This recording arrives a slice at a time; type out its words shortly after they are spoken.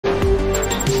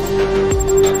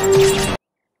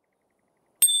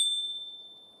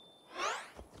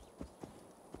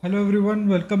Hello everyone,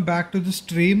 welcome back to the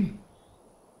stream.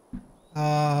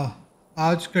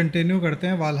 आज continue करते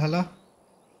हैं वालहला।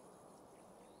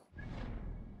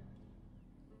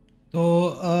 तो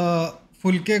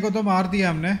फुलके को तो मार दिया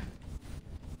हमने,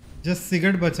 जस्ट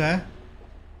सिगरेट बचा है।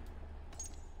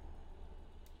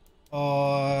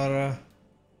 और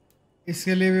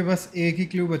इसके लिए भी बस एक ही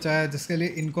क्लू बचा है जिसके लिए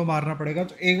इनको मारना पड़ेगा।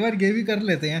 तो एक बार ये भी कर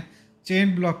लेते हैं।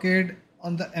 Chain blockade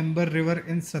on the amber river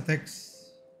in सथेक्स,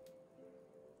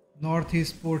 north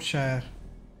east पोर्टशायर।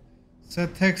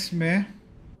 सथेक्स में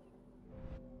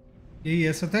यही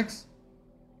है, सथेक्स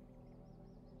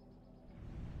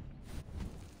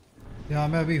जहाँ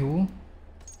मैं अभी हूँ।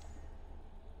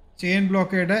 चेन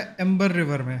ब्लॉकेड है एम्बर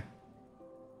रिवर में,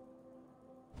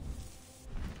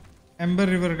 एम्बर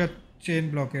रिवर का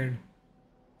चेन ब्लॉकेड।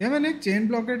 या मैंने एक चेन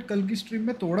ब्लॉकेड कल की स्ट्रीम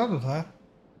में तोड़ा तो था,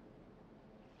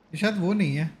 ये शायद वो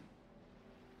नहीं है।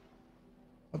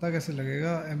 पता कैसे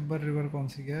लगेगा एम्बर रिवर कौन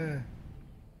सी है?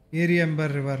 ये रही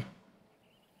एम्बर रिवर,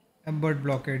 एम्बर्ड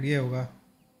ब्लॉकेड ये होगा।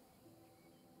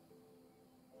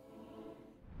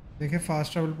 देखिए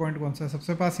फास्ट ट्रैवल पॉइंट कौन सा है,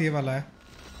 सबसे पास ये वाला है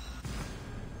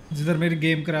जिधर मेरी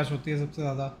गेम क्रैश होती है सबसे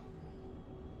ज़्यादा।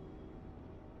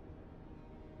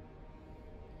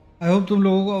 आई होप तुम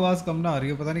लोगों को आवाज़ कम ना आ रही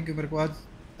हो। पता नहीं क्यों मेरे को आज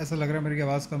ऐसा लग रहा है मेरी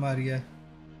आवाज़ कम आ रही है।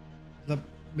 मतलब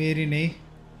मेरी नहीं,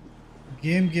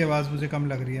 गेम की आवाज़ मुझे कम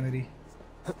लग रही है मेरी।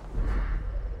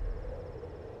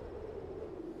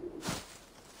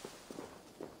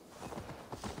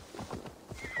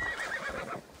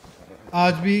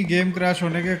 आज भी गेम क्रैश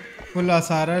होने के फुल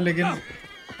आसार है, लेकिन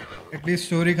एटलीस्ट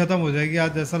स्टोरी ख़त्म हो जाएगी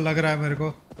आज ऐसा लग रहा है मेरे को।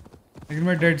 लेकिन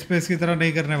मैं डेड स्पेस की तरह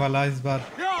नहीं करने वाला इस बार,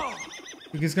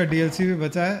 क्योंकि इसका डीएलसी भी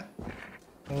बचा है।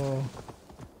 तो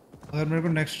अगर मेरे को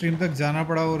नेक्स्ट स्ट्रीम तक जाना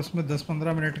पड़ा और उसमें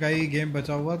 10-15 मिनट का ही गेम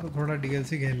बचा हुआ तो थोड़ा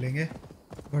डीएलसी खेल लेंगे।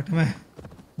 बट मैं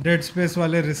डेड स्पेस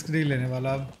वाले रिस्क नहीं लेने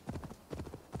वाला अब।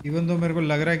 इवन तो मेरे को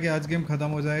लग रहा है कि आज गेम ख़त्म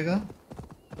हो जाएगा,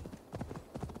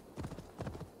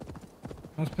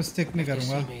 मैं उस पर स्टिक नहीं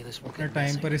करूँगा, अपने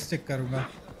टाइम पर ही स्टिक करूँगा।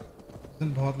 उस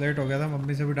दिन बहुत लेट हो गया था,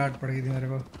 मम्मी से भी डांट पड़ गई थी मेरे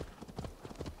को।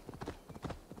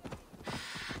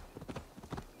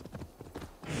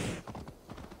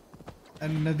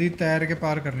 नदी तैर के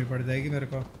पार करनी पड़ जाएगी मेरे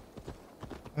को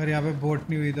अगर यहाँ पे बोट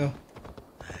नहीं हुई तो।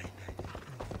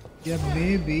 या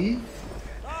मे बी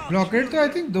ब्लॉकेड तो आई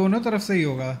थिंक दोनों तरफ से ही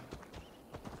होगा,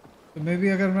 तो मे बी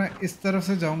अगर मैं इस तरफ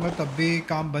से जाऊँगा तब भी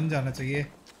काम बन जाना चाहिए।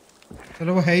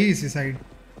 चलो वो है ही इसी साइड।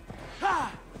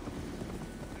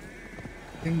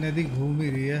 थिंक नदी घूम ही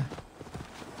रही है।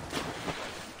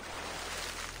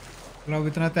 चलो अब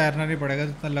इतना तैरना नहीं पड़ेगा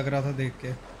जितना लग रहा था देख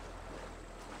के।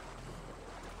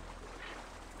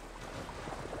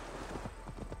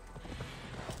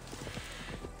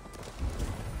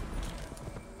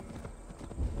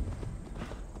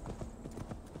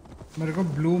 मेरे को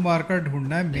ब्लू मार्कर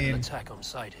ढूंढना है मेन।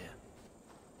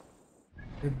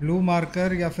 ये ब्लू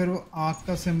मार्कर या फिर वो आँख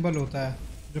का सिंबल होता है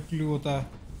जो क्लू होता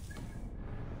है।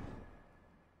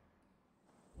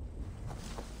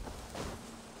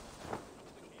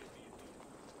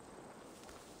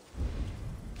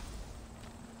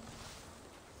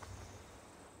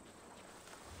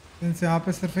 सिंस यहाँ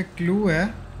पे सिर्फ एक क्लू है,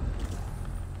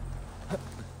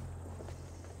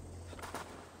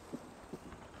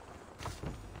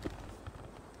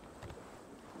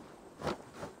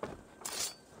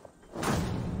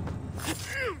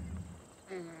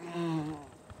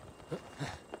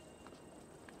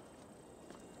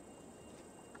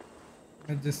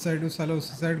 जिस साइड उस साला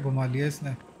उसी साइड घुमा लिया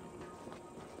इसने।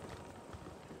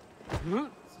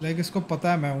 लाइक इसको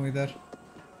पता है मैं हूँ इधर।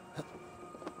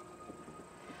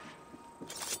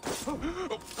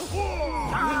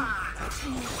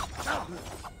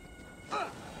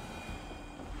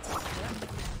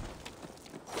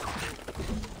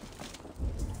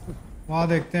 वहाँ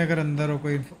देखते हैं अगर अंदर हो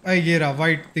कोई। ये रहा,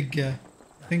 वाइट दिख गया है,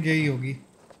 आई थिंक यही होगी।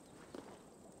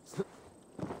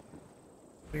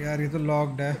 यार ये तो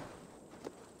लॉक्ड है।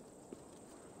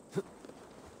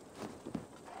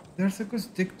 इधर से कुछ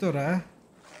दिख तो रहा है,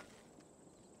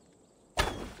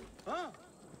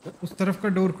 उस तरफ का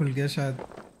डोर खुल गया शायद।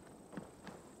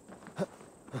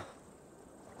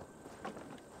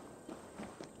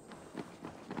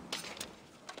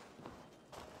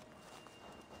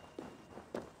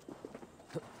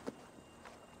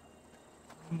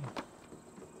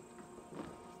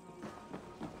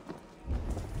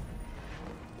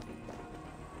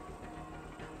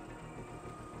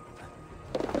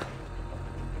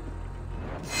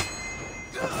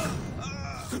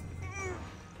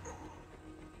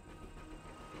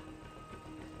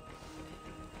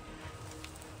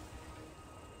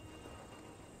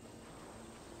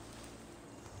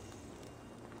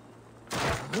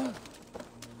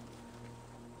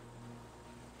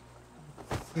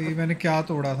 तो ये मैंने क्या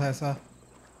तोड़ा था ऐसा?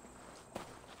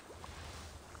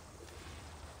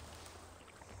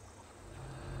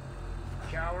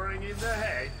 Cowering in the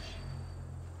hedge.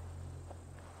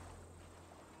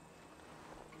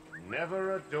 Never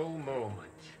a dull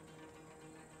moment.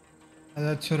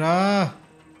 अच्छा छुरा।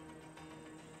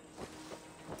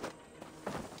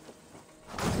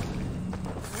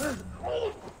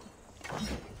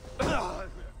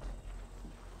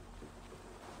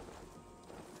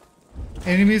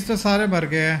 एनिमीज तो सारे मर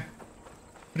गए हैं।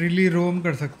 फ्रीली रोम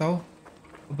कर सकता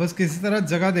हूँ। बस किसी तरह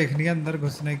जगह देखनी है अंदर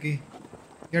घुसने की,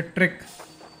 या ट्रिक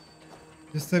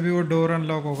जिससे भी वो डोर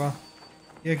अनलॉक होगा।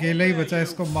 ये अकेला ही बचा,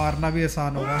 इसको मारना भी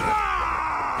आसान होगा।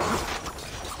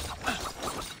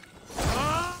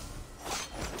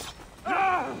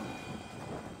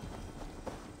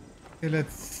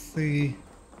 लेट्स सी,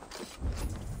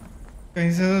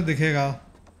 कहीं से तो दिखेगा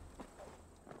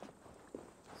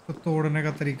इसको तोड़ने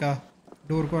का तरीका,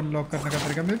 डोर को अनलॉक करने का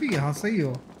तरीका। मे भी यहाँ से ही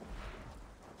हो।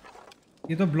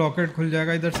 ये तो ब्लॉकेट खुल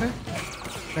जाएगा इधर से।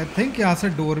 आई थिंक यहाँ से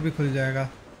डोर भी खुल जाएगा।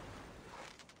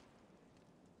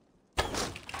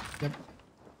 जब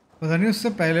पता नहीं उससे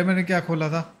पहले मैंने क्या खोला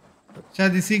था,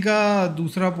 शायद इसी का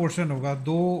दूसरा पोर्शन होगा।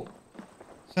 दो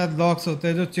शायद लॉक्स होते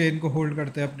हैं जो चेन को होल्ड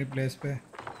करते हैं अपनी प्लेस पे।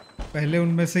 पहले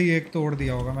उनमें से ही एक तोड़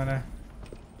दिया होगा मैंने।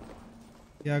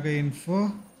 क्या गई इन्फो?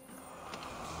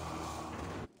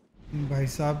 भाई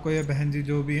साहब को या बहन जी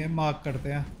जो भी है मार्क करते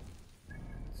हैं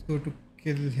इसको टू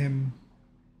किल हिम।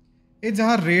 ये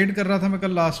जहाँ रेड कर रहा था मैं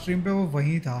कल लास्ट स्ट्रीम पे, वो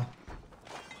वहीं था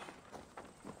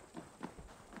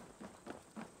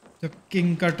जब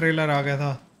किंग का ट्रेलर आ गया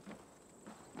था।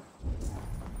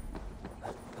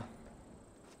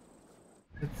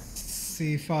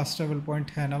 सी फास्ट ट्रेवल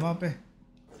पॉइंट है ना वहाँ पे।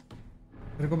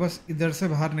 मेरे को बस इधर से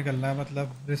बाहर निकलना है,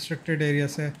 मतलब रिस्ट्रिक्टेड एरिया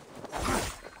से।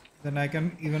 Then I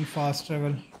can even fast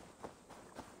travel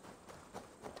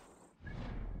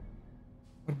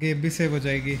और गेम भी सेव हो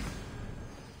जाएगी।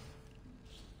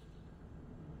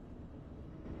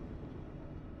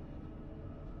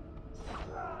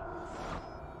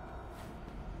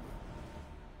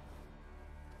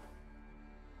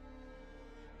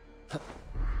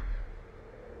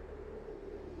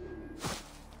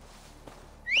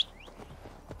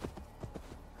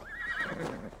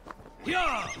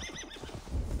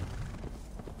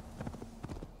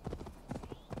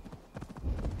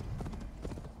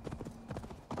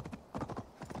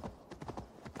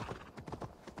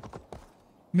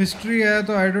 मिस्ट्री है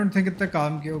तो आई डोंट थिंक इतना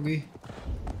काम की होगी।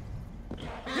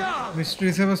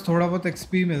 मिस्ट्री से बस थोड़ा बहुत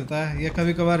एक्सपी मिलता है, या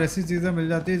कभी कभार ऐसी चीज़ें मिल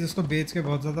जाती है जिसको बेच के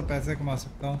बहुत ज़्यादा पैसे कमा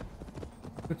सकता हूँ।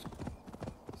 कुछ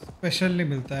स्पेशल नहीं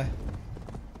मिलता है।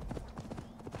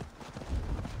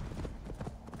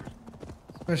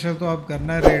 स्पेशल तो आप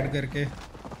करना है रेड करके।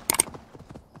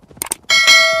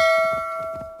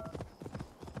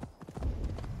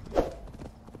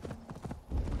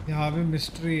 यहाँ भी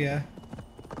मिस्ट्री है।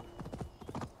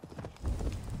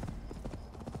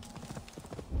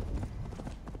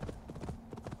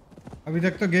 अभी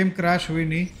तक तो गेम क्रैश हुई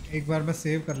नहीं। एक बार मैं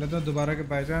सेव कर लेता हूँ दोबारा के,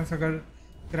 बाई चांस अगर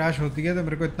क्रैश होती है तो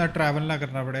मेरे को इतना ट्रैवल ना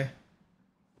करना पड़े।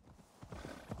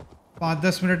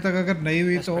 5-10 मिनट तक अगर नहीं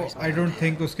हुई तो आई डोंट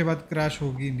थिंक उसके बाद क्रैश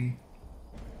होगी नहीं।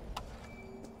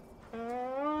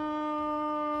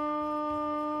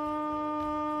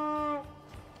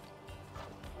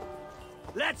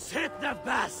 Let's hit the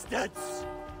bastards!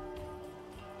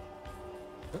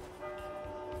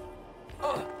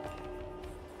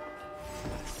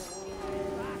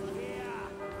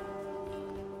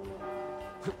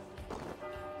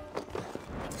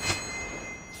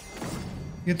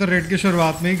 ये तो रेड की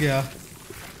शुरुआत में ही गया।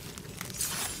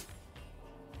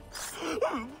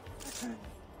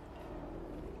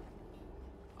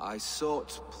 I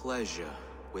sought pleasure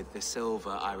with the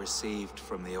silver I received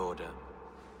from the Order.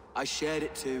 I shared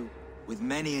it too with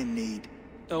many in need.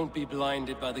 Don't be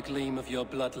blinded by the gleam of your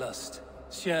bloodlust.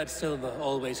 Shared silver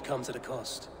always comes at a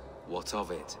cost. What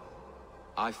of it?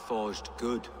 I forged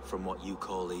good from what you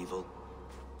call evil.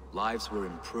 Lives were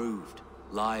improved.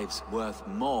 Lives worth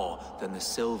more than the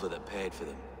silver that paid for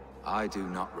them. I do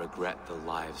not regret the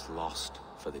lives lost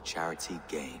for the charity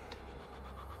gained.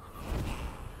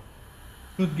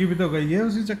 खुद की भी तो गई है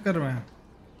उसी चक्कर में।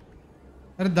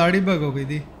 अरे दाढ़ी बग हो गई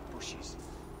थी।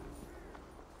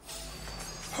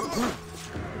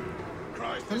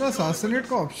 चलो असैसिनेट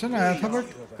का ऑप्शन आया था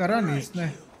बट करा नहीं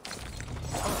इसने।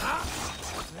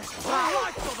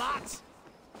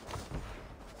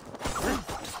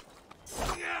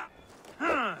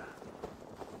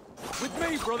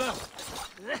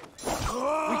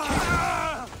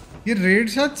 ये रेड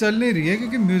शायद चल नहीं रही है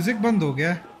क्योंकि म्यूजिक बंद हो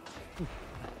गया है।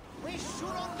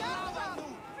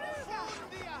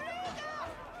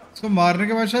 इसको मारने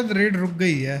के बाद शायद रेड रुक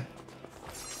गई है।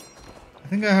 I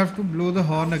think I have to blow the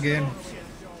horn again.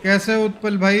 कैसे हो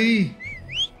उत्पल भाई,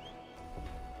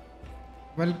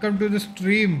 वेलकम टू द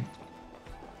स्ट्रीम।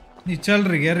 ये चल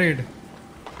रही है रेड,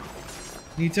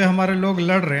 नीचे हमारे लोग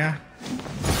लड़ रहे हैं।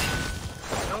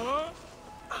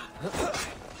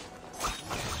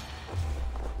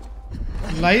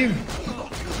 लाइव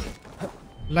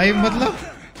लाइव मतलब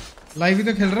लाइव ही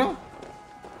तो खेल रहा हूँ।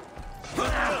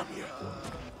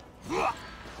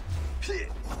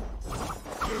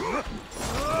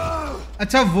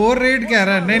 अच्छा वो रेड कह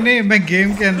रहा है? नहीं नहीं, मैं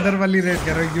गेम के अंदर वाली रेड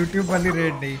कह रहा हूँ, यूट्यूब वाली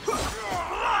रेड नहीं।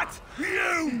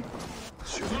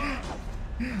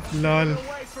 लॉल,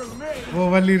 वो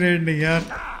वाली रेड नहीं यार।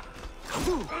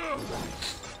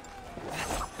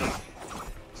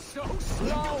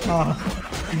 हाँ,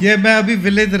 ये मैं अभी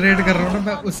विलेज रेड कर रहा हूँ ना,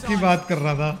 मैं उसकी बात कर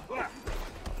रहा था।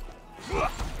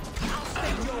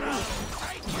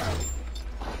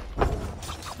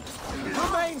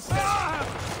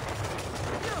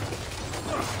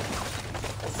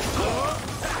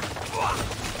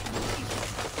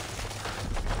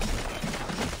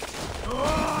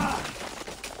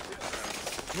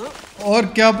 और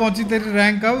क्या पहुंची तेरी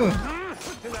रैंक? अब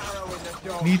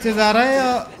नीचे जा रहा है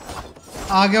या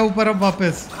आ गया ऊपर अब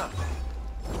वापस?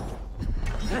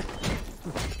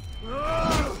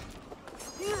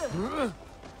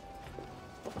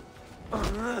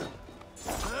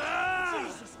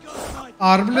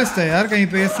 आर्बलिस्ट है यार कहीं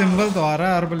पे, सिंबल तो आ रहा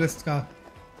है आर्बलिस्ट का।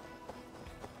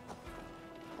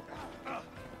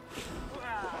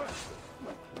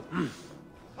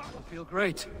 Feel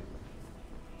great.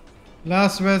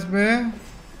 लास्ट मैच पे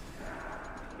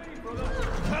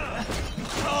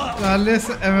 40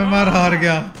 MMR हार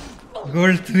गया,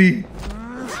 गोल्ड 3।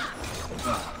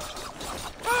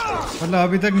 मतलब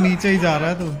अभी तक नीचे ही जा रहा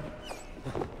है तू।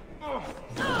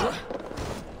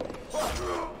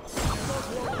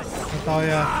 बताओ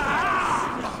यार,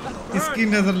 इसकी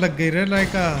नजर लग गई रे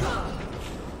लाइका।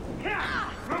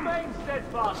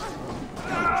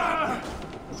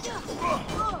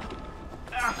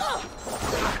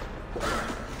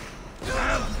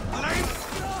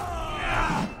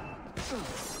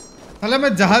 साला मैं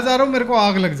जहां जा रहा हूँ मेरे को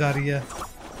आग लग जा रही है,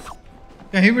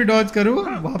 कहीं भी डॉज करूँ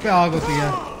वहां पे आग होती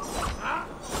है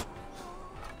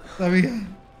तभी।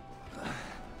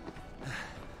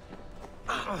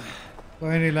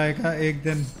 कोई नहीं लाइका,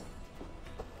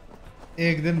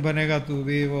 एक दिन बनेगा तू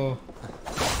भी वो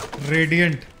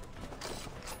रेडिएंट।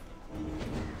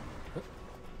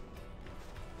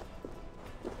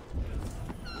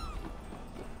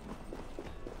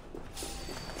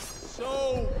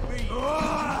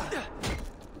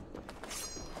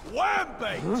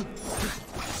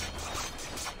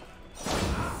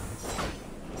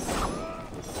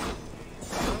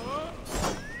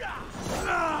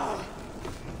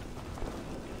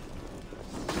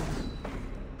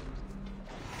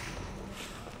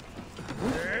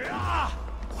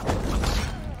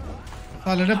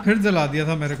 साले ने फिर जला दिया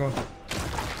था मेरे को।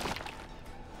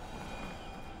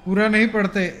 पूरा नहीं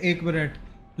पढ़ते, 1 मिनट।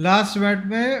 लास्ट मैच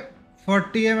में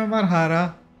 40 MMR हारा,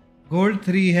 गोल्ड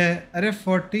 3 है। अरे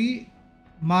 40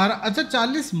 मारा, अच्छा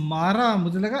 40 मारा,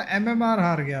 मुझे लगा MMR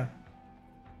हार गया।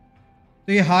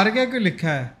 तो ये हार गया क्यों लिखा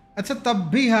है? अच्छा तब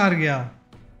भी हार गया,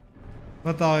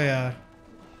 बताओ यार।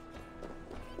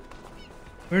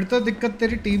 फिर तो दिक्कत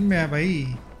तेरी टीम में है भाई,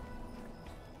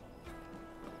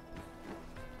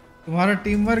 तुम्हारा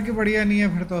टीम वर्क ही बढ़िया नहीं है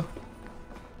फिर तो।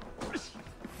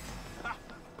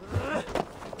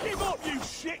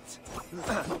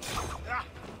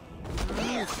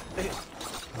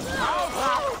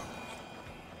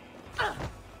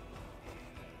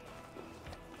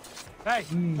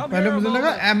 पहले मुझे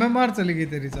लगा MMR चली गई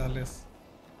तेरी 40।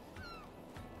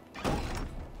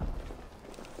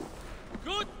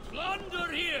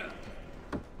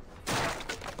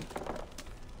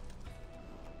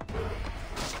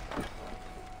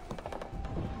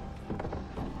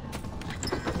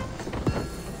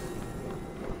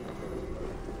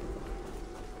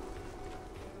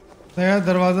 दया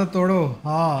दरवाजा तोड़ो।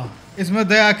 हाँ, इसमें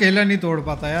दया अकेला नहीं तोड़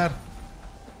पाता यार,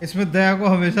 इसमें दया को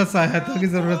हमेशा सहायता की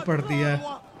जरूरत पड़ती है।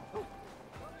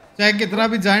 चाहे कितना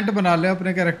भी जाइंट बना ले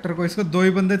अपने कैरेक्टर को, इसको 2 ही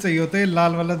बंदे चाहिए होते हैं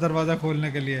लाल वाला दरवाजा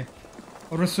खोलने के लिए,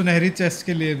 और उस सुनहरी चेस्ट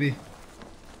के लिए भी।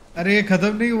 अरे ये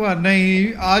खत्म नहीं हुआ?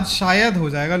 नहीं, आज शायद हो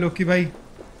जाएगा। लोकी भाई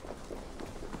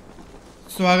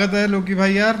स्वागत है। लोकी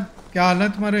भाई यार क्या हाल है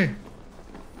तुम्हारे?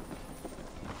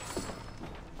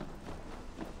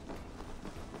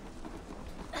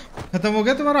 खत्म हो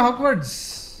गया तुम्हारा हॉकवर्ड्स?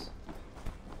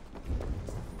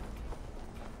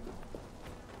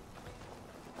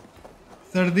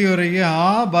 सर्दी हो रही है,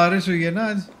 हाँ बारिश हुई है ना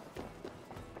आज।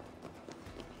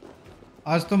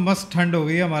 आज तो मस्त ठंड हो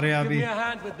गई है हमारे यहाँ Give भी। me a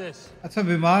hand with this. अच्छा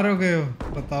बीमार हो गए हो,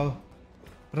 बताओ।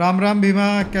 राम राम भीमा,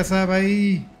 कैसा है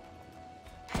भाई?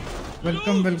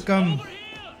 Welcome welcome.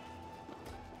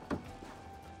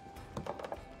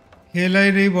 खेला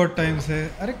ही नहीं बहुत टाइम से।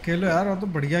 अरे खेलो यार, वो तो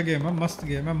बढ़िया गेम है, मस्त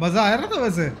गेम है, मज़ा आया रहा था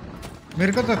वैसे,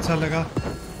 मेरे को तो अच्छा लगा।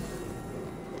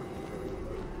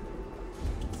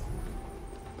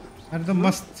 अरे तो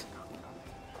मस्त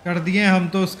कर दिए हम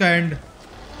तो उसका एंड।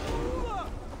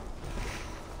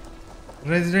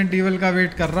 रेजिडेंट इवल का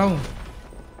वेट कर रहा हूँ,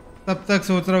 तब तक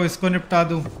सोच रहा हूँ इसको निपटा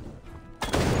दूँ।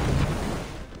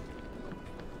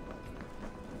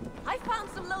 I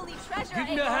found some lowly treasure. Give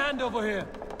me a hand over here.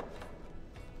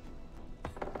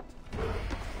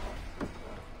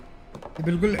 ये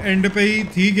बिल्कुल एंड पे ही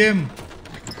थी गेम,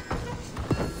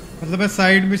 मतलब मैं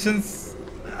साइड मिशंस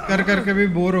कर करके भी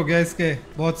बोर हो गया, इसके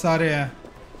बहुत सारे हैं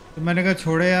तो मैंने कहा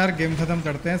छोड़े यार, गेम ख़त्म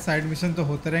करते हैं, साइड मिशन तो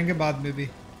होते रहेंगे बाद में भी।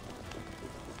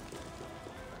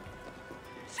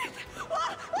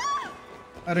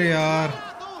 अरे यार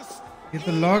ये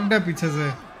तो लॉक्ड है पीछे से,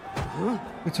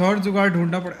 कुछ और जुगाड़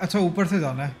ढूंढना पड़े। अच्छा ऊपर से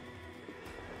जाना है,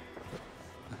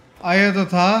 आया तो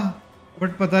था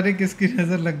बट पता नहीं किसकी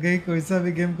नज़र लग गई, कोई सा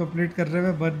भी गेम कंप्लीट करने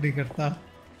में मन नहीं करता।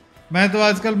 मैं तो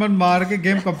आजकल मन मार के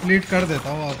गेम कंप्लीट कर देता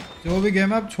हूँ। अब जो भी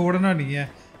गेम है अब छोड़ना नहीं है,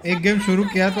 एक गेम शुरू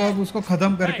किया तो अब उसको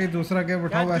ख़त्म करके दूसरा गेम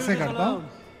उठाओ, ऐसे करता हूँ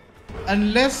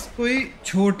अनलेस कोई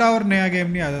छोटा और नया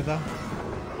गेम नहीं आ जाता।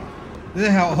 जैसे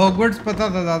हॉगवर्ट्स पता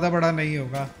था ज़्यादा बड़ा नहीं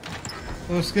होगा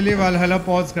तो उसके लिए वालहला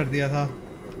पॉज कर दिया था।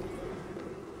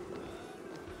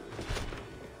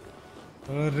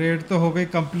 तो रेड तो हो गई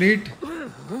कंप्लीट।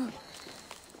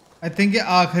 आई थिंक ये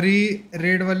आखिरी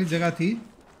रेड वाली जगह थी,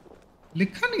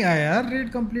 लिखा नहीं आया यार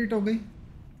रेड कंप्लीट हो गई,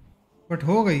 बट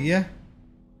हो गई है।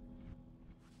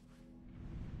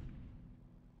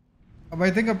 अब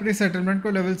आई थिंक अपनी सेटलमेंट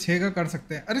को लेवल 6 का कर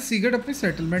सकते हैं। अरे सीगरेट अपनी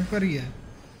सेटलमेंट पर ही है।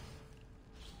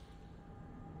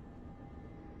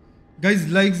 गाइज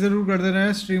लाइक जरूर कर देना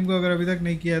है स्ट्रीम को अगर अभी तक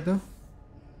नहीं किया है तो।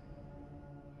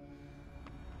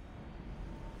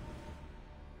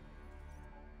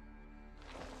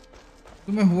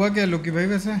 तुम्हें हुआ क्या लोकी भाई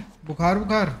वैसे, बुखार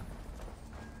बुखार?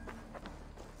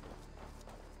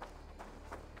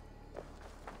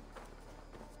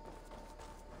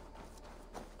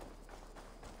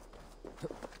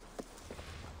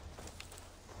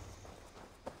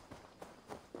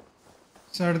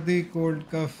 सर्दी, कोल्ड,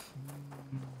 कफ,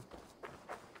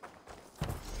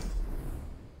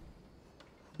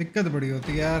 दिक्कत बड़ी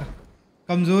होती है यार,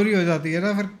 कमजोरी हो जाती है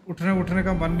ना, फिर उठने उठने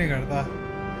का मन नहीं करता।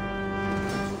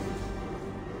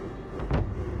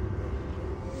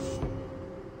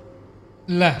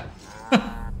 ले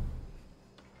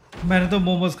मैंने तो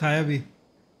मोमोज खाया भी,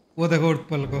 वो देखो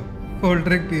उत्पल को, कोल्ड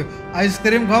ड्रिंक पियो,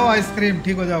 आइसक्रीम खाओ, आइसक्रीम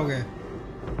ठीक हो जाओगे।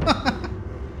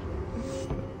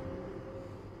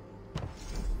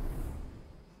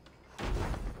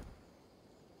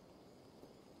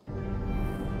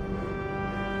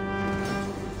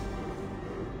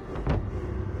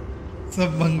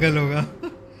 सब मंगल होगा।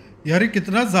 यार ये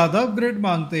कितना ज्यादा अपग्रेड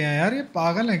मांगते हैं यार, ये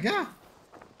पागल है क्या?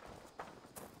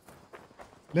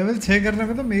 लेवल 6 करने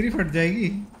में तो मेरी फट जाएगी,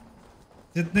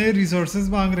 जितने रिसोर्सेज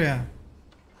मांग रहे हैं।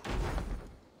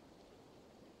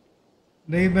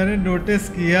 नहीं मैंने नोटिस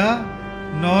किया,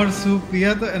 नॉर सूप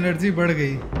पिया तो एनर्जी बढ़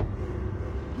गई।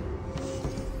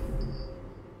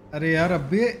 अरे यार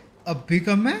अब भी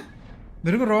कम है,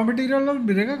 मेरे को रॉ मटेरियल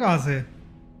मिलेगा कहाँ से?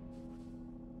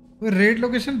 वो रेड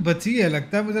लोकेशन बची है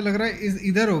लगता है, मुझे लग रहा है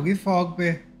इधर होगी फॉग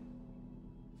पे,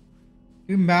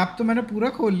 मैप तो मैंने पूरा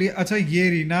खोल लिया। अच्छा ये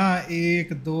रही ना,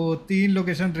 1 2 3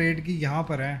 लोकेशन रेड की यहाँ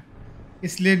पर है,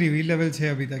 इसलिए नहीं हुई लेवल 6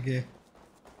 अभी तक ये।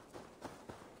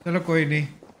 चलो कोई नहीं,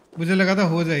 मुझे लगा था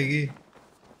हो जाएगी।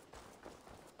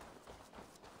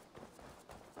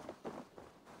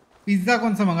 पिज्ज़ा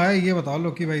कौन सा मंगाया ये बताओ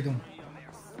लोकी भाई तुम।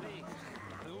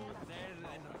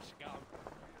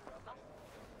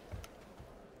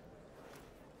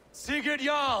 Sigurd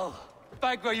Jarl,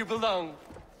 back where you belong.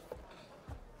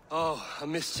 Oh, I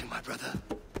missed you, my brother.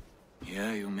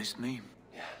 Yeah, you missed me.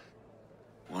 Yeah.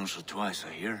 Once or twice,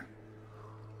 I hear.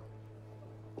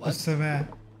 उस समय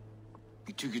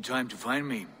You took your time to find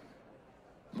me.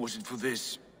 Was it for this?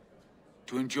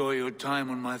 To enjoy your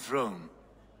time on my throne?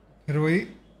 फिर वही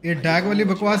ये डैग वाली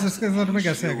बकवास इसके sir में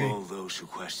कैसे आ Slew गई? all those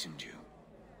who questioned you.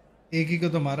 एक ही को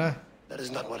तो मारा है। That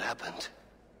is not what happened.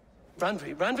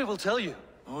 Randvi will tell you.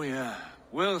 Oh yeah,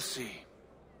 we'll see.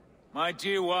 My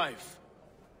dear wife,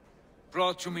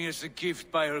 brought to me as a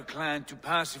gift by her clan to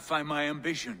pacify my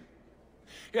ambition.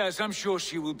 Yes, I'm sure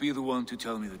she will be the one to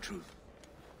tell me the truth.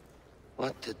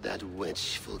 What did that witch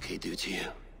Fulke do to you?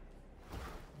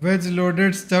 Veg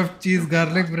loaded stuffed cheese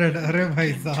garlic bread, अरे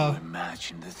भाई साहब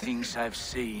Imagine the things I've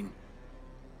seen,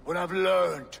 what I've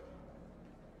learned.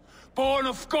 Born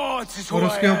of gods is who और I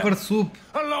उसके ऊपर am. Soup.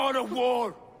 A lord of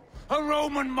war, a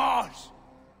Roman Mars.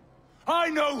 I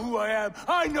know who I am.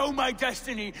 I know my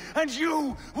destiny, and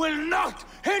you will not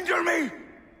hinder me.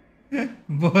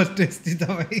 बहुत tasty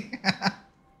था भाई.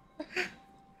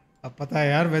 अब पता है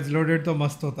यार वेज लोडेड तो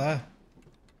मस्त होता है.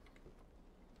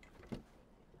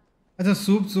 अच्छा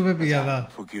सूप सुबह पिया था.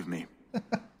 Forgive me.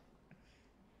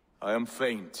 I am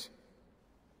faint.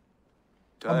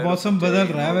 अब मौसम बदल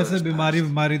रहा है, वैसे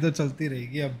बीमारी तो चलती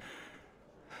रहेगी अब.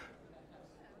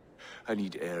 I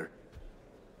need air.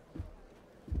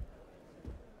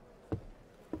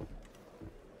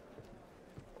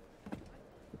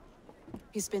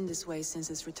 He's been this way since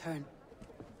his return.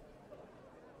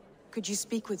 Could you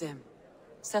speak with him?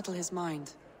 Settle his mind.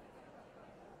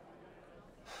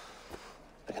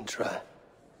 I can try.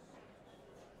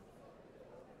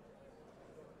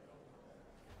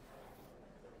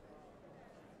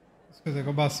 इसको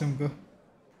देखो बासिम को.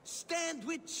 Stand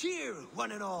with cheer,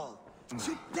 one and all.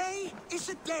 Today is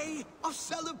a day of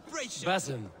celebration.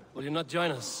 Basim, will you not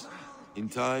join us? In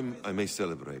time, I may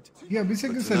celebrate. ये अभी से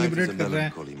क्यों But tonight celebrate is a कर रहे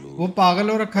melancholy हैं? mood. वो पागल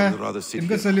हो रखा I would rather है. sit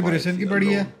इनको here सेलिब्रेशन की quietly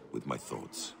पड़ी है. alone with my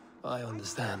thoughts. I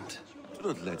understand. Do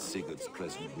not let Sigurd's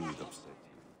present mood upset you.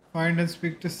 Find and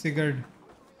speak to Sigurd.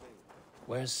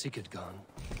 Where's Sigurd gone?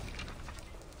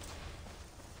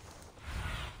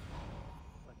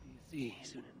 What do you see,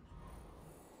 Sunan?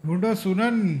 ढूंढो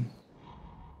सुनन.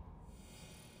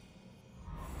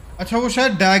 अच्छा वो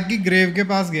शायद डैग की ग्रेव के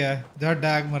पास गया है जहाँ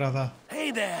डैग मरा था.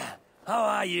 Hey there. How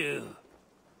are you?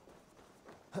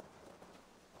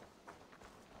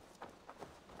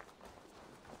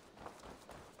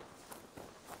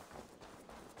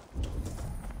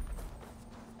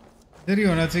 इधर ही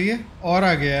होना चाहिए और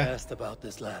आ गया है. Asked about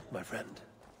this land, my friend.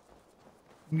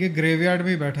 इनके ग्रेवयार्ड में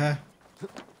ही बैठा है.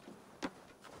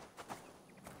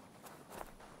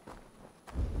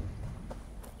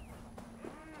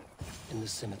 In the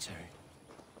cemetery.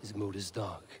 His mood is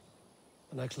dark.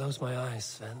 When I close my eyes,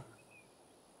 Sven,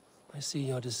 I see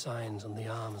your designs on the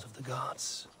arms of the gods.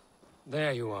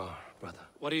 There you are, brother.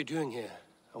 What are you doing here?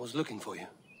 I was looking for you.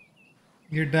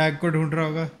 ये डैग को ढूंढ रहा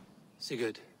होगा.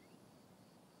 Sigurd.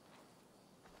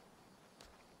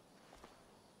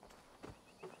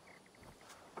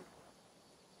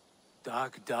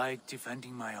 Dag died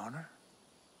defending my honor?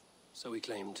 So he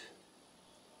claimed.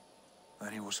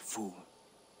 Then he was a fool.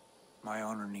 My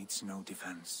honor needs no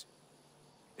defense.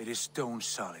 It is stone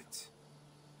solid,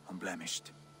 unblemished.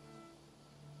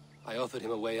 I offered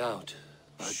him a way out,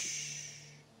 but...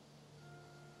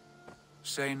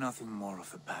 Say nothing more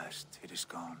of the past. It is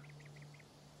gone.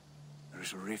 There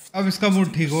is a rift अब इसका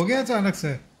mood ठीक हो गया अचानक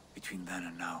से. between then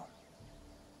and now.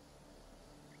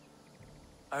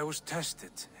 I was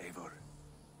tested, Eivor,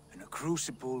 in a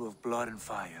crucible of blood and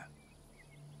fire.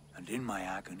 And in my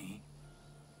agony,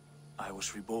 I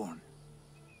was reborn.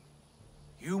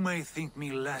 You may think me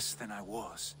less than I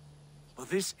was, but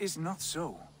this is not so.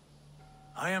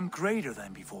 I am greater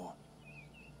than before.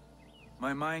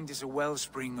 My mind is a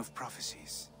wellspring of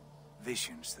prophecies,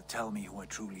 visions that tell me who I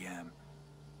truly am.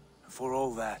 And for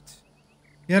all that,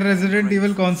 यार resident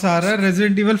evil कौन सा आ रहा है?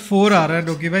 Resident evil 4 आ रहा है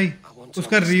डोकी भाई.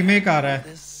 उसका remake आ रहा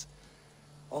है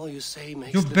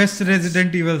जो बेस्ट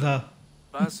रेजिडेंट इवल था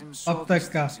अब तक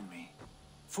का.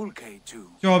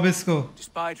 24 को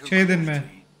 6 दिन में.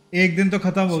 एक दिन तो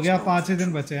खत्म हो गया, 5 ही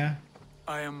दिन बचे हैं.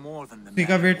 इसी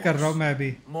का वेट कर रहा हूँ मैं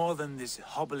भी.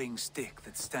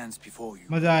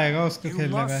 मजा आएगा उसको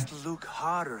खेलने में.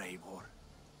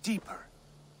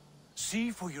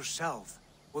 See for yourself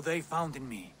what they found in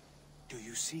me. Do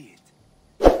you see it?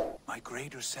 My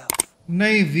greater self.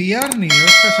 नहीं VR नहीं है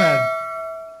उसका शायद.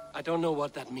 I don't know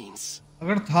what that means.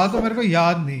 अगर था तो मेरे को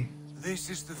याद नहीं. This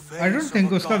is the face I don't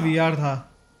think उसका VR था.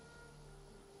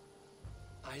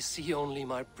 I see only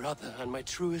my brother and my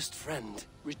truest friend.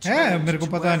 है मेरे को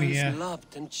पता नहीं है.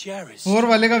 4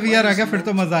 वाले का VR आ गया फिर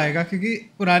तो मजा आएगा क्योंकि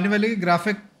पुराने वाले के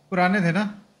ग्राफिक पुराने थे ना,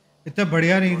 इतने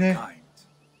बढ़िया नहीं थे.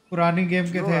 पुरानी गेम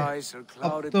के थे.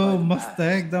 अब तो मस्त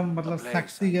है एकदम, मतलब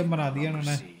सेक्सी गेम बना दिया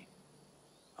उन्होंने.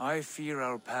 I fear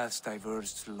our paths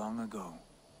diverged long ago.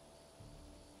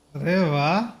 अरे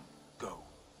वाह. Go.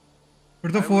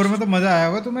 फिर तो 4 में तो मजा आया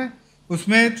होगा तुम्हें.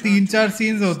 उसमें 3-4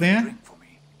 सीन्स होते हैं.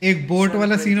 एक बोट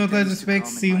वाला सीन होता है जिसपे एक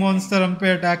सी मॉन्स्टर हम पे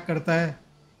अटैक करता है.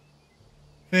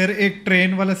 फिर एक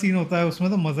ट्रेन वाला सीन होता है, उसमें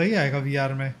तो मजा ही आएगा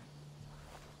VR में.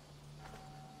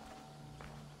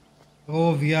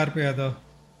 ओ VR पे आ तो.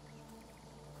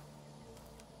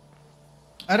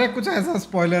 अरे कुछ ऐसा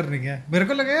स्पॉइलर नहीं है. मेरे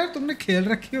को लगा यार तुमने खेल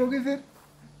रखी होगी फिर.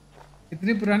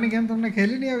 इतनी पुरानी गेम तुमने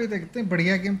खेली नहीं अभी तक? इतनी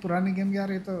बढ़िया गेम, पुरानी गेम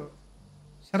यार, ये तो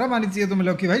शर्म आनी चाहिए तुम्हें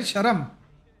लोग की भाई, शर्म।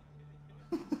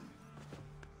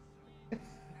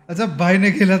 अच्छा भाई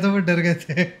ने खेला तो वो डर गए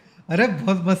थे। अरे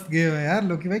बहुत मस्त गेम है यार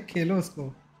लोकी भाई, खेलो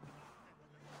उसको।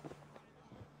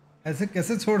 ऐसे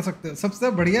कैसे छोड़ सकते हो?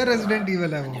 सबसे बढ़िया रेजिडेंट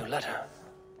इविल है वो।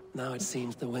 Now it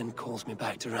seems the wind calls me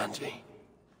back to Randvi.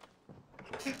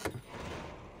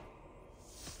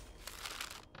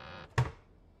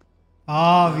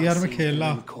 हाँ वीआर में खेलना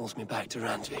calls me back to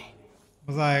Randvi.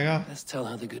 मजा आएगा। Let's tell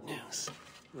her the good news.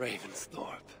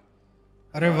 Ravensthorpe.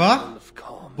 अरे वाह,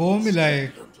 वो मिला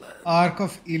एक arc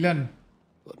of Elon.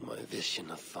 But my vision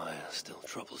of fire still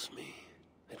troubles me.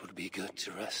 It would be good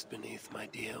to rest beneath my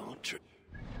dear old tree.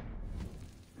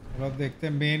 अब देखते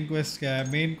हैं मेन क्वेस्ट क्या है।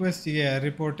 मेन क्वेस्ट ये है,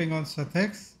 रिपोर्टिंग ऑन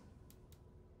ससेक्स।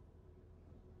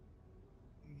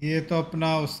 ये तो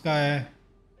अपना उसका है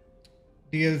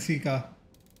डीएलसी का,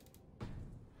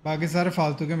 बाकी सारे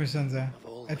फालतू के मिशंस हैं।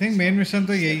 आई थिंक मेन मिशन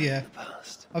तो यही है।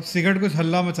 अब सिगर्ट कुछ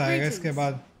हल्ला मचाएगा इसके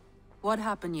बाद। What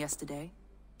happened yesterday?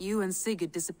 You and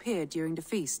Sigurd disappeared during the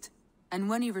feast, and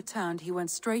when he returned, he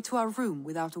went straight to our room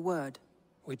without a word.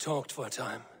 We talked for a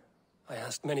time. I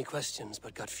asked many questions,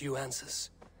 but got few answers.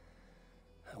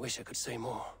 I wish I could say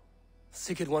more.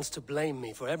 Sigurd wants to blame me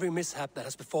for every mishap that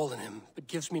has befallen him, but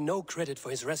gives me no credit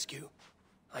for his rescue.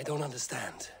 I don't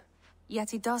understand. Yet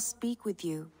he does speak with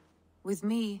you. With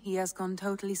me, he has gone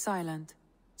totally silent.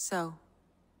 So,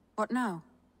 what now?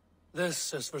 This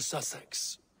is for Sussex.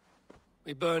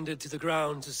 We burned it to the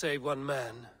ground to save one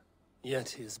man. Yet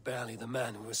he is barely the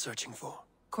man we were searching for.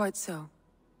 Quite so.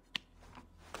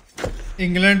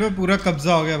 England पे पूरा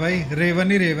कब्जा हो गया भाई,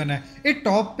 Raven ही Raven है। ये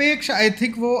top पे एक आई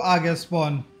थिंक वो आ गया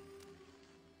स्पॉन,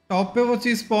 टॉप पे वो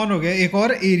चीज स्पॉन हो गया। एक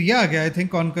और एरिया आ गया आई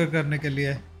थिंक कॉन्कर करने के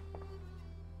लिए।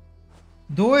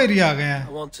 2 एरिया आ गए हैं।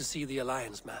 I want to see the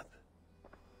alliance map.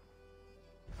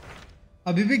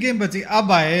 अभी भी गेम बची।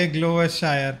 अब आए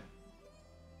ग्लोवेस्टशायर।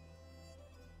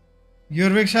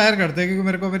 यूर्विकशायर करते हैं क्योंकि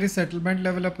मेरे को मेरी सेटलमेंट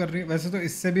लेवल अप करनी है। वैसे तो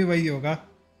इससे भी वही होगा,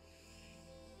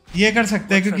 ये कर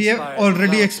सकते हैं क्योंकि ये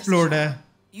ऑलरेडी एक्सप्लोर्ड है।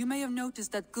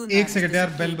 एक सेकंड यार,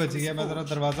 बेल बजी है, मैं जरा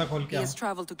दरवाजा खोल के आऊं। He has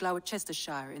traveled to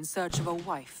Gloucestershire in search of a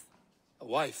wife. A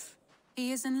wife? He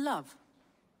is in love.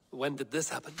 When did this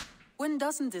happen? When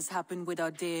doesn't this happen with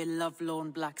our dear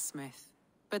lovelorn blacksmith?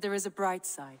 But there is a bright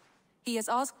side. He has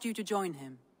asked you to join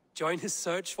him. Join his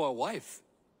search for a wife?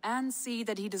 And see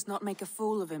that he does not make a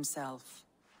fool of himself.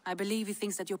 I believe he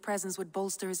thinks that your presence would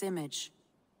bolster his image.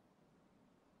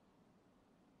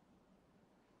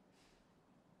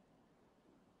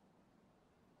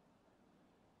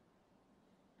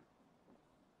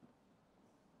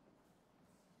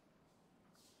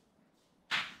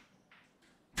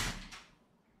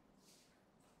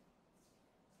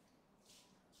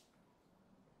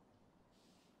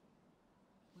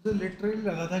 मुझे literally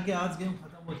लगा था कि आज game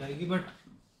खत्म हो जाएगी, but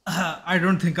I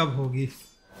don't think अब होगी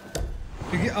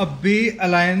क्योंकि अब भी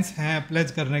अलायंस हैं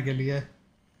प्लेज करने के लिए।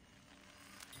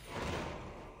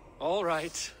 आई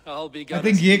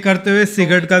थिंक ये करते हुए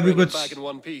सिगर्ट का भी कुछ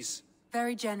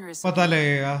Very generous. पता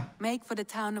लगेगा। Make for the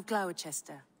town of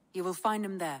Gloucester. You will find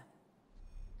him there.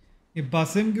 ये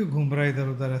बासिम क्यों घूम रहा है इधर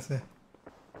उधर ऐसे?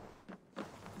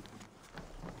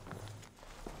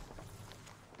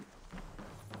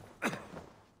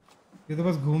 ये तो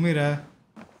बस घूम ही रहा है।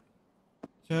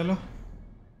 चलो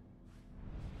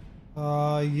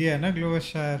ये है ना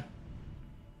ग्लोवेस्टशायर।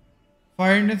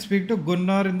 Find and speak to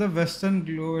Gunnar in the western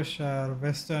ग्लोवेस्टशायर।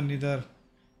 Western इधर।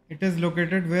 It is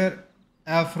located where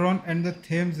Efron and the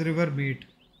Thames river meet.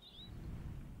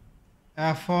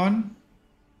 एफॉन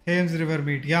Thames river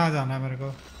meet, यहाँ जाना है मेरे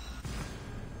को,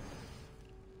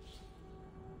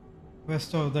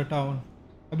 वेस्ट ऑफ द टाउन।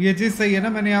 अब ये चीज़ सही है ना,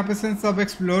 मैंने यहाँ पे सिंस सब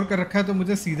एक्सप्लोर कर रखा है तो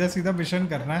मुझे सीधा सीधा मिशन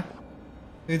करना है,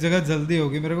 तो ये जगह जल्दी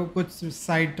होगी। मेरे को कुछ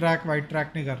साइड ट्रैक वाइड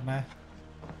ट्रैक नहीं करना है।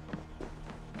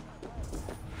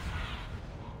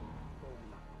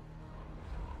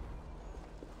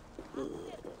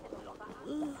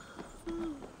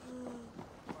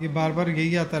 ये बार बार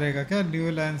यही आता रहेगा क्या न्यू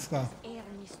अलायंस का?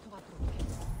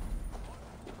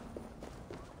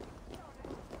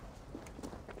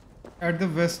 At the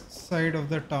west side of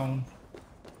the town.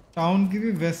 Town की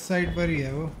भी वेस्ट साइड पर ही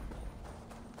है वो।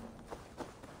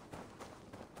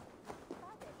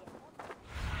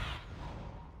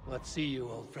 Let's see you,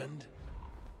 old friend.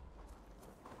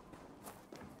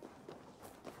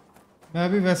 मैं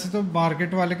अभी वैसे तो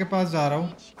मार्केट वाले के पास जा रहा हूँ,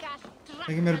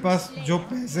 लेकिन मेरे पास जो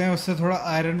पैसे हैं उससे थोड़ा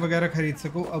आयरन वगैरह खरीद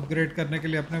सकूँ अपग्रेड करने के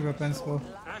लिए अपने वेपन्स को।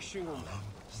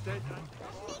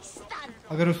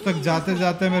 अगर उस तक जाते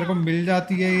जाते मेरे को मिल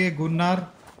जाती है ये गुन्नार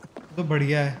तो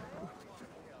बढ़िया है।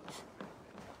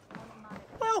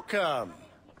 Welcome.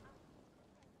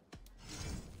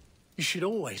 You should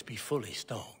always be fully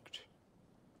stocked.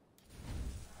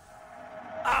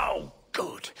 Oh,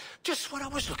 good. Just what I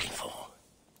was looking for.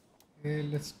 Okay,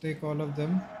 let's take all of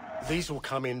them. These will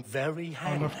come in very All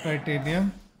handy. of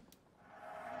titanium,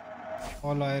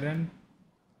 all iron,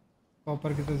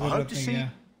 copper की तो जरूरत नहीं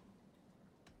है.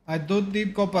 I don't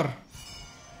need copper.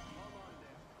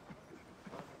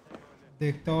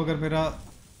 देखता हूँ अगर मेरा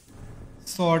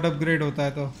sword upgrade होता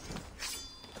है तो.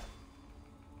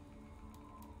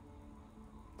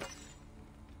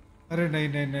 अरे नहीं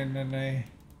नहीं नहीं नहीं नहीं.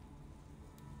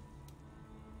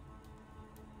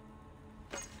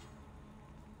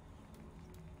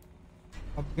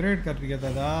 अपग्रेड कर दिया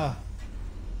दादा.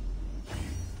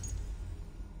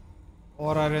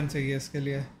 और आयरन चाहिए इसके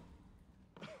लिए.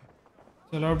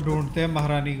 चलो अब ढूंढते हैं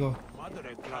महारानी को.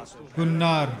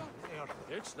 गुन्नार.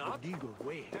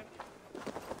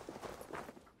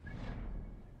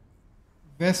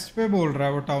 वेस्ट पे बोल रहा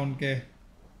है वो टाउन के.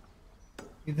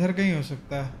 इधर कहीं हो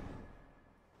सकता है.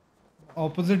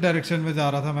 ऑपोजिट डायरेक्शन में जा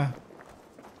रहा था मैं.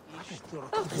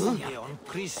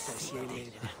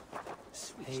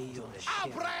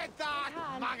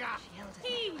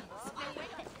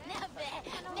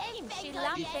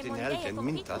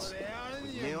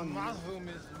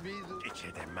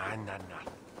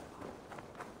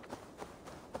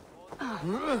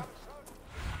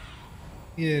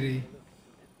 ये रही.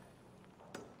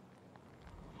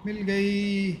 मिल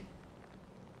गई.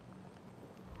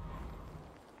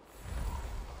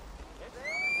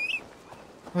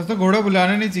 बस तो घोड़ा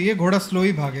बुलाना नहीं चाहिए. घोड़ा स्लो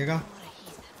ही भागेगा.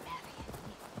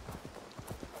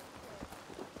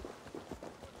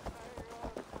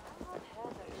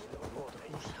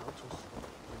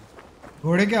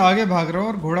 घोड़े के आगे भाग रहा हूँ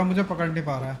और घोड़ा मुझे पकड़ नहीं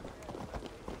पा रहा है.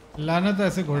 लानत है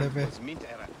ऐसे घोड़े पे.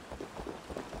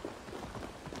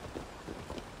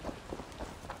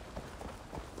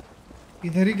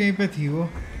 इधर ही कहीं पे थी वो.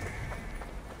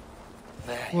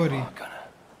 रही.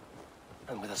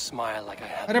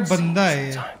 अरे बंदा है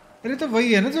ये. अरे तो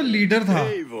वही है ना जो लीडर था.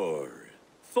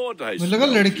 मुझे लगा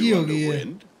लड़की होगी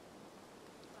ये.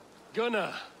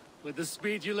 Gunnar, with the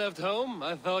speed you left home,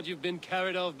 I thought you'd been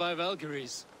carried off by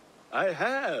Valkyries. I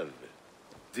have.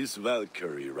 This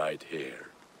Valkyrie right here.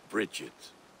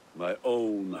 Bridget. My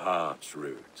own heart's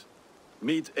root.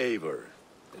 Meet Eivor.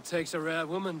 It takes a rare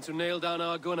woman to nail down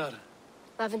our Gunnar.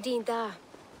 Lavendine da,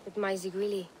 with my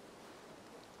Zigrilli.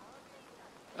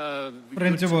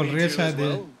 French बोल रही है शायद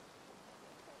ये.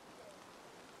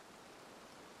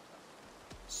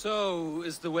 So,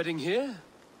 is the wedding here?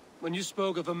 When you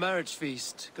spoke of a marriage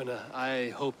feast, Gunnar, I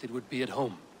hoped it would be at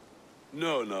home.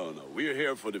 No. We're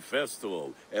here for the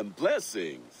festival and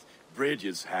blessings.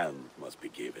 Bridget's hand must be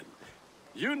given.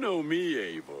 You know me,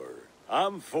 Eivor.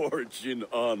 I'm forged in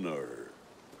honor.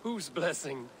 Whose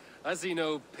blessing? I see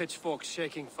no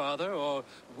pitchfork-shaking father or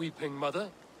weeping mother.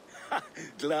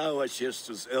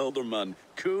 Glauachester's elderman,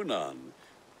 Kunan.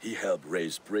 He helped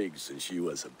raise Briggs since she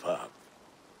was a pup.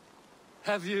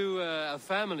 Have you a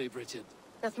family, Bridget?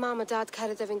 Naf mama dad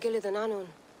carried Evan Gillid and Anon.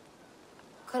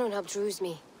 Conan have drews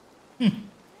me.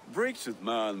 Briggs and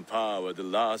Man Pa were the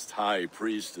last high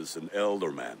priestess and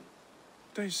elderman.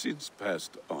 They since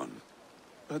passed on.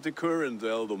 But the current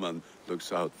elderman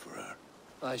looks out for her.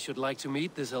 I should like to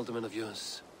meet this elderman of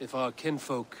yours, if our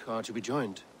kinfolk are to be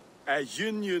joined. A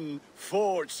union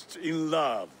forged in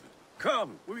love.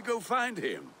 Come, we go find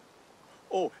him.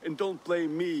 Oh, and don't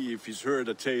blame me if he's heard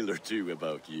a tale or two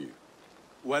about you.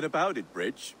 What about it,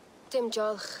 Bridge? Dim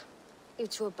Jolch.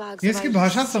 ये इसकी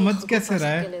भाषा समझ कैसे रहा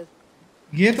है?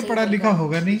 ये तो पढ़ा लिखा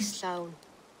होगा नहीं.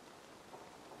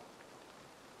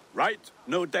 Right,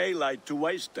 no daylight to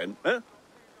waste then, huh?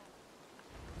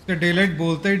 इसके daylight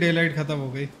बोलते ही daylight खत्म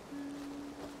हो गई.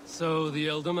 So the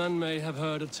elderman may have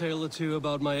heard a tale or two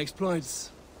about my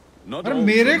exploits. Not अरे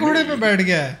मेरे घोड़े पे बैठ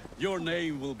गया है. Your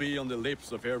name will be on the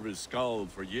lips of every skull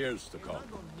for years to come.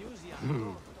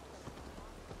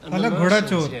 And the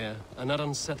merchants here are not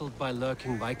unsettled by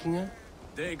lurking Vikinger?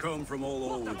 They come from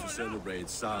all over to celebrate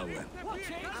Samhain.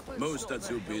 Most are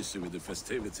too busy with the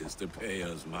festivities to pay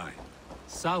us mind.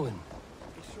 Samhain?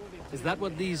 Is that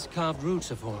what these carved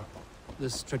roots are for?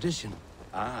 This tradition?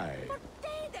 Aye.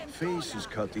 Faces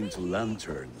cut into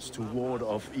lanterns to ward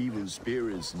off evil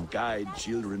spirits and guide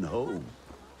children home.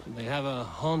 They have a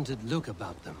haunted look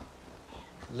about them.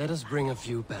 Let us bring a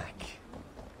few back.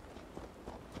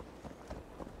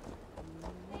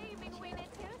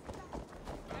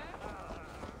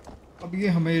 अब ये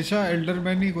हमेशा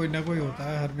alderman ही कोई ना कोई होता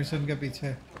है हर mission के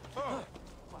पीछे.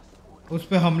 उस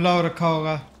पे हमला हो रखा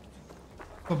होगा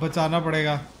तो बचाना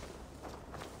पड़ेगा,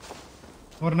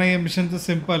 वरना ये मिशन तो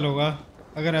सिंपल होगा.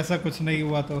 अगर ऐसा कुछ नहीं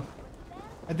हुआ तो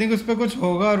आई थिंक उस पर कुछ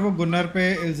होगा और वो गुन्नर पे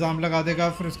इल्ज़ाम लगा देगा,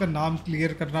 फिर उसका नाम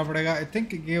क्लियर करना पड़ेगा। आई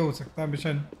थिंक ये हो सकता है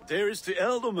mission. There is the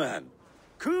elder man.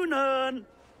 Kunan!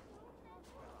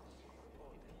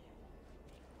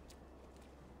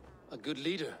 A good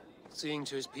leader, seeing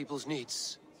to his people's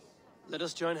needs. Let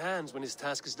us join hands when his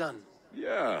task is done.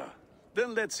 Yeah.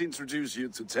 Then let's introduce you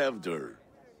to Tevder.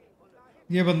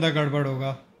 ये बंदा गड़बड़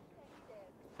होगा।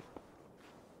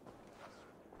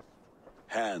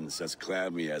 Hands as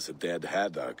clammy as a dead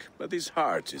haddock, but his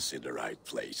heart is in the right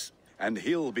place. And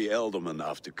he'll be elderman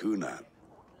after Kunan.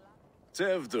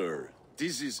 Tevder,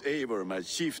 this is Eivor, my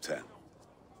chieftain.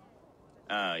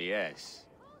 Ah, yes.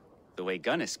 The way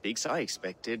Gunnar speaks, I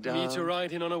expected, Me to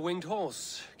ride in on a winged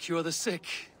horse, cure the sick,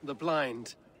 the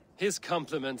blind. His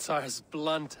compliments are as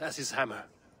blunt as his hammer.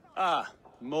 Ah,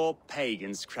 more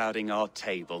pagans crowding our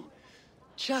table.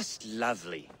 Just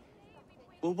lovely.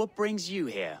 Well, what brings you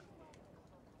here?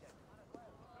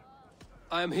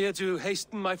 I am here to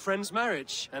hasten my friend's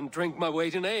marriage and drink my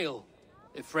weight in ale.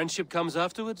 If friendship comes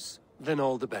afterwards, then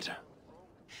all the better.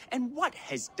 And what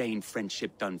has Dane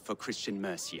friendship done for Christian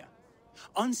Mercia?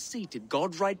 Unseated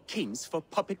god-right kings for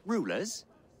puppet rulers?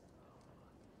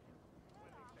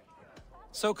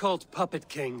 So-called puppet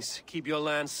kings keep your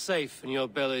lands safe and your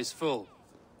bellies full.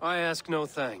 I ask no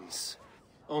thanks,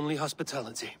 only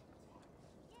hospitality.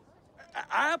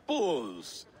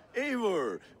 Apples!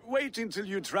 Eivor, wait until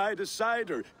you try the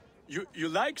cider. You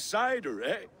like cider,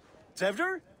 eh?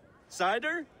 Tevder?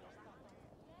 Cider?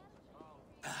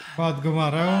 बात घुमा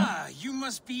रहा हूँ। Ah, you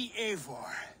must be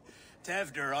Eivor.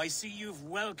 Tevder, I see you've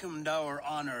welcomed our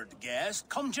honored guest.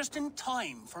 Come just in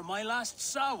time for my last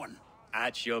Samhain.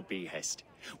 At your behest.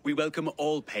 We welcome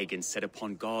all pagans set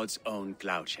upon God's own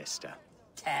Gloucester.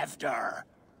 Tevder,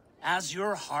 as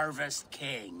your harvest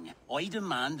king, I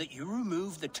demand that you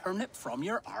remove the turnip from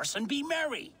your arse and be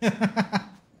merry.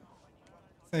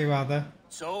 सही बात है।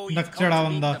 So you've come to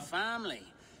meet the family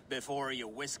before you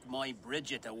whisk my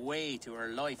Bridget away to her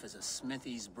life as a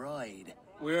Smithy's bride.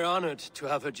 We're honored to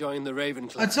have her join the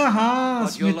Ravenclaw. अच्छा हाँ,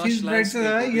 स्मिथीज bride से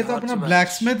है। ये तो अपना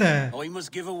ब्लैकस्मिथ है। I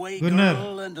must give away गुन्नर,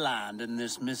 girl and land in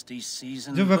this misty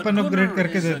season. जो weapon upgrade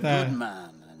करके Gunnar is a देता है। good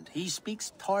man, and he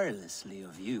speaks tirelessly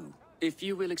of you. If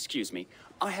you will excuse me,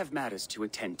 I have matters to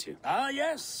attend to. Ah,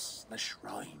 yes, the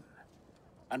shrine.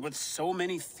 And with so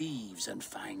many thieves and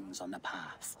fangs on the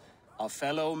path, a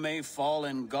fellow may fall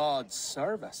in God's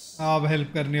service. अब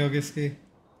help करनी होगी इसकी।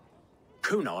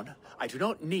 Kunan, I do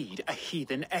not need a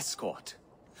heathen escort.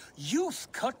 Youth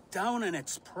cut down in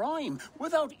its prime,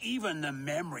 without even the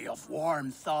memory of warm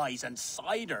thighs and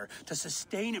cider to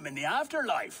sustain him in the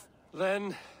afterlife.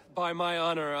 Then, by my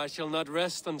honor, I shall not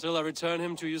rest until I return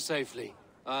him to you safely.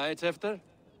 Aye, Tefter?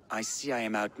 I see I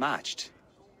am outmatched.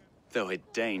 Though a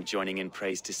Dane joining in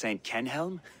praise to Saint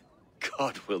Kenhelm,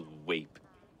 God will weep.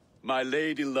 My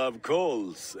lady love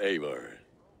calls, Eivor.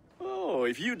 Oh,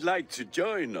 if you'd like to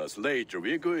join us later,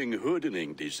 we're going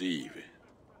hoodening this eve.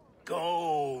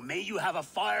 Go, may you have a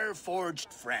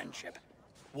fire-forged friendship.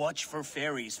 Watch for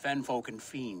fairies, fenfolk, and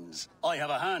fiends. I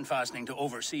have a hand fastening to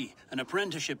oversee, an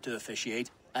apprenticeship to officiate,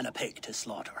 and a pig to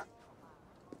slaughter.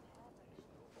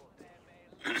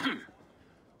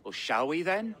 Well, shall we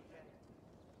then?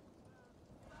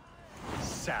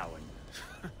 Samhain.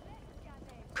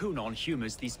 Kunan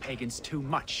humors these pagans too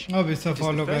much. अब इसे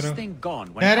follow It is the करो। first thing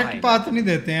gone when direct I path नहीं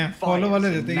देते हैं, follow वाले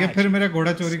fires देते and हैं। ये फिर magic, मेरा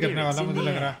घोड़ा चोरी करने वाला spirits in मुझे the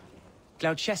लग रहा air. है।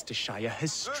 Gloucestershire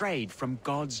has strayed from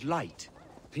God's light.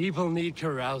 People need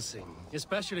carousing,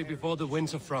 especially before the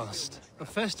winter frost. A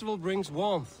festival brings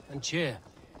warmth and cheer.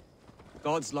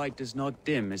 God's light does not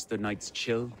dim as the nights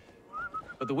chill,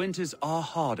 but the winters are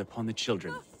hard upon the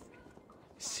children.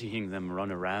 Seeing them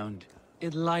run around,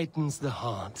 it lightens the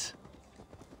heart.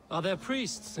 Are there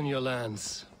priests in your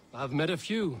lands? I've met a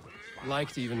few,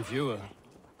 liked even fewer.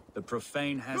 The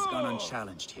profane has gone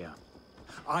unchallenged here.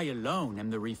 I alone am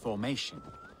the Reformation.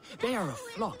 They are a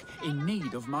flock in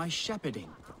need of my shepherding.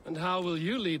 And how will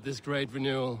you lead this great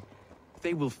renewal?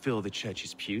 They will fill the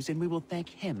church's pews, and we will thank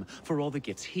him for all the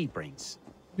gifts he brings.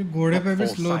 ये घोड़े पे भी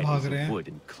Not slow four भाग siders रहे of हैं। wood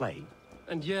and clay.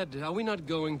 And yet, are we not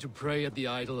going to pray at the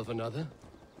idol of another?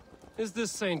 Is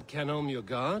this Saint Kenelm your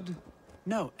god?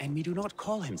 No, and we do not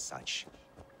call him such.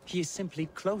 He is simply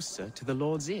closer to the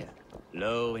Lord's ear.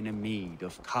 Low in a mead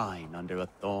of kine under a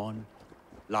thorn,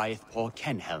 lieth poor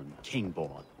Kenhelm,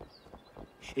 king-born.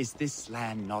 Is this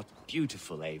land not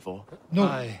beautiful, Eivor? No.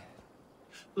 Aye.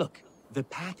 Look, the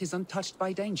path is untouched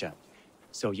by danger,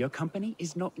 so your company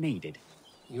is not needed.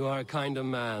 You are a kinder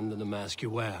man than the mask you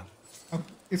wear. अब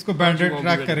इसको बैंडेड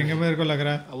track करेंगे मेरे को लग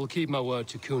रहा है। I will keep my word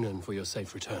to Kunan for your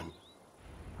safe return.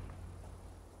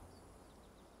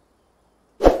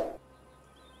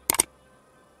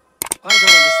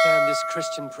 this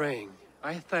Christian praying,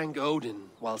 I thank Odin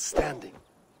while standing.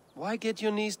 Why get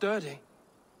your knees dirty?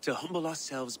 To humble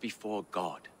ourselves before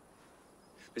God.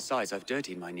 Besides, I've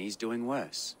dirtied my knees doing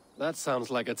worse. That sounds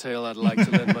like a tale I'd like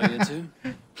to lend my ear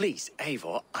to. Please,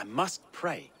 Eivor, I must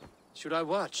pray. Should I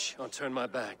watch or turn my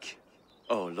back?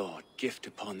 Oh Lord, gift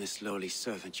upon this lowly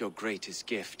servant your greatest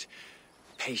gift.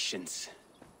 Patience.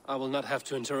 I will not have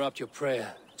to interrupt your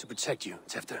prayer to protect you,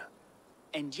 Tefter.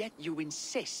 And yet you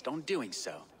insist on doing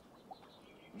so.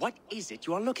 What is it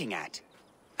you are looking at?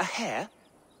 A hare?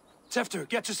 Tefter,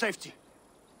 get to safety.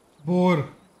 Bore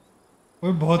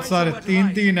कोई बहुत सारे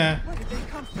तीन है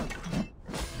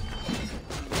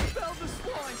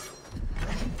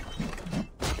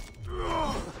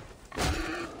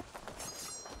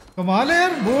कमाल है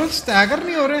यार बोल stagger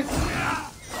नहीं हो रहे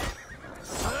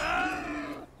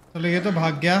चलो ये तो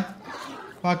भाग गया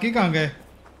बाकी कहाँ गए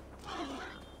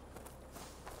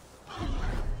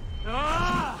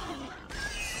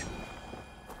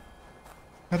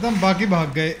खत्म बाकी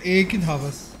भाग गए एक ही था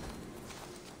बस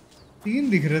 3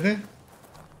 दिख रहे थे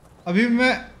अभी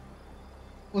मैं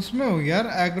उसमें हूँ यार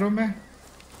एग्रो में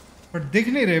पर दिख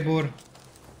नहीं रहे बोर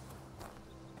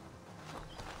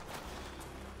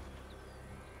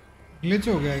ग्लिच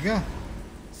हो गया है क्या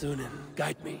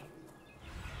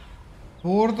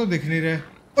बोर तो दिख नहीं रहे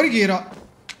और ये रहा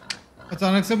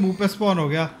अचानक से मुंह पे स्पॉन हो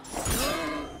गया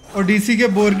और डीसी के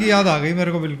बोर की याद आ गई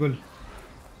मेरे को बिल्कुल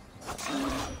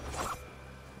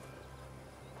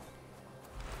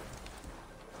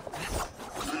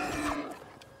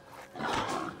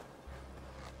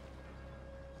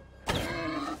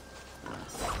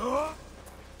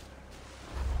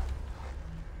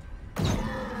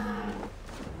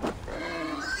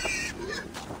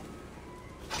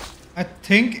आई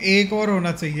थिंक एक और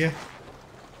होना चाहिए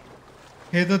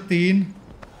ये तो 3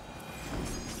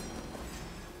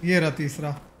 ये रहा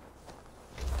तीसरा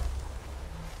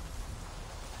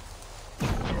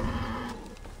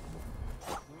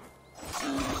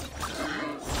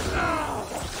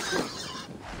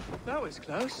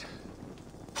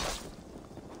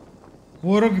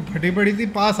बोरों की फटी पड़ी थी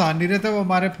पास आ नहीं रहे थे वो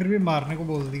हमारे फिर भी मारने को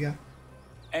बोल दिया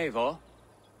Eivor,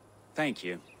 thank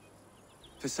you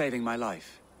for saving my life.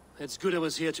 It's good I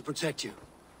was here to protect you.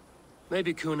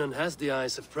 Maybe Conan has the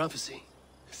eyes of prophecy.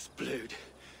 This blood,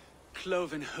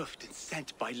 cloven hoofed and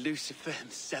sent by Lucifer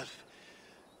himself.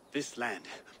 This land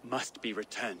must be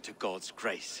returned to God's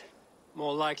grace.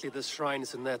 More likely the shrine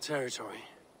is in their territory.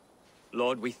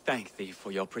 Lord, we thank thee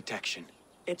for your protection.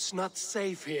 It's not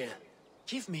safe here.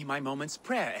 Give me my moment's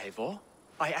prayer, Eivor.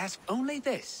 I ask only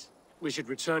this. We should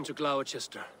return to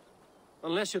Gloucester.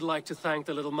 Unless you'd like to thank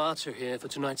the little martyr here for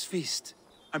tonight's feast.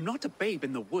 I'm not a babe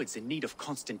in the woods in need of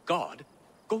constant guard.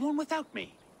 Go on without me.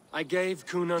 I gave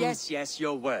Conan... Yes,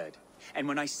 your word. And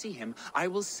when I see him, I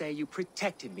will say you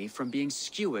protected me from being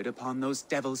skewered upon those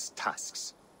devil's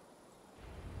tusks.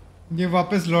 ये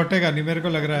वापस लौटेगा नहीं मेरे को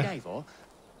लग रहा है Eivor,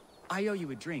 I owe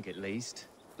you a drink at least.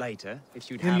 Later,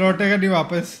 if you'd ये have लौटेगा नहीं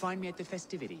वापस find me at the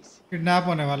festivities. Kidnap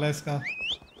होने वाला है इसका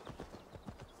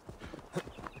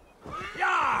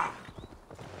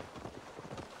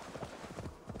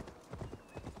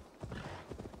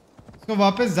उसको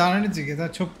वापस जाना नहीं चाहिए था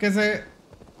छुपके से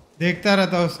देखता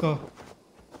रहता उसको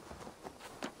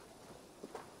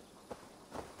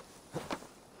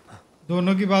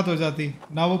दोनों की बात हो जाती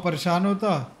ना वो परेशान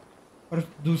होता और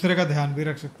दूसरे का ध्यान भी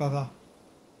रख सकता था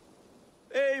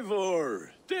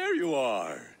Eivor, there you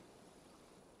are.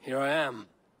 Here I am.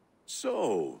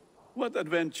 So, what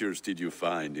adventures did you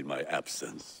find in my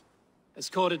absence?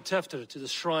 Escorted Tefter to the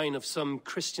shrine of some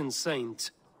Christian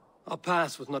saint. Our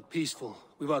path was not peaceful.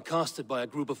 We were accosted by a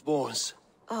group of boars.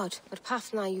 Odd, but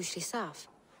paths are usually safe.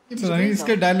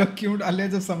 इसके dialogue क्यों डाले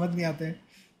जब समझ नहीं आते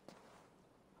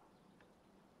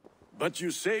But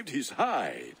you saved his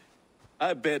hide.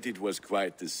 I bet it was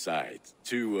quite the sight,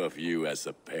 2 of you as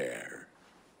a pair.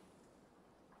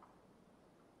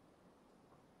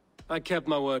 I kept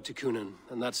my word to Conan,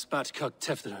 and that spatcock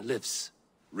Tefter lives.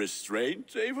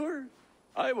 Restraint, Eivor?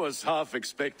 I was half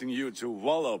expecting you to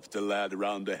wallop the lad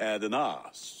around the head and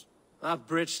ass. I've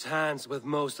bridged hands with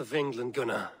most of England,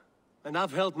 Gunnar. And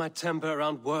I've held my temper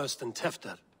around worse than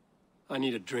Tefter. I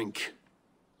need a drink.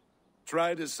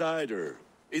 Try the cider.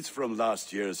 It's from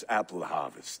last year's apple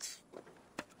harvest.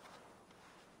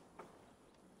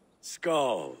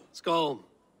 Skull. Skull.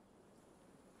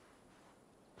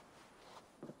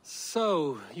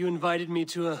 So, you invited me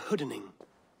to a hoodening.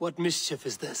 What mischief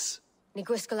is this?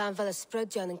 Niguiscalan vela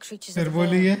sprudjan and creatures फिर of the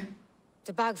बोली veil. है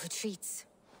The bag for treats.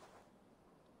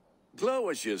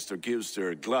 Gloucester gives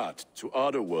their glut to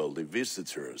otherworldly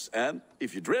visitors, and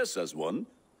if you dress as one,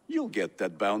 you'll get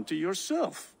that bounty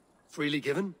yourself. Freely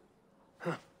given?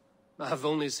 I've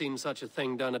only seen such a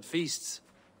thing done at feasts.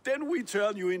 Then we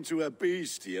turn you into a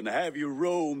beastie and have you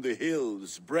roam the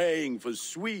hills, braying for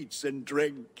sweets and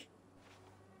drink.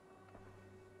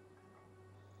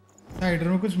 Cider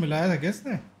में कुछ मिलाया था क्या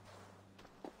इसने?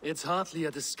 It's hardly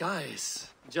a disguise.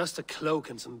 Just a cloak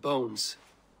and some bones.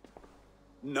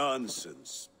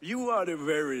 Nonsense. You are the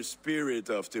very spirit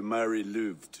of the Mary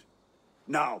Louved.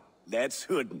 Now, let's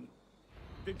hooden.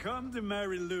 Become the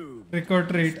Mary Louved. Trick or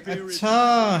treat.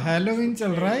 अच्छा, Halloween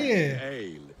चल रहा है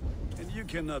ये. And you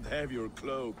cannot have your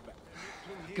cloak.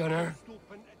 Gunnar.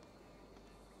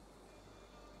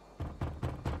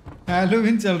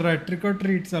 Halloween चल रहा है. Trick or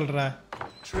treat चल रहा है.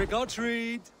 Trick or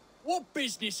treat. What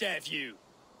business have you?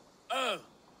 Oh,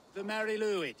 the Mary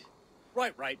Louid.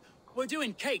 Right. We're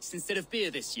doing cakes instead of beer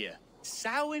this year.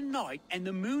 Sour night and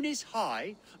the moon is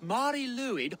high. Mary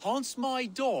Louid haunts my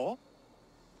door.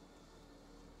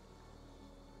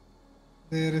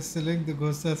 There is selling the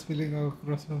ghost as feeling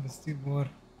across my misty moor.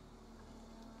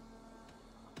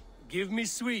 Give me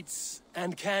sweets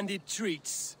and candied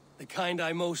treats, the kind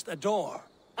I most adore.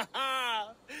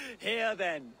 Here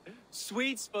then,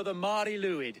 sweets for the Mary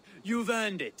Louid. You've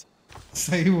earned it.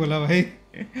 सही बोला भाई.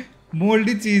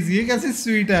 मोल्डी चीज ये कैसे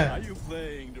sweet है?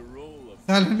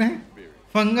 साले ने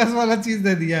fungus वाला चीज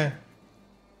दे दिया है.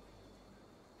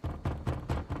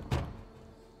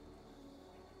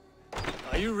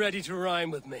 Are you ready to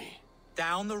rhyme with me?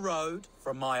 Down the road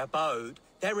from my abode,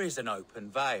 there is an open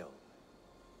vale.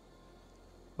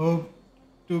 Hope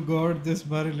to God this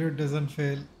Marilu doesn't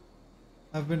fail.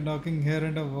 I've been knocking here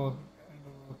and walking.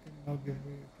 Now give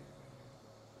me.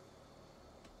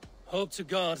 Hope to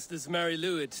God this Mary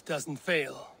Louid doesn't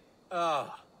fail.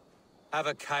 Have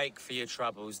a cake for your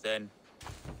troubles then.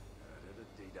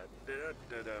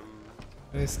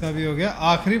 इसका भी हो गया.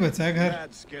 आखिरी बचा है घर.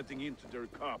 Lads getting into their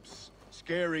cups,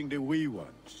 scaring the wee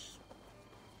ones.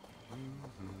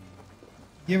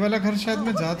 ये वाला घर शायद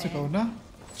मैं जा चुका हूँ ना.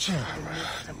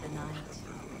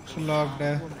 लॉक्ड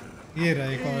है. ये रहा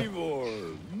एक और.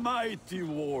 Eivor, mighty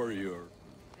warrior.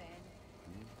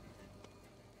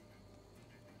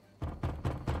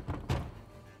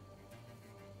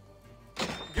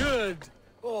 Good.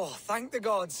 Oh, thank the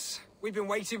gods. We've been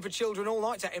waiting for children all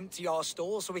night to empty our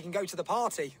stores so we can go to the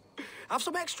party. Have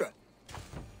some extra.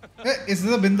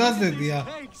 इसने तो बिंदास दे दिया.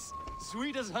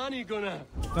 Sweet as honey, Gunnar.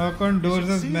 Knock on doors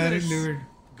as Mary Louid.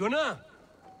 Gunnar.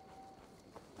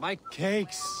 My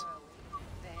cakes.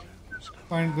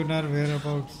 Find Gunnar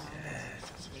whereabouts.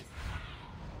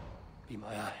 Be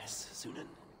my eyes, Sunan.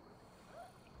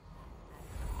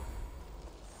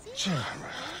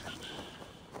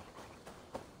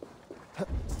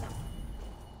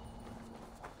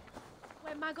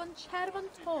 When Magon Chervan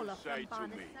Tola from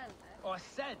Barnes. I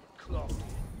said clock.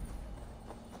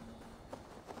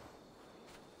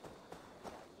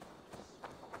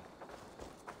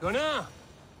 Gunnar.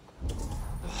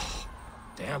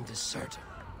 Damn deserter.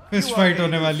 Fist fight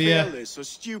होने वाली है. Careless or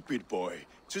stupid boy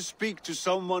to speak to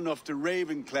someone of the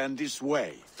Raven clan this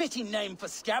way. Fitting name for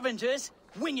scavengers.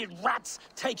 Winged rats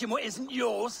taking what isn't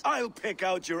yours. I'll pick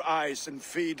out your eyes and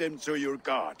feed them to your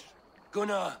god.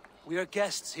 Gunnar, we are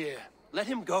guests here. Let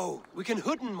him go. We can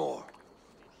hooden more.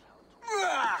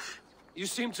 You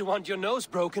seem to want your nose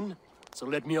broken, so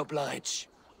let me oblige.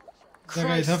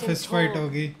 जगह ऐसा fist fight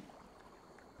होगी.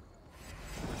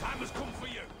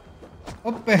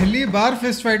 और पहली बार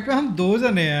fist fight पे हम 2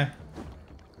 जने हैं.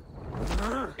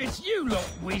 It's you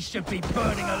lot we should be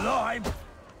burning alive.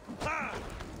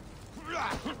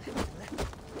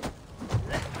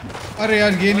 अरे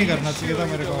यार ये नहीं करना चाहिए था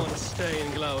मेरे को.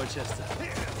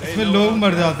 इसमें लोग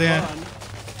मर जाते हैं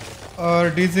और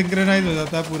डिसिंक्रोनाइज हो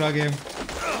जाता है पूरा गेम.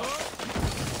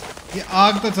 ये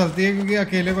आग तो चलती है क्योंकि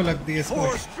अकेले को लगती है इसको.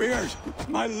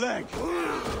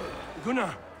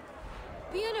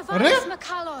 अरे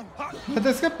मैं तो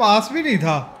इसके पास भी नहीं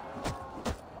था.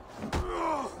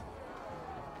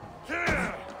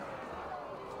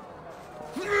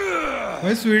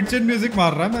 भाई स्वीट चिन म्यूजिक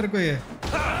मार रहा है मेरे को ये.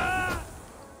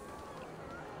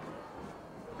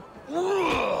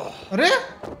 अरे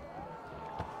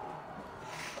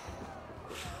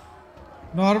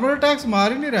नॉर्मल अटैक्स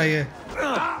मार ही नहीं रहा है.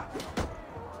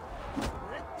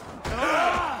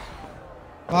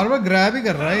 बार बार ग्रैब ही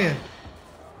कर रहा है ये.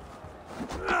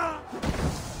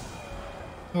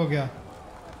 हो गया.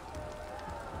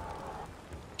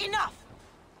 Enough!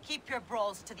 Keep your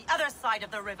brawls to the other side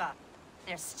of the river.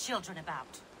 There's children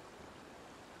about.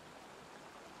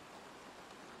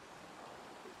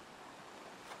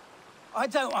 I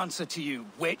don't answer to you,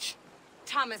 witch.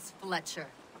 Thomas Fletcher,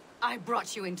 I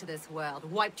brought you into this world,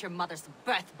 wiped your mother's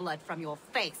birth blood from your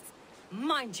face.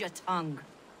 Mind your tongue.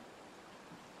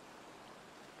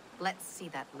 Let's see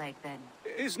that leg then.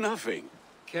 It's nothing.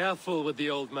 Careful with the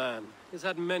old man. He's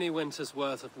had many winters'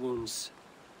 worth of wounds.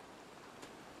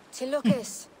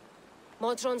 Tilukis.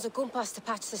 Modron's a gumpas to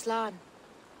patch this land.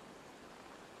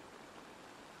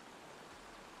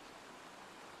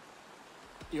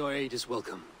 Your aid is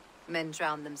welcome. Men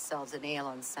drown themselves in ale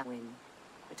on Samhain.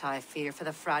 But I fear for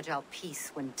the fragile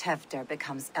peace when Tevder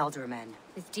becomes eldermen.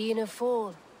 With Dean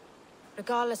fall.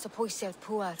 Regardless of poiself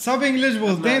poor. सब English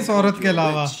बोलते हैं इस औरत के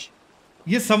अलावा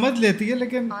ये समझ लेती है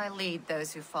लेकिन I lead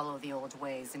those who follow the old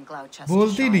ways in Gloucestershire.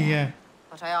 बोलती नहीं है.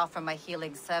 But I offer my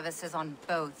healing services on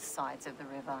both sides of the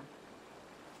river.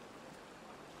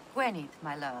 Gweneth,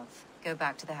 my love, go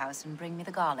back to the house and bring me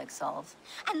the garlic salve.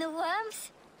 And the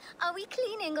worms? Are we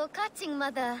cleaning or cutting,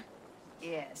 Mother?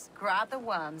 Yes, grab the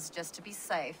worms just to be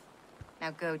safe.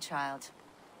 Now go, child.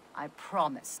 I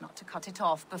promise not to cut it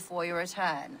off before you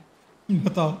return.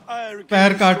 बताओ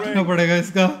पैर काटना पड़ेगा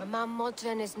इसका. Mam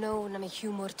Modron is known I'm a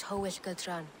humor towel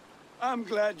Gudran. I'm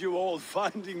glad you're all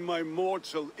finding my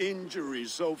mortal injury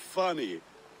so funny.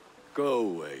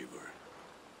 Go, Eivor.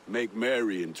 Make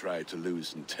merry and try to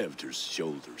loosen Tevder's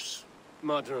shoulders.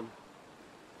 Modron,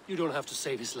 you don't have to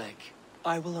save his leg.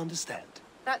 I will understand.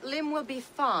 That limb will be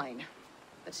fine.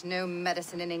 But no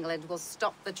medicine in England will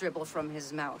stop the dribble from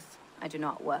his mouth. I do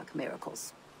not work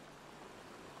miracles.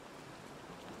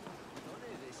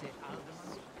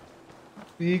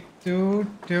 Speak to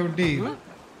Tevdi.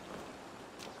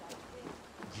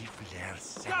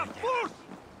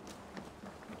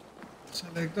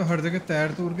 चल एक तो हर जगह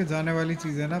तैर तूर के जाने वाली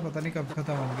चीज है ना, पता नहीं कब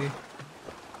खत्म होंगी.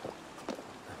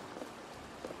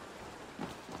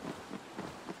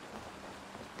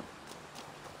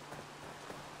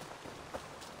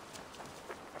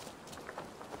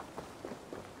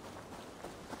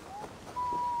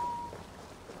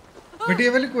 बट ये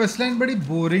वाली क्वेस्ट लाइन बड़ी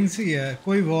बोरिंग सी है.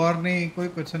 कोई वॉर नहीं, कोई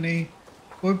कुछ नहीं,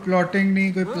 कोई प्लॉटिंग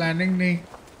नहीं, कोई प्लानिंग नहीं.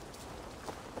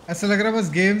 ऐसा लग रहा है बस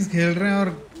गेम्स खेल रहे हैं और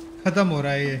खत्म हो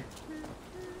रहा है ये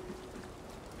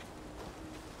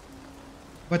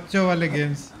बच्चों वाले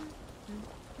गेम्स.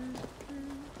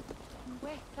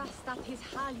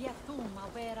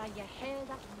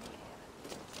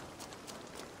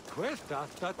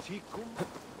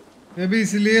 ये भी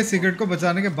इसीलिए सिगरेट को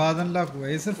बचाने के बाद अनलॉक हुआ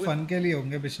है. ये सिर्फ फन के लिए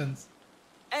होंगे missions.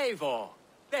 Eivor,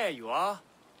 there you are.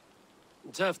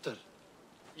 Tevder.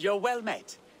 You're well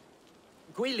met.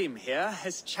 Gwilym here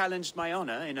has challenged my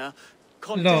honor in a low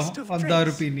contest of अब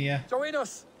दारू drinks. पीनी है. Join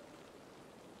us.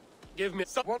 Give me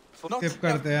someone for not Skip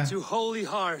करते हैं. to holy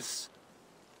hearts.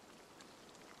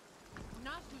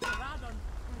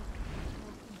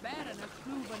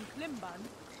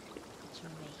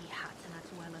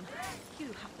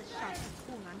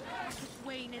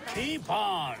 Keep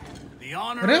on. The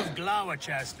honor What? of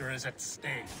Gloucester is at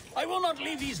stake. I will not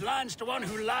leave these lands to one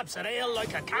who laps at ale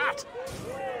like a cat.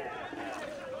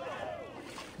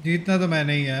 जीतना तो मैं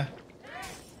नहीं है.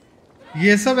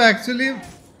 ये सब actually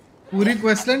पूरी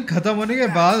क्वेस्ट लाइन खत्म होने के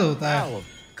बाद होता है.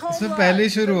 इसमें पहले ही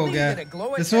शुरू हो गया है.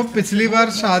 जैसे वो पिछली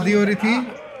बार शादी हो रही थी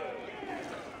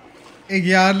एक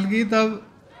यार की, तब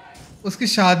उसकी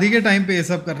शादी के टाइम पे ये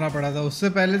सब करना पड़ा था. उससे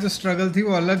पहले जो स्ट्रगल थी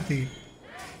वो अलग थी.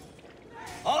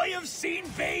 I have seen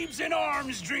babes in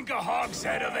arms drink a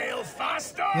hogshead of ale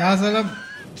faster. यहाँ साला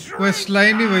क्वेस्ट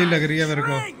लाइन ही वही लग रही है मेरे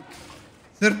को.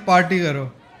 सिर्फ पार्टी करो.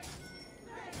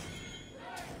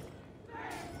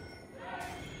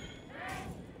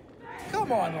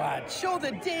 Come on, lad. Show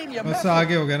the Dane your बस mettle.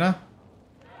 आगे हो गया ना.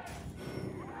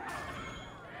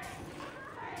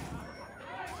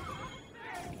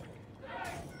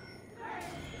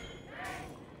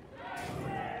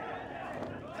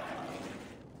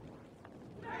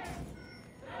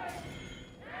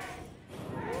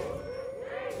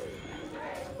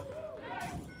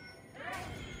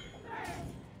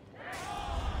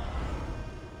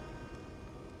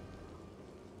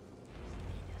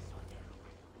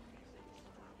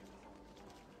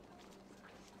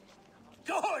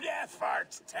 Good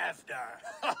effort, Tevder.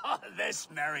 This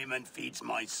merriment feeds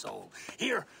my soul.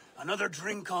 Here, another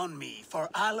drink on me for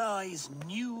allies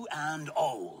new and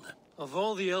old. Of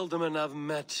all the ealdormen I've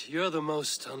met, you're the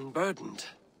most unburdened.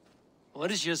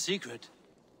 What is your secret?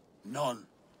 None.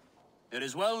 It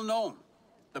is well known.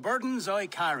 The burdens I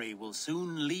carry will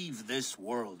soon leave this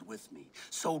world with me.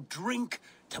 So drink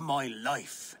to my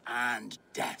life and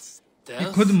death.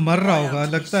 ये खुद मर रहा होगा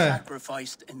लगता है.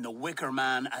 Sacrificed in the wicker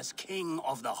man as king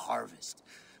of the harvest.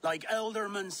 Like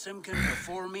Elderman Simkin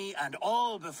before me and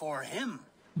all before him.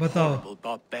 बताओ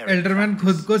alderman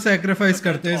खुद को सैक्रिफाइस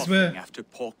करते हैं इसमें. After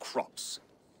poor crops.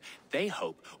 They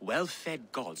hope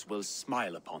well-fed gods will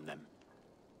smile upon them.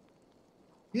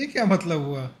 ये क्या मतलब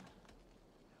हुआ?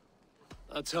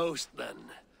 A toast, then,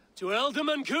 To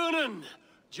Ealdorman Coonan,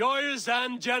 joyous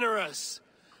and generous.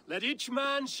 Let each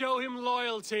man show him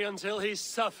loyalty until he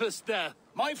suffers death.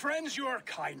 My friends, you are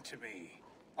kind to me.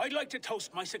 I'd like to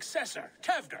toast my successor,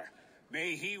 Tevder.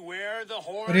 May he wear the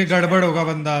horns. अरे गड़बड़ होगा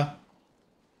बंदा.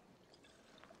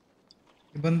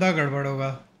 बंदा गड़बड़ होगा.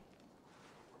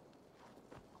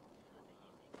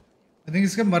 I think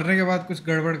इसके मरने के बाद कुछ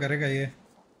गड़बड़ करेगा ये.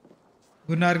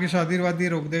 गुनार की शादी वादी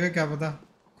रोक देगा क्या पता.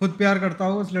 खुद प्यार करता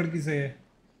हो उस लड़की से ये.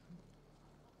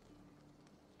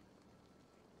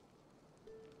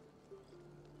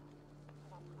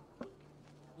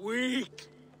 Weak.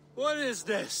 What is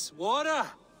this? Water?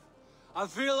 I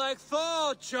feel like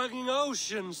Thor chugging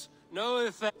oceans. No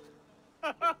effect.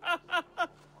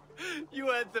 You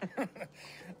had the...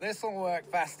 This'll work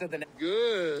faster than...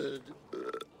 Good.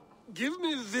 Give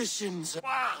me visions.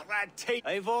 Wow, that take...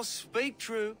 Eivor, speak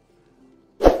true.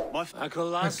 A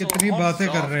colossal कितनी बातें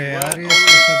कर रहे हैं यार ये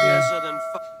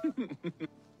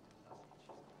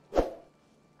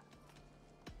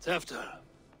Tefter,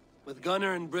 with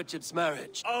Gunnar and Bridget's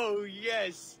marriage. Oh,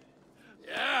 yes.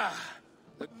 Yeah.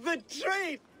 The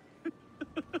treat!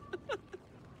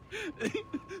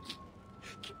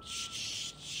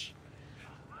 Shh.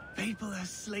 People are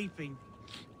sleeping.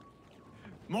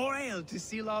 More ale to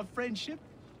seal our friendship?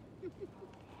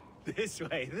 This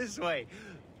way.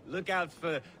 Look out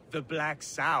for the black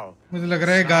sow. मुझे लग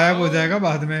रहा है गायब हो जाएगा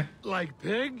बाद में. Like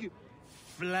pig?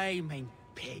 Flaming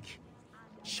pig.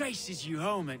 Chases you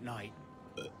home at night.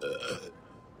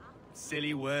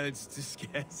 Silly words to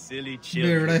scare silly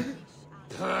children.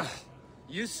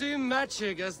 You seem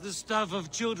magic as the stuff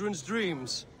of children's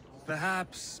dreams.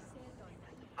 Perhaps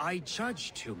I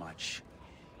judge too much.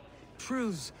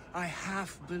 Proves I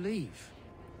half believe.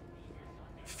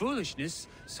 Foolishness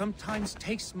sometimes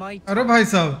takes my time. अरे भाई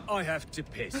साहब. I have to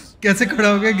piss. कैसे खड़ा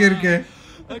हो गया गिर के?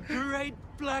 A great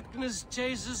blackness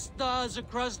chases stars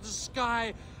across the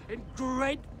sky in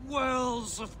great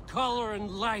whirls of color and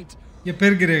light. ये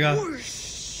फिर गिरेगा.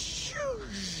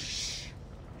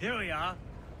 Here we are.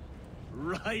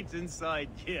 Right inside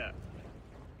here.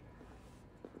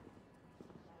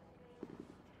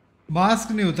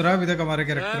 Mask नहीं उतरा अभी तक हमारे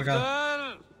कैरेक्टर का.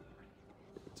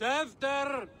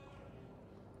 Tefter.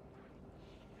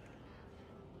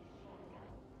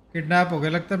 किडनैप हो गया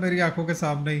लगता है मेरी आंखों के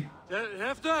सामने ही.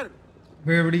 Tefter.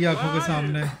 बेवड़ी आंखों के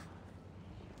सामने.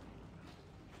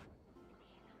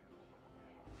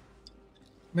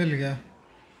 मिल गया.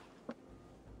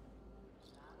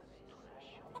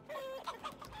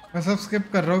 मैं सब स्किप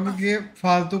कर रहा हूँ क्योंकि ये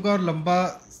फालतू का और लंबा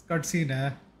कट सीन है.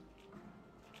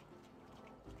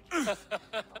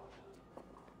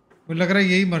 मुझे लग रहा है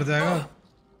यही मर जाएगा.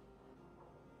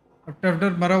 अब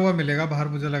टेफ्टर मरा हुआ मिलेगा बाहर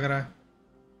मुझे लग रहा है.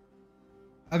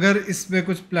 अगर इसमें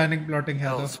कुछ प्लानिंग प्लॉटिंग है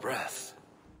तो.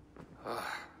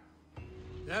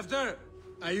 Tefter,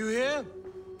 are you here?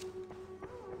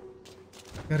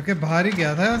 घर के बाहर ही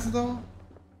गया था ऐसे तो.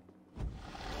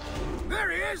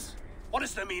 There he is! What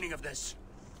is the meaning of this?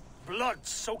 Blood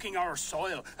soaking our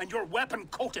soil, and your weapon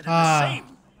coated in the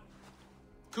same.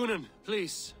 Coonan,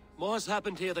 please. More has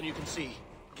happened here than you can see.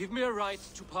 Give me a right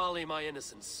to parley my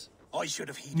innocence. I should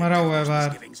have heeded Tevder's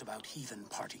misgivings about heathen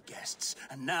party guests,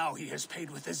 and now he has paid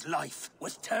with his life.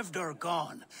 With Tevder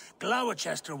gone,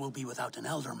 Gloucester will be without an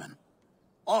ealdorman.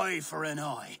 Eye for an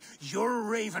eye. Your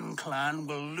Raven clan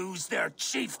will lose their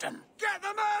chieftain. Get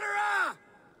the murderer!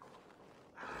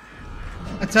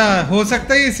 अच्छा हो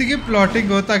सकता है इसी की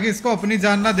plotting हो ताकि इसको अपनी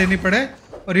जान ना देनी पड़े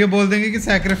और ये बोल देंगे कि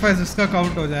सैक्रिफाइस उसका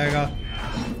काउंट हो जाएगा.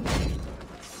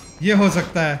 ये हो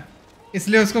सकता है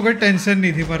इसलिए उसको कोई टेंशन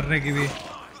नहीं थी मरने की भी.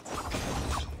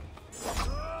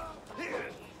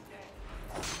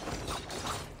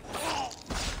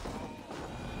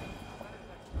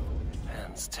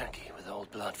 Hands tacky with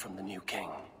old blood from the new king.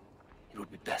 It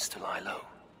would be best to lie low.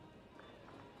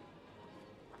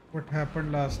 What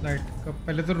happened last night? कब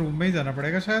पहले तो रूम में ही जाना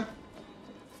पड़ेगा शायद.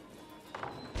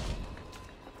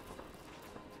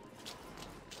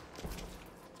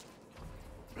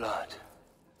 Blood.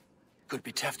 Could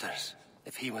be Tefter's,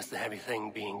 if he was the heavy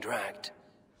thing being dragged.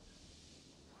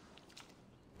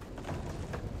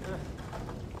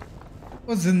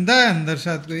 वो जिंदा है अंदर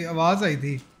शायद कोई आवाज आई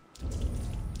थी.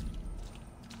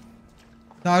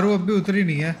 दारू अब भी उतरी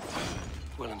नहीं है.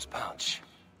 Willem's pouch.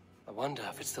 I wonder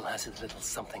if it still has a little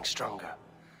something stronger.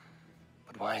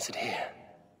 But why is it here?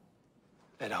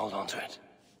 Better hold on to it.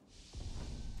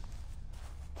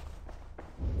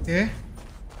 Okay.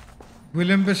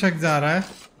 Willem पे शक जा रहा है.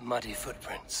 Muddy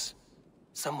footprints.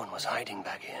 Someone was hiding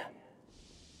back here.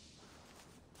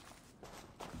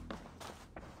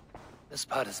 This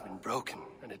part has been broken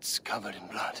and it's covered in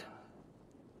blood.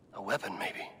 A weapon,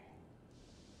 maybe.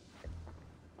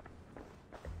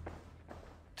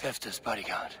 Tefter's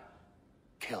bodyguard,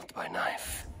 killed by knife.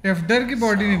 टेफ्टर की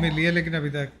body नहीं मिली है लेकिन अभी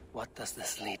तक. What does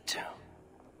this lead to?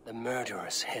 The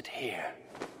murderers hid here,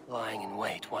 lying in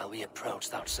wait while we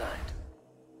approached outside.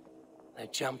 They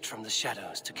jumped from the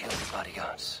shadows to kill the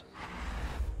bodyguards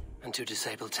and to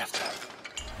disable Tefter.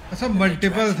 अच्छा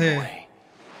multiple थे.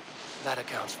 That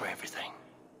accounts for everything,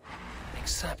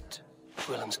 except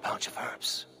Gwillem's pouch of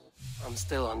herbs. I'm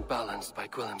still unbalanced by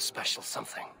Gwillem's special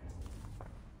something.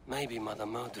 Maybe Mother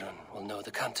Modron will know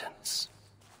the contents.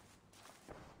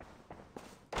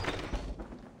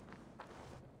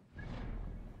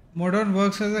 Modron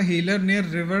works as a healer near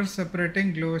river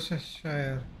separating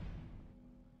Gloucestershire.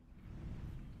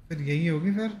 फिर यही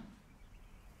होगी फिर.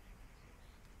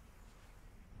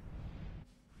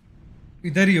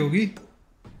 इधर ही होगी.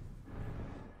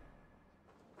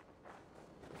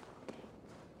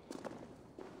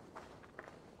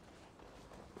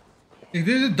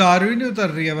 इधर जो दारू ही नहीं उतर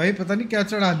रही है भाई, पता नहीं क्या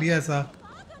चढ़ा लिया ऐसा.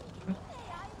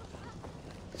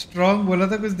 स्ट्रॉन्ग बोला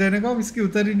था कुछ देने का, अब इसकी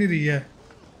उतर ही नहीं रही है.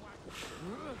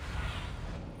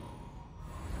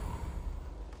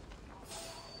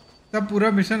 तब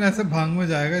पूरा मिशन ऐसे भांग में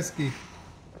जाएगा इसकी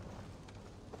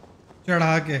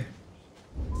चढ़ा के.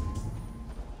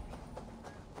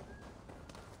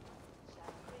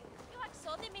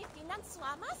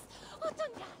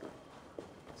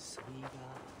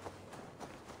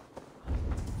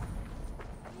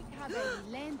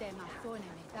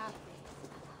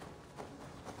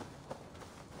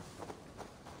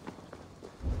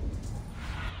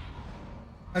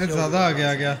 अरे ज्यादा आ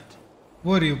गया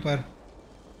वो रही ऊपर.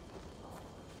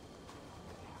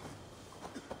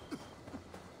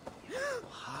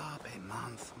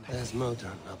 There's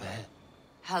Modron up ahead.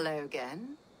 Hello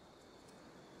again.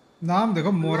 नाम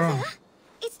देखो मोरन.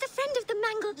 It's the friend of the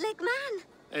mangled leg man.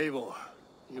 Eivor,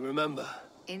 you remember?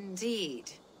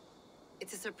 Indeed.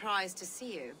 It's a surprise to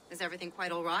see you. Is everything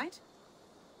quite all right?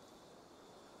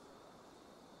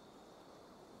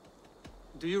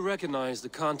 Do you recognize the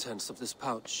contents of this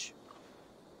pouch?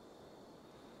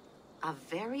 A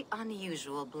very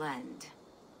unusual blend.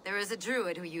 There is a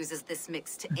druid who uses this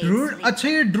mix to aid Druid? sleep. अच्छा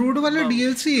ये druid वाला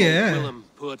DLC है. Willem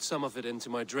poured some of it into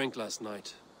my drink last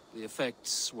night. The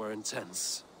effects were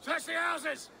intense. Search the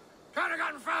houses! Can't have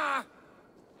gotten far!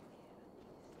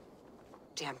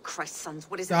 Damn Christ, sons,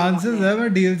 what is it? Chances है मैं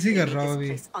DLC कर रहा हूँ अभी.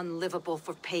 This place unlivable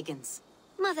for pagans.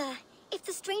 Mother, if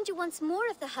the stranger wants more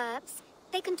of the herbs,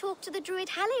 they can talk to the druid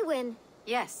Halewyn.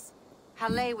 Yes.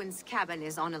 Halewyn's cabin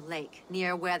is on a lake,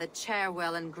 near where the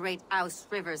Cherwell and Great Ouse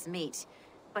rivers meet.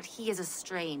 But he is a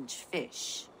strange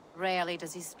fish. Rarely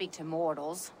does he speak to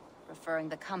mortals, preferring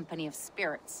the company of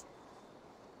spirits.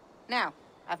 Now,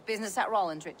 I've business at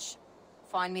Rolandrich.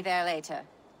 Find me there later.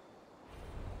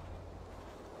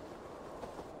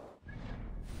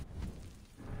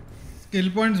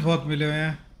 Skill points बहुत मिले हुए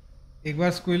हैं. एक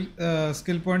बार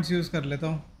skill points use कर लेता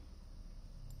हूँ.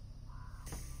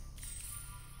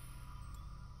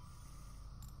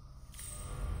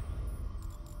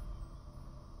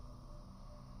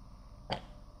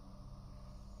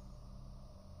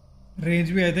 Range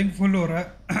भी I think full हो रहा है.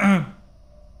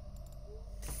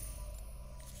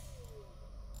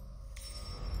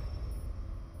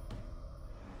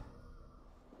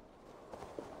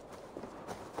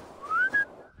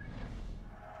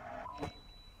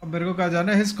 अब मेरे को कहा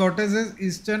जाना है. His cottage is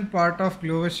eastern part of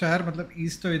ग्लोवेस्टायर, मतलब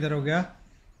ईस्ट तो इधर हो गया.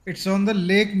 It's on the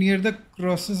lake near the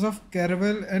crosses of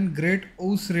कैरवेल and great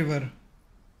ओस रिवर.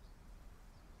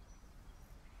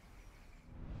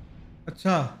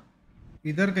 अच्छा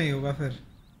इधर कहीं होगा फिर.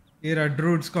 ये रहा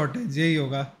ड्रूड्स कॉटेज, यही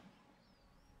होगा.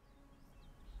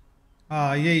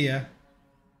 हाँ यही है.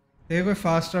 देखो कोई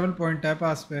फास्ट ट्रैवल पॉइंट है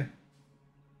पास पे.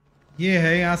 ये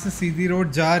है, यहाँ से सीधी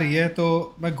रोड जा रही है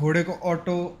तो मैं घोड़े को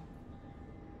ऑटो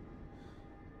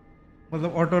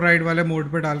राइड वाले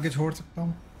मोड पे डाल के छोड़ सकता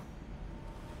हूँ.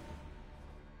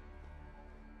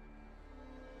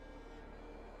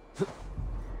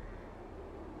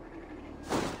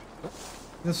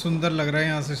 ये सुंदर लग रहा है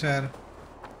यहाँ से शहर.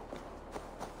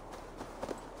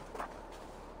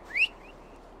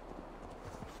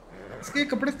 इसके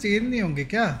कपड़े चेंज नहीं होंगे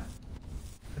क्या?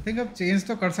 आई थिंक अब चेंज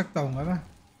तो कर सकता हूँ ना.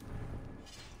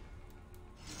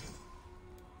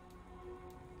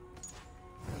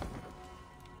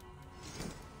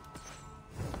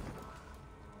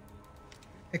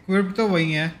 इक्विप्ड तो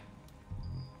वही है.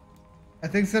 आई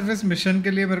थिंक सिर्फ इस मिशन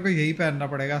के लिए मेरे को यही पहनना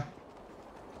पड़ेगा.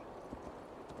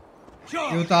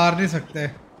 ये उतार नहीं सकते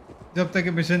जब तक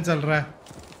ये मिशन चल रहा है.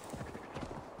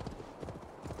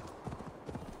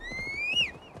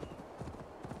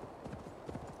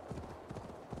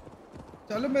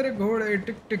 चलो मेरे घोड़े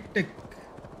टिक टिक टिक.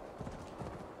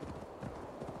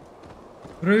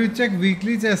 Bro you check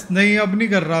weekly chest. नहीं अब नहीं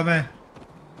कर रहा मैं,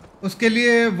 उसके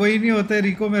लिए वही नहीं होते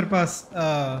रिको मेरे पास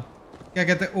क्या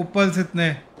कहते हैं ओपल्स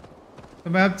इतने, तो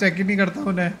मैं अब चेक ही नहीं करता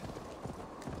उन्हें।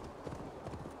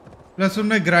 प्लस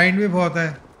उनमें ग्राइंड भी बहुत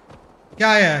है।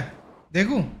 क्या आया है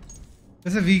देखूं?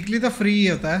 वैसे वीकली तो फ्री ही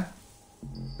होता है।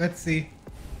 Let's see.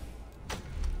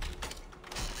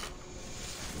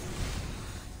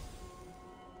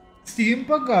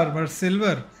 Steampunk armour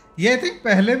silver, ये आई थिंक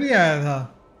पहले भी आया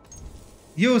था,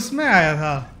 ये उसमें आया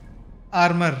था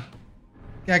आर्मर,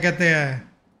 क्या कहते हैं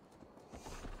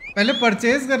पहले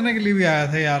परचेज करने के लिए भी आया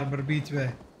था ये आर्मर बीच में।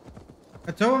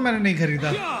 अच्छा वो मैंने नहीं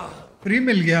खरीदा, फ्री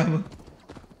मिल गया अब।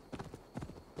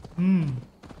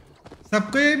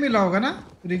 सबको यही मिला होगा ना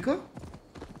फ्री को,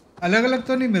 अलग अलग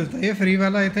तो नहीं मिलता ये फ्री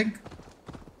वाला आई थिंक।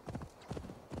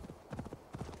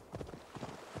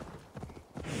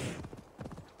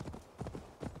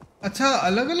 अच्छा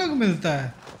अलग अलग मिलता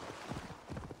है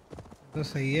तो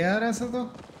सही है यार, ऐसा तो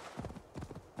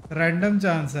रैंडम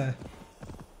चांस है।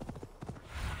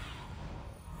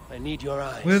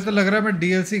 मुझे तो लग रहा है मैं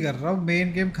डीएलसी कर रहा हूँ,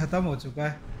 मेन गेम खत्म हो चुका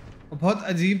है और बहुत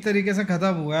अजीब तरीके से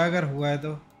खत्म हुआ है, अगर हुआ है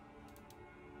तो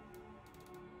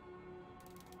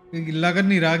लग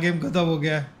नहीं रहा गेम खत्म हो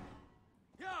गया है।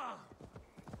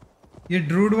 ये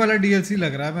ड्रूड वाला डीएलसी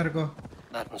लग रहा है मेरे को।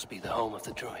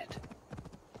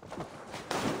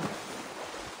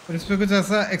 और इस पे कुछ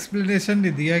ऐसा एक्सप्लेनेशन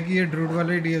नहीं दिया कि ये ड्रूड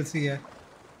वाला डीएलसी है।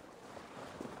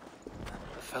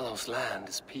 The fellow's land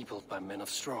is peopled by men of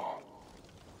straw.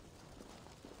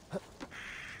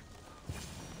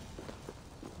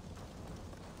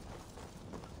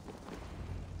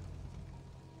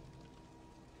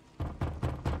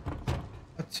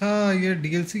 अच्छा ये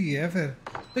डीएलसी है फिर,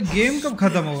 तो गेम कब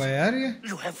खत्म होगा यार ये?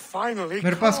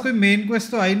 मेरे पास कोई मेन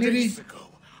क्वेस्ट तो आई नहीं रही।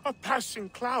 A passing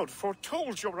cloud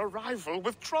foretold your arrival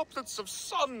with droplets of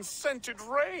sun-scented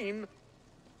rain.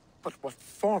 But what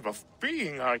form of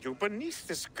being are you beneath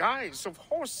this guise of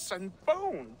horse and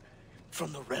bone?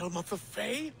 From the realm of the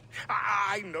Fae?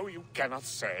 I know you cannot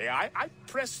say. I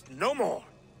press no more.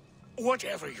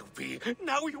 Whatever you be,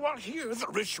 now you are here,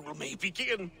 the ritual may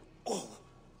begin. Oh,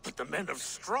 but the men of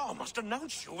straw must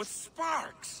announce you with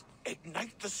sparks.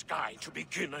 Ignite the sky to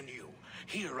begin anew,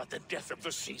 here at the death of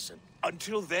the season.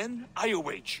 Until then, I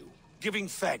await you, giving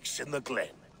thanks in the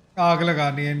glen. आग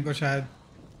लगानी है इनको शायद।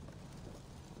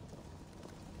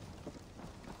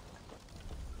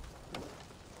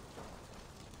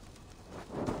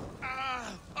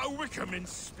 A Wickerman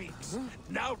speaks.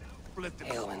 Now let them...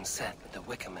 Aelwyn said that the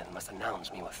Wickermen must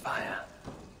announce me with fire.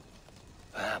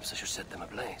 Perhaps I should set them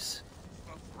ablaze.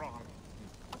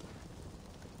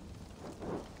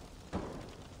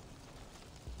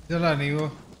 जला नहीं वो,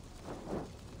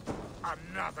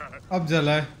 अब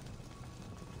जला है।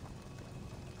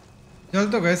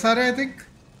 जल तो गए सारे आई थिंक।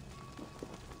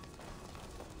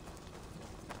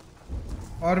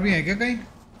 और भी हैं क्या कहीं?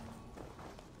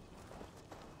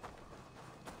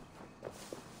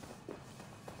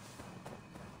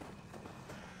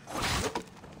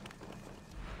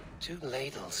 Two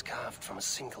ladles carved from a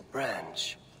single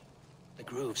branch. The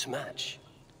grooves match.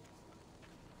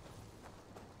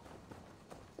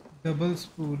 Double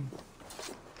spoon,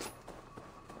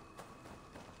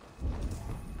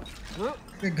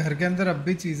 घर के अंदर अब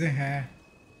भी चीजें हैं।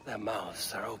 Their mouths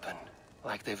are open,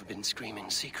 like they've been screaming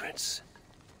secrets.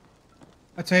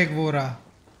 अच्छा एक वो रहा,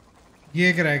 ये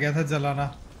एक रह गया था जलाना।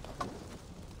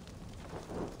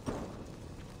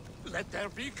 Let there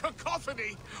be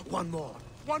cacophony. One more.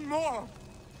 One more.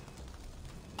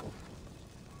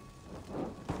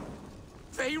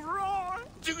 They roar.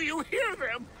 Do you hear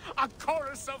them? A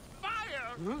chorus of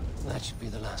fire. That should be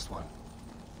the last one.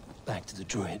 Back to the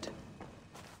druid.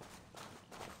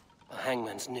 A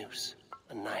hangman's noose,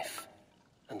 a knife,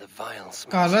 and the vile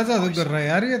smell. काला जादू कर रहा है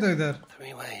यार ये तो इधर।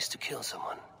 3 ways to kill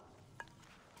someone.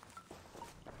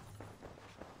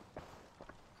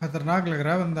 खतरनाक लग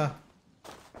रहा है बंदा,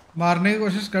 मारने की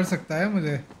कोशिश कर सकता है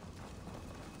मुझे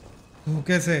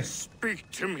धोखे से। Speak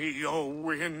to me, O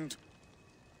wind.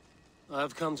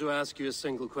 I've come to ask you a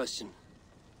single question.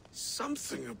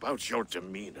 Something about your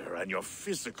demeanor and your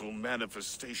physical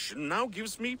manifestation now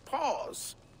gives me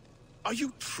pause. Are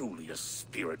you truly a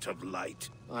spirit of light?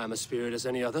 I am a spirit as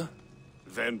any other.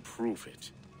 Then prove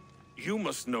it. You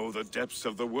must know the depths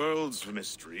of the world's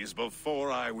mysteries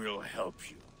before I will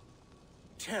help you.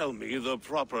 Tell me the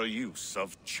proper use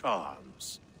of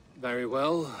charms. Very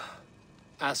well.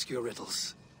 Ask your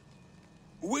riddles.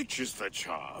 Which is the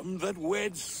charm that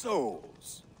weds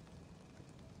souls?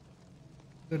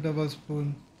 The double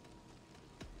spoon.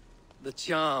 The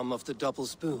charm of the double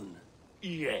spoon.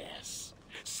 Yes.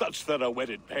 Such that a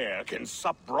wedded pair can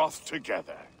sup broth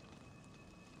together.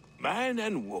 Man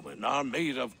and woman are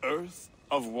made of earth,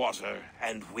 of water,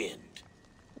 and wind.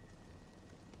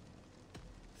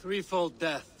 Threefold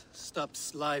death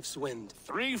stops life's wind.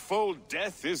 Threefold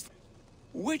death is...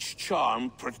 Which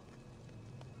charm...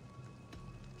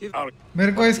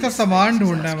 मेरे को इसका सामान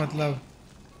ढूंढना है मतलब.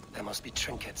 There must be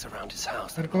trinkets around his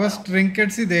house. मेरे को बस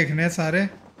trinkets ही देखने हैं सारे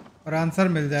और आंसर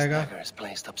मिल जाएगा. Dagger is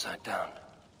placed upside down.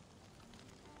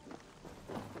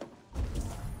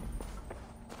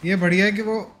 ये बढ़िया है कि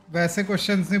वो वैसे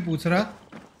क्वेश्चंस नहीं पूछ रहा,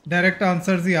 डायरेक्ट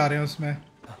आंसर्स ही आ रहे हैं उसमें.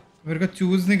 मेरे को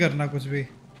चूज नहीं करना कुछ भी.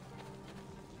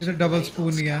 ये डबल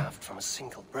स्पून ही है. From a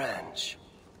single branch.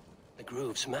 The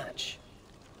grooves match.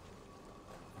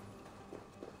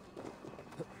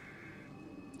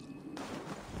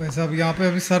 वैसे अब यहाँ पे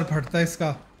अभी सर फटता है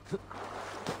इसका.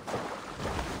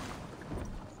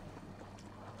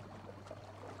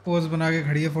 पोज बना के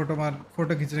खड़ी है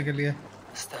फोटो खींचने के लिए.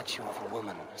 The statue of a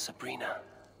woman, Sabrina,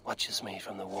 watches me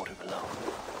from the water below.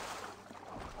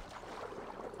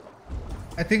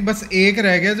 I think बस एक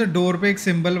रह गया जो डोर पे एक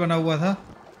सिंबल बना हुआ था.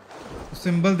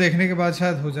 सिंबल देखने के बाद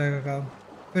शायद हो जाएगा काम.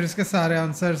 फिर इसके सारे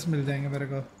आंसर्स मिल जाएंगे मेरे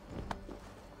को.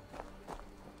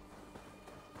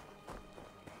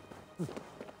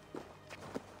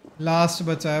 लास्ट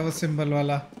बचा है वो सिंबल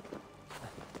वाला.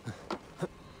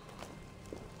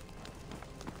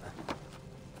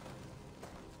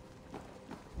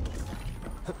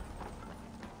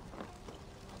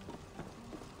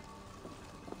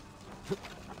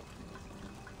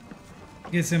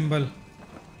 ये symbol.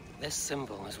 This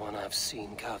symbol is one I've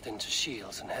seen carved into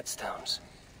shields and headstones.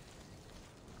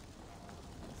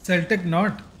 Celtic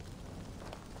knot.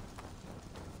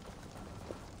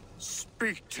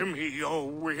 Speak to me, O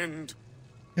wind.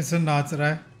 कैसे नाच रहा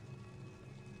है?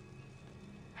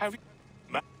 Have you...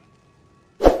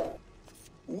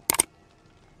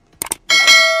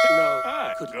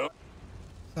 No.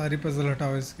 सारी पजल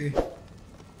हटाओ इसकी.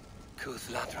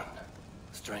 Cuth Ladron.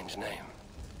 Strange name.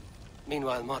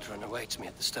 Meanwhile, Modron awaits me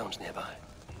at the stones nearby.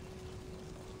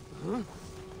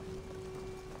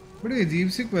 बड़ी अजीब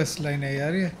सी quest line है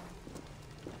यार ये.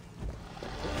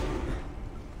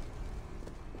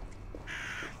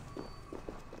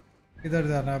 किधर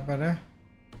जाना पर है?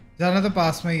 जाना तो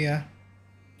पास में ही है.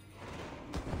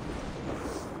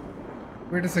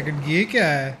 वेट अ सेकंड, ये क्या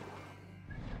है?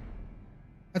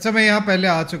 अच्छा मैं यहाँ पहले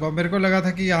आ चुका हूँ. मेरे को लगा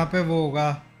था कि यहाँ पे वो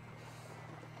होगा,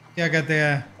 क्या कहते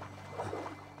हैं,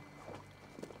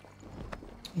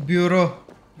 ब्यूरो.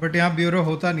 बट यहाँ ब्यूरो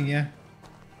होता नहीं है.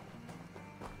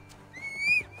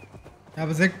 यहाँ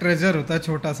बस एक ट्रेजर होता है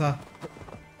छोटा सा.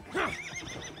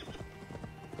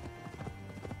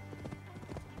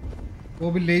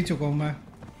 वो भी ले ही चुका हूँ मैं.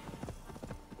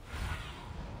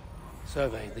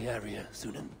 Survey the area,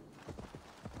 Sudan.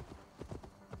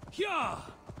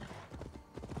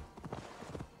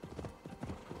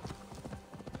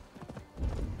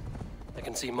 I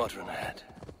can see Modron ahead.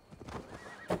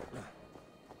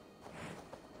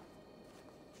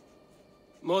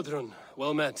 Modron,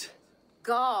 well met.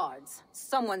 Guards,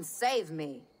 someone save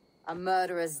me. A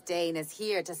murderous Dane is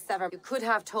here to sever. You could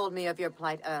have told me of your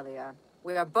plight earlier.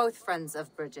 We are both friends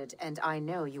of Bridget, and I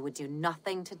know you would do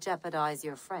nothing to jeopardize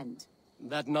your friend.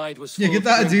 That night was ये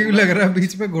कितना अजीब लग रहा है,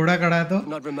 बीच पे घोड़ा खड़ा है तो.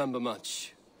 Not remember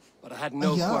much, but I had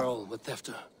no quarrel with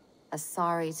Thefter. A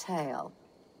sorry tale.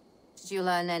 Did you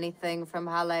learn anything from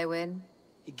Halewin?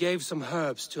 He gave some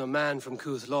herbs to a man from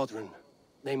Cuth Lodren,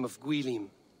 name of Gwylim.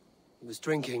 He was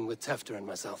drinking with Tefter and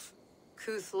myself.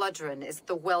 Cuth Lodren is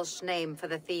the Welsh name for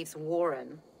the thieves'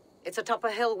 warren. It's atop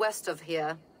a hill west of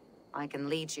here. I can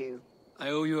lead you. I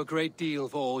owe you a great deal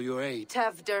for all your aid.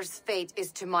 Tefder's fate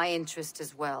is to my interest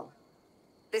as well.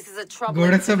 This is a troubling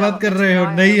घोड़े से बात कर रहे हो?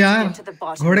 नहीं यार,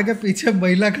 घोड़े के पीछे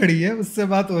महिला खड़ी है, उससे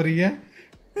बात हो रही है.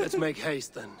 Let's make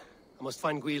haste then. I must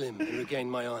find Gwylim and regain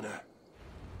my honor.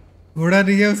 घोड़ा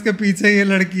नहीं है, उसके पीछे ये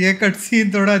लड़की है. कट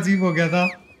सीन थोड़ा अजीब हो गया था.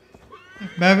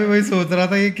 मैं भी वही सोच रहा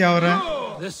था ये क्या हो रहा है.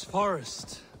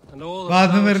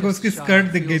 बाद में मेरे को उसकी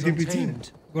स्कर्ट दिख गई थी पीछे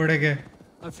घोड़े के.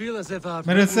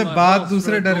 मैंने उससे बात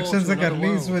दूसरे डायरेक्शन से कर ली,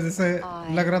 इस वजह से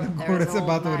लग रहा था घोड़े से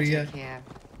बात हो रही है.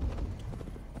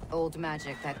 Old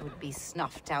magic that would be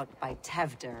snuffed out by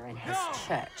Tefder and his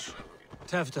church.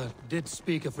 Tefder did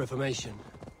speak of reformation.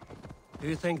 Do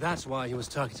you think that's why he was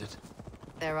targeted?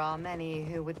 There are many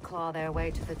who would claw their way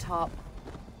to the top.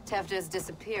 Tefder's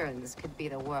disappearance could be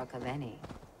the work of any.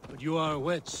 But you are a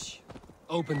witch,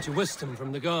 open to wisdom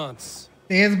from the gods.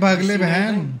 तेज भाग ले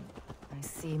बहन. I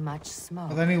see much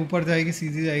smoke. पता नहीं ऊपर जाएगी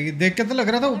सीधी जाएगी. देख के तो लग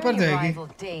रहा था ऊपर जाएगी. Rival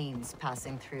Danes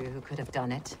passing through who could have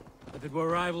done it. If it were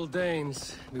rival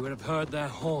Danes, we would have heard their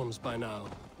horns by now.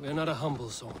 We are not a humble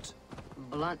sort.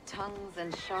 Blunt tongues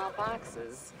and sharp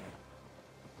axes.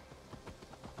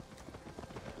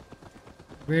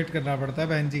 Wait करना पड़ता है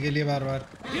बहन जी के लिए बार बार।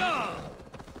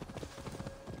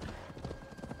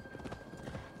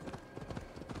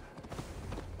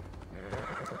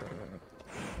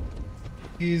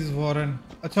 Keys Warren,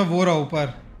 अच्छा वो रहा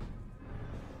ऊपर,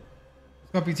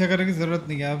 उसका पीछा करने की जरूरत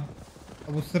नहीं है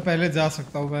अब उससे पहले जा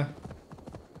सकता हूँ मैं।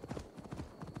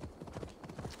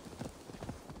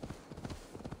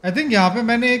 आई थिंक यहाँ पे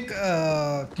मैंने एक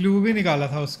क्लू भी निकाला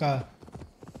था उसका,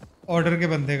 ऑर्डर के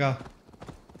बंदे का।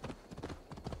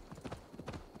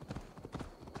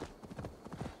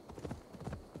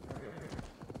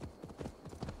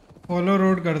 फॉलो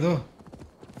रोड कर दो।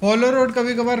 फॉलो रोड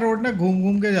कभी कभार रोड ना घूम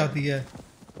घूम के जाती है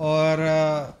और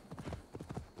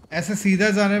ऐसे सीधा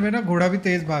जाने में ना घोड़ा भी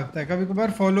तेज भागता है। कभी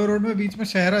कभार फॉलो रोड में बीच में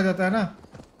शहर आ जाता है ना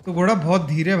तो घोड़ा बहुत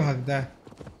धीरे भागता है।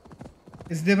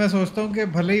 इसलिए मैं सोचता हूँ कि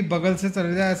भले ही बगल से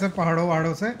चले जाए ऐसे पहाड़ों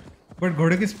वहाड़ों से, बट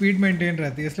घोड़े की स्पीड मेंटेन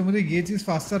रहती है, इसलिए मुझे ये चीज़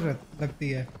फास्टर लगती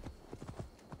है।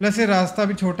 प्लस ये रास्ता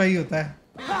भी छोटा ही होता है।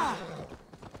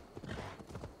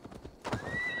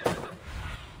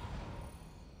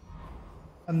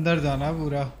 अंदर जाना है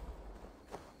पूरा।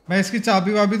 मैं इसकी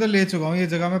चाबी वाबी तो ले चुका हूँ, ये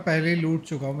जगह मैं पहले ही लूट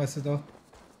चुका हूँ वैसे तो।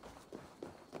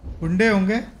 गुंडे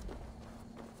होंगे,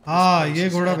 हाँ ये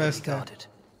घोड़ा बेस्ट है।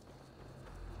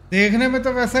 देखने में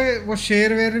तो वैसे वो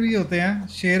शेर वेर भी होते हैं,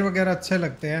 शेर वगैरह अच्छे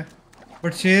लगते हैं,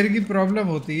 बट शेर की प्रॉब्लम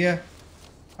होती है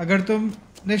अगर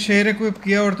तुमने शेर इक्विप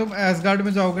किया और तुम एसगार्ड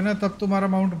में जाओगे ना तब तुम्हारा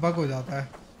माउंट बग हो जाता है,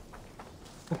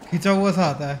 वो खिंचा हुआ सा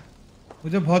आता है।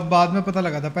 मुझे बहुत बाद में पता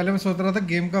लगा था, पहले मैं सोच रहा था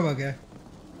गेम का बग है।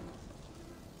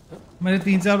 मैंने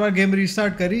 3-4 बार गेम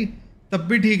रीस्टार्ट करी तब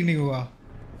भी ठीक नहीं हुआ।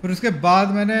 फिर उसके बाद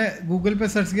मैंने गूगल पे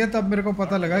सर्च किया, तब मेरे को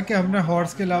पता लगा कि हमने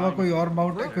हॉर्स के अलावा कोई और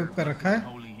माउंट इक्विप कर रखा है,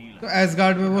 तो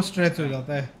एसगार्ड में वो स्ट्रेच हो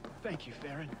जाता है।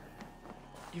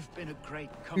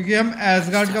 क्योंकि हम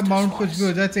एसगार्ड का माउंट कुछ भी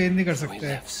हो जाए चेंज नहीं कर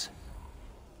सकते।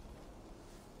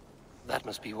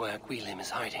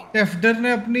 टेफ्डर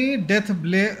ने अपनी डेथ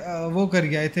ब्ले वो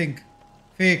करी आई थिंक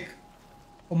फेक,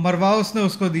 और मरवा उसने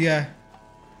उसको दिया है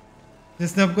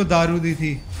जिसने हमको दारू दी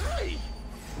थी।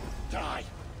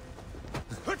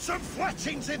 Put some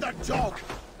fletchings in the dog!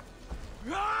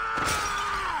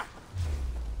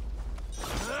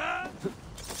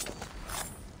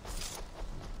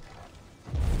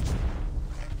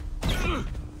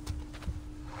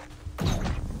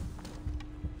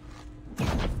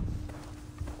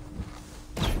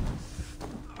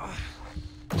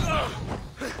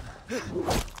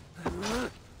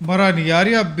 मरा नहीं यार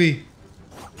ये अब भी,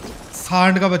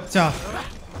 सांड का बच्चा।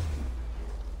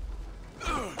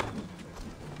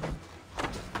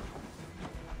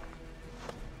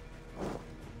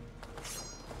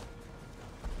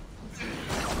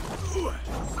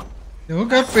 देखो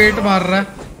क्या पेट मार रहा है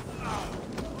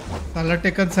साला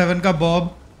टेकन 7 का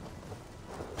बॉब।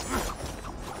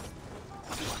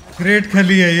 ग्रेट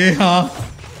खली है ये, हाँ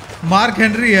मार्क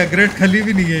हेनरी है, ग्रेट खली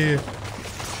भी नहीं है ये।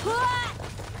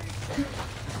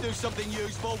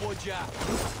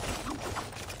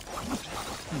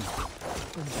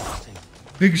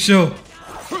 Big show.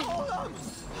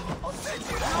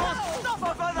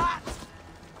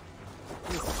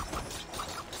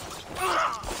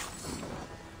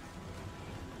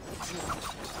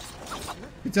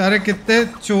 बेचारे कितने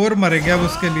चोर मरेंगे अब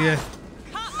उसके लिए।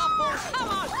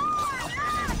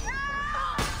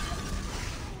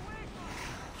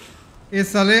 ये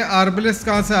साले आर्बलिस्ट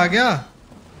कहाँ से आ गया?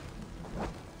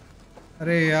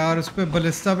 अरे यार उस पे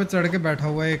बलिस्ता पे चढ़ के बैठा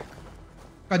हुआ है एक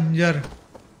कंजर।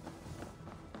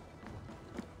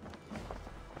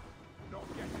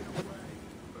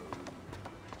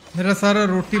 मेरा सारा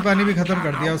रोटी पानी भी खत्म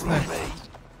कर दिया उसने।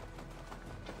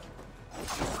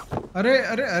 अरे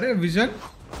अरे अरे विजन,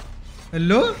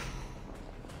 हेलो।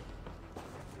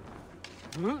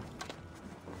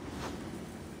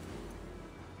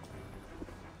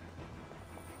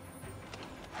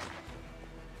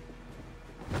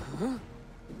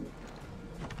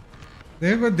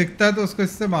 देख कोई दिखता है तो उसको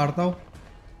इससे मारता हूँ।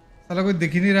 साला कोई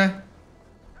दिख ही नहीं रहा है,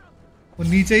 वो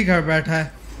नीचे ही घर बैठा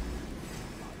है।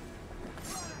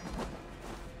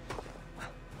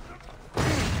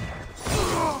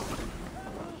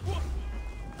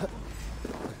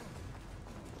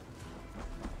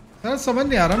 यार समझ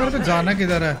नहीं आ रहा मेरे को जाना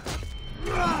किधर है।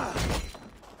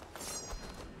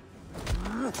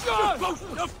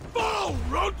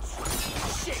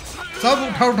 सब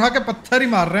उठा उठा के पत्थर ही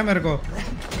मार रहे हैं मेरे को।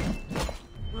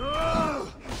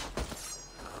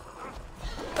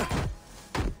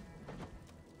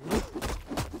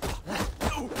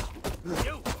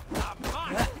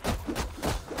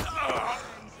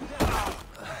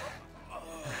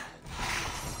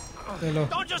 चलो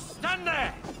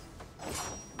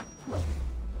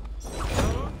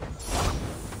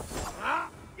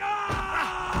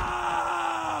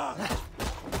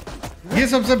ये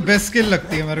सबसे बेस्ट स्किल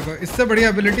लगती है मेरे को, इससे बड़ी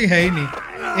एबिलिटी है ही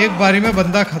नहीं, एक बारी में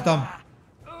बंदा खत्म।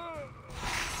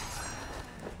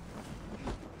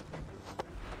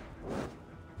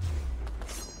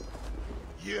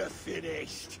 You're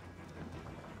finished.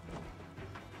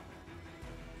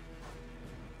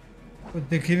 कुछ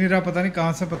दिख ही नहीं रहा, पता नहीं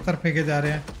कहाँ से पत्थर फेंके जा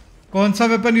रहे हैं। कौन सा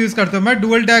वेपन यूज करते हो? मैं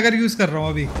डुअल डैगर यूज कर रहा हूँ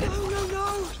अभी।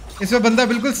 इसमें बंदा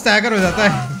बिल्कुल स्टैगर हो जाता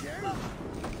है,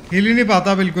 हिल ही नहीं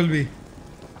पाता बिल्कुल भी।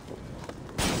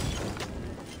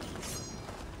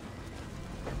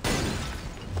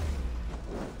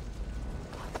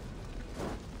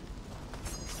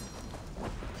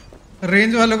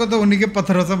 रेंज वालों को तो उन्हीं के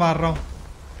पत्थरों से मार रहा हूँ।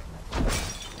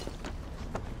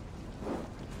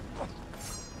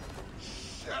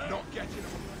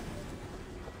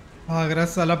 भाग रहा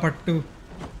साला पट्टू।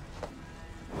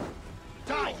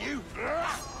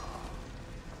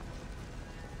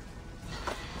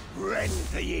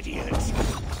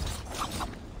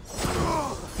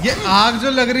 ये आग जो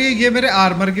लग रही है ये मेरे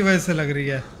आर्मर की वजह से लग रही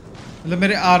है, मतलब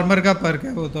मेरे आर्मर का पर्क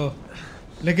है वो तो,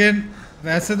 लेकिन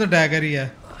वैसे तो डैगर ही है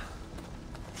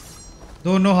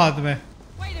दोनों हाथ में।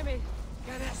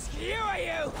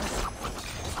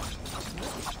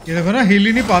 ये देखो ना, हिल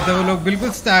ही नहीं पाते वो लोग,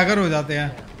 बिल्कुल स्टैगर हो जाते हैं।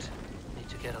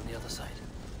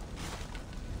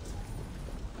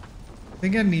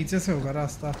 ठीक है, नीचे से होगा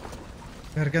रास्ता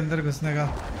घर के अंदर घुसने का।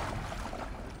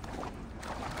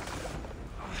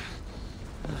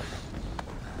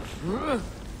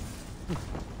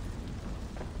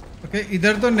 ओके,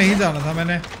 इधर तो नहीं जाना था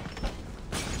मैंने।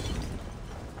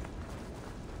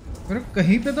 मेरे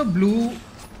कहीं पे तो ब्लू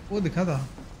वो दिखा था।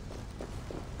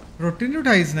 रोटी नहीं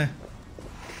उठाई इसने।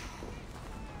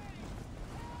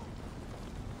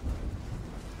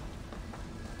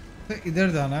 तो इधर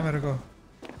जाना है मेरे को।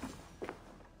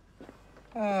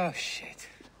 Oh shit.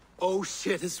 Oh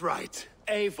shit is right.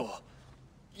 Eivor,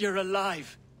 you're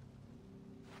alive.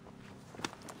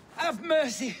 Have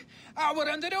mercy. We're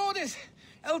under orders.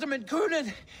 Alderman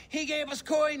Coonan, he gave us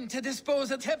coin to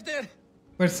dispose of Tepter.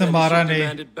 पर समारा नहीं।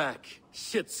 Demand it back.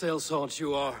 Shit sailswords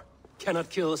you are.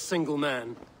 Cannot kill a single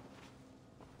man.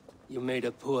 You made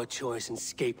a poor choice in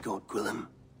scapegoat, Gwillem.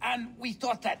 And we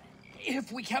thought that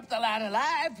if we kept the lad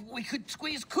alive, we could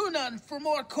squeeze Coonan for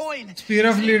more coin. Spear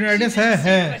of Leonidas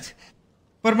है।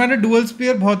 पर मैंने dual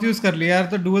spear बहुत use कर लिया यार,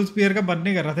 तो dual spear का मन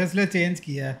नहीं कर रहा था, इसलिए चेंज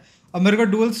किया है। अब मेरे को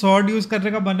डुअल स्वॉर्ड यूज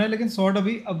करने का मन है, लेकिन स्वॉर्ड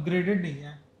अभी अपग्रेडेड नहीं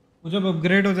है। वो जब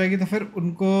अपग्रेड हो जाएगी तो फिर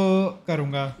उनको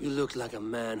करूंगा,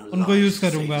 उनको यूज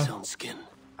करूंगा।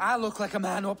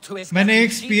 मैंने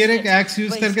एक स्पीयर एक एक्स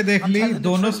यूज करके देख ली,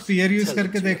 दोनों स्पीयर यूज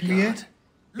करके देख लिए,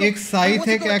 एक साइथ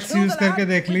एक एक्स यूज करके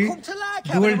देख ली,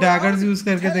 डुअल डैगर्स यूज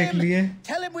करके देख लिए,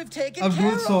 अब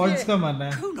डुअल स्वॉर्ड्स का मन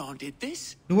है।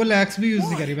 डुअल एक्स भी यूज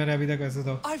नहीं करी मैंने अभी तक वैसे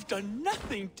तो।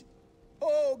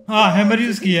 हाँ, हैमर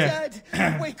यूज किया है।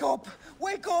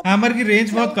 हैमर की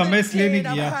रेंज बहुत कम है इसलिए नहीं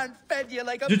किया,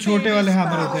 जो छोटे वाले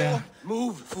हैमर होते हैं।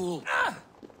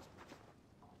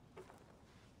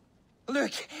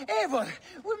 Look, Eivor,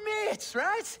 we're mates,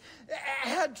 right?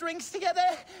 Had drinks together.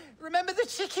 Remember the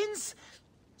chickens?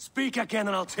 Speak again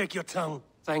and I'll take your tongue.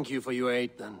 Thank you for your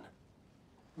aid, then.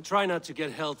 And try not to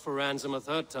get held for ransom a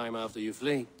third time after you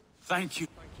flee. Thank you.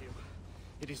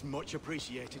 It is much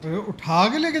appreciated. उठा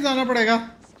के लेके जाना पड़ेगा।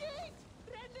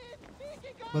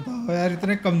 बताओ यार,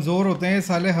 इतने कमजोर होते हैं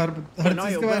साले, हर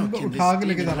चीज के बाद इनको उठा के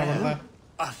लेके जाना पड़ता है।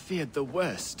 I feared the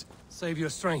worst. Save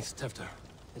your strength, Tefter.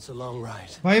 It's a long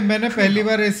ride. भाई मैंने पहली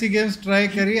बार ऐसी गेम्स ट्राई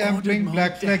करी। I am playing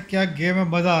black flag. क्या गेम है,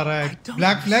 मजा आ रहा है।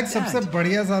 ब्लैक फ्लैग सबसे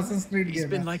बढ़िया असैसिन्स क्रीड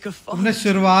गेम है। तुमने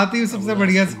शुरुआत ही सबसे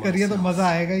बढ़िया से करी है तो मजा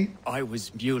आएगा ही।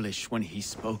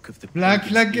 ब्लैक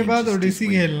फ्लैग के बाद ओडिसी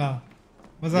खेलना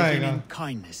मजा आएगा।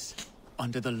 Kindness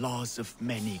under the laws of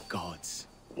many gods.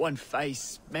 One face,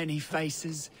 many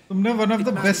faces. तुमने one of the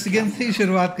best game से ही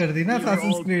शुरुआत कर दी ना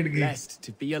असैसिन्स क्रीड की।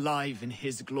 To be alive in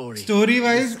his glory. Story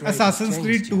wise Assassin's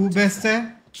creed 2 best है,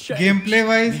 game play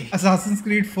wise Assassin's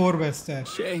creed 4 best है,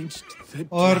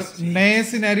 और नए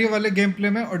सिनेरियो वाले गेम प्ले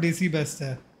में ओडिसी बेस्ट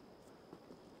है।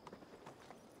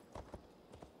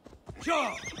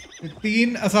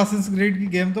 3 असैसिन्स क्रीड की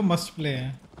गेम तो मस्ट प्ले है,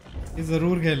 ये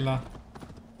जरूर खेलना।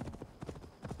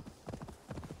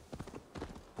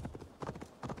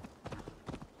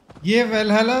 ये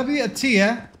वेलहला भी अच्छी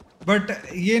है, बट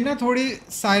ये ना थोड़ी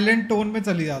साइलेंट टोन में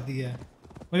चली जाती है,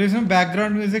 मतलब इसमें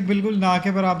बैकग्राउंड म्यूजिक बिल्कुल ना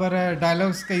के बराबर है,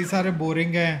 डायलॉग्स कई सारे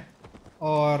बोरिंग हैं,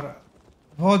 और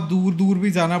बहुत दूर दूर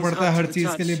भी जाना पड़ता है हर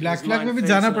चीज़ के लिए। ब्लैक फ्लैग में भी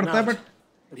जाना पड़ता है, बट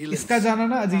इसका जाना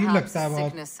ना अजीब लगता है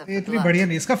बहुत। ये इतनी बढ़िया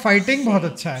नहीं। इसका फाइटिंग बहुत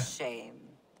अच्छा है,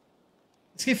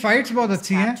 इसकी फाइट्स बहुत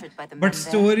अच्छी हैं, बट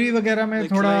स्टोरी वगैरह में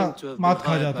थोड़ा मात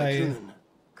खा जाता है ये।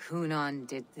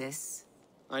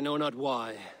 I know not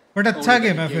why. But अच्छा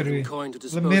गेम है फिर भी,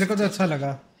 मतलब मेरे को तो अच्छा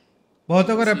लगा।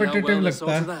 बहुतों को रेपिटेटिव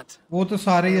लगता है, वो तो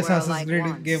सारे ही Assassin's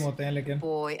Creed गेम होते हैं, लेकिन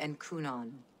Boy and Cunon,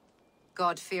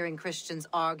 God-fearing Christians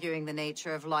arguing the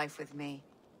nature of life with me,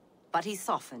 but he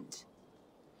softened.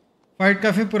 Fight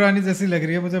काफी पुरानी जैसी लग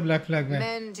रही है मुझे ब्लैक फ्लैग में।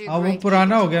 अब वो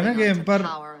पुराना हो गया ना गेम, पर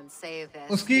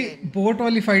उसकी बोट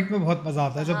वाली फाइट में बहुत मजा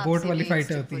आता है जब बोट वाली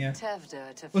फाइटें होती हैं।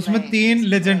 उसमें 3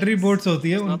 लेजेंडरी बोट्स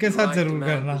होती है, उनके साथ जरूर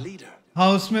करना। हाँ,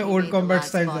 उसमें ओल्ड कॉम्बैट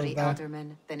स्टाइल चलता है।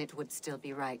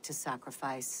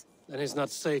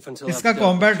 इसका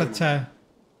कॉम्बैट अच्छा है।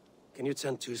 Can you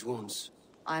tend to his wounds?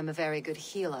 I am a very good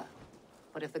healer,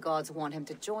 but if the gods want him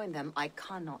to join them, I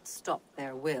cannot stop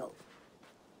their will.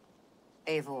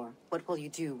 Eivor, what will you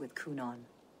do with Cunon?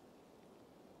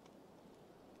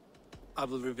 I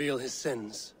will reveal his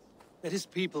sins. Let his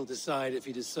people decide if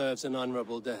he deserves an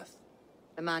honorable death.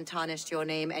 The man tarnished your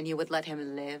name and you would let him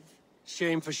live?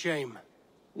 Shame for shame.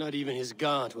 Not even his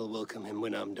guard will welcome him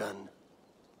when I'm done.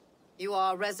 You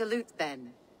are resolute then.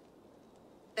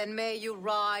 Then may you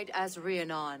ride as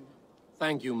Rhiannon.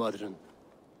 Thank you, Modron.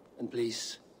 And please,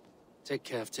 take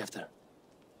care of Tefter.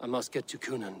 I must get to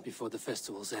Cunon before the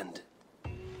festivals end.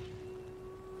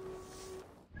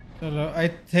 चलो, I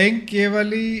think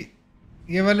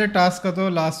ये वाले task का तो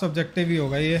last objective ही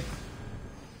होगा ये।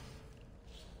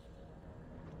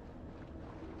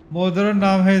 मोदरन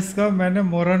नाम है इसका, मैंने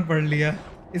मोरन पढ़ लिया।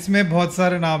 इसमें बहुत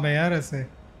सारे नाम है यार ऐसे।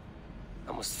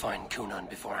 I must find Cunon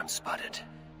before I'm spotted.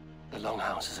 The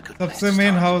Longhouse is a good place सबसे to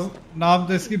मेन start. हाउस नाम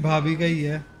तो इसकी भाभी का ही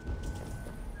है,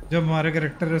 जब हमारे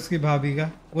कैरेक्टर है उसकी भाभी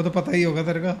का, वो तो पता ही होगा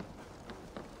तेरे का।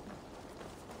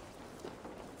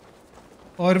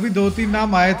 और भी 2-3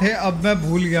 नाम आए थे, अब मैं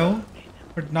भूल गया हूँ,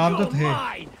 बट नाम तो थे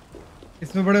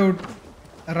इसमें बड़े।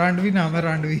 रांडवी नाम है,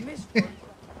 रांडवी।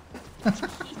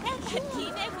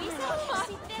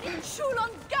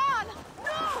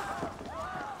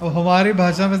 अब हमारी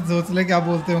भाषा में सोच ले क्या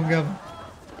बोलते होंगे अब।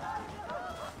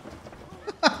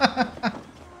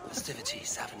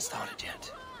 Festivities haven't started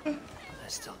yet.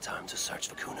 There's still time to search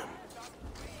for Cunon.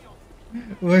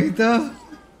 वही तो,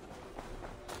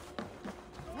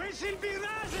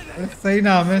 सही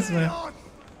नाम है इसमें।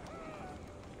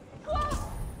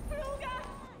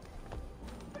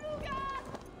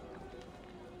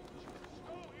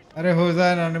 अरे हो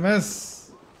जाए anonymous.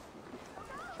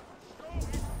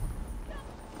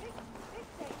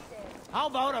 How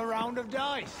about a round of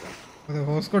dice?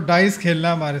 देखो, उसको डाइस खेलना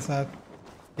है हमारे साथ।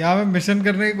 यहाँ मैं मिशन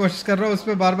करने की कोशिश कर रहा हूँ, उस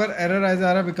पर बार बार एरर आ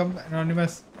जा रहा है, become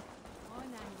anonymous.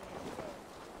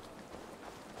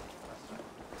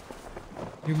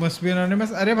 You must be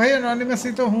anonymous. अरे भाई एनोनिमस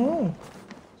ही तो हूँ।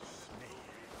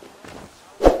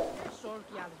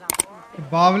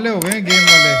 बावले हो गए गेम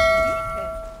वाले।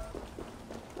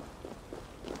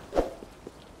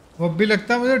 वो भी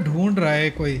लगता है मुझे ढूंढ रहा है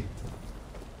कोई।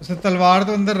 उसने तलवार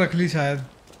तो अंदर रख ली शायद,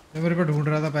 जो मेरे को ढूंढ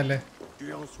रहा था पहले।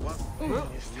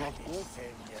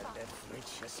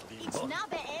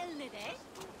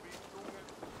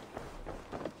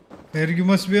 फिर यू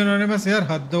मस्ट बी एनोनिमस। यार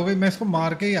हद हो गई, मैं इसको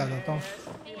मार के ही आ जाता हूँ।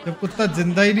 जब कुत्ता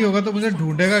जिंदा ही नहीं होगा तो मुझे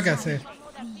ढूंढेगा कैसे?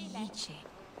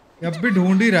 अब भी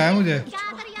ढूंढ ही रहा है मुझे,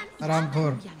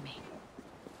 आरामखोर।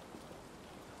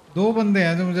 2 बंदे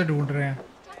हैं जो मुझे ढूंढ रहे हैं।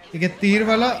 ठीक है, तीर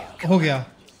वाला हो गया।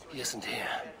 He isn't here.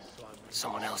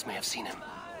 Someone else may have seen him.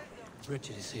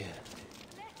 Richard is here.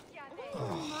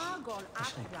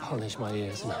 Polish my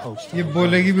ears and hope. ये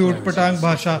बोलेगी भी उठपटांग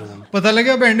भाषा। पता लगे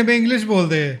अब एंड में इंग्लिश बोल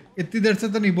दे। इतनी देर से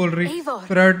तो नहीं बोल रही।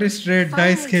 प्रायोरिटी स्ट्रेट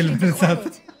डाइस खेल मेरे साथ।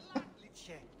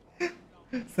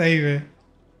 सही में।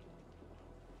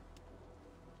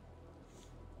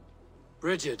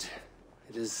 Bridget,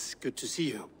 it is good to see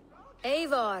you.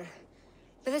 Eivor,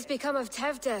 what has become of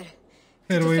Tevder?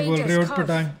 फिर वही बोल रही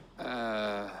उठपटांग।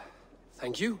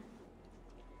 Thank you.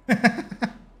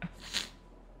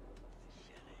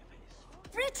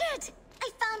 Richard, I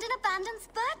found an abandoned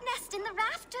bird nest in the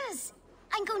rafters.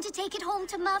 I'm going to take it home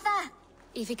to Mother.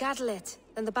 If you cattle it,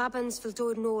 then the Babans will do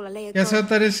no lay a कैसे हो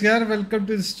तरिश यार? Welcome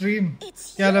to the stream.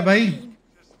 क्या हाल है भाई?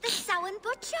 The Samhain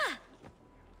Butcher.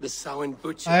 The Samhain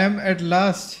Butcher. I am at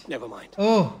last. Never mind.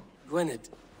 Oh. Gwynedd.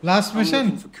 Last mission. I'm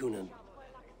looking for Cunon.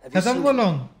 खत्म हो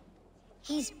long.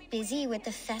 He's busy with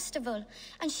the festival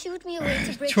and shooed me away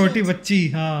to Bridget. छोटी बच्ची,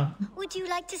 हाँ। Would you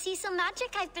like to see some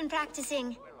magic I've been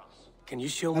practicing? Can you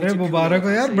show me? अरे मुबारक हो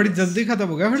यार, बड़ी जल्दी खत्म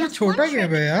हो गया। फिर तो छोटा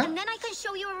गेम है यार। And then I can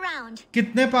show you around.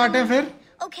 कितने पार्ट हैं फिर?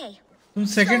 Okay. तुम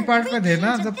सेकंड पार्ट में थे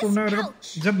ना, जब तुमने मेरे को,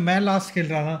 जब मैं लास्ट खेल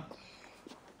रहा था।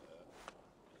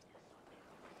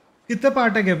 कितने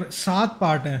पार्ट है गेम? 7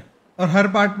 पार्ट हैं और हर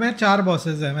पार्ट में 4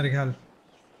 बॉसेस हैं मेरे ख्याल।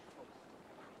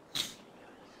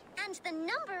 And the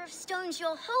number of stones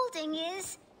you're holding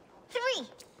is 3.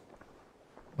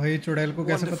 भाई चुड़ैल को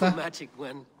कैसे Wonderful पता? magic,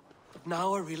 Gwen. But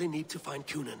now I really need to find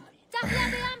Coonan.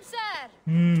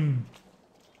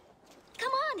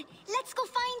 Come on, let's go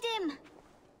find him.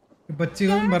 बच्ची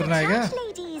को भी मरना है क्या? Church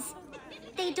ladies.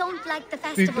 They don't like the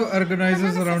Speak to festival.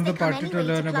 organizers But Mama around says the they come party to anyway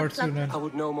learn cluck, about cluck. Sunan. I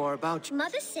would know more about you.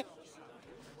 Mother said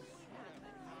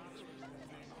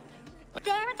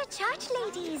they're the church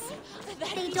ladies.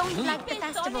 They don't like the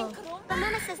festival. But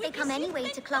Mama says they come anyway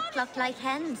to cluck cluck like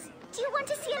hens. Do you want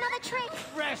to see another trick?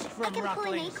 I can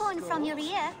pull an acorn from your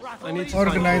ear. I need to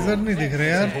Organizer नहीं दिख रहे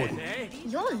यार.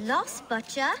 You're lost,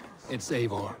 butcher. It's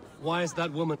Eivor. Why is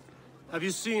that woman? Have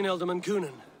you seen Elderman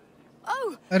Coonan?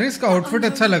 अरे इसका outfit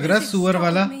अच्छा लग रहा है सुअर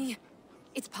वाला.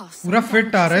 It's past पूरा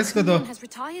फिट आ रहा है इसको तो. Someone has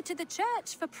retired to the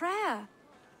church for prayer.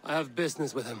 I have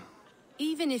business with him.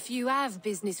 Even if you have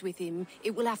business with him,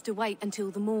 it will have to wait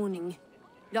until the morning.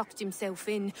 Locked himself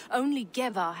in. Only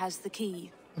Geva has the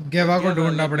key. Geva को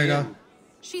ढूंढना पड़ेगा.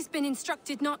 She's been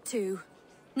instructed not to.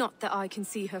 Not that I can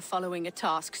see her following a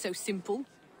task so simple.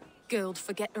 Girl'd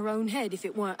forget her own head if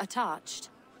it weren't attached.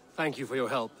 Thank you for your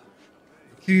help.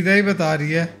 सीधा ही बता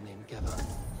रही है.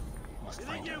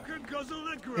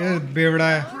 ये बेवड़ा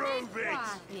है.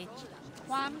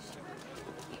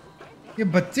 ये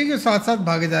बच्चे के साथ साथ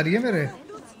भागे जा रही है मेरे.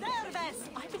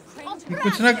 ये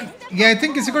कुछ ना ये आई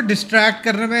थिंक किसी को डिस्ट्रैक्ट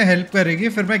करने में हेल्प करेगी.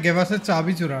 फिर मैं गेवा से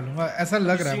चाबी चुरा लूंगा. ऐसा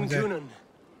लग रहा है मुझे.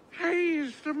 Hey,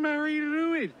 it's the Mary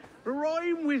Ruid.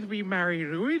 Rhyme with me, Mary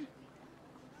Ruid.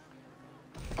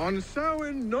 On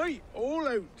Samhain night, all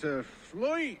out to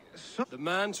flight. The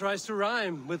man tries to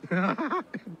rhyme with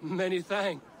many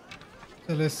thanks.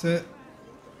 चलो इससे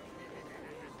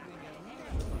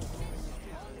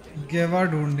गेवा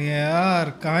ढूंढनी है यार.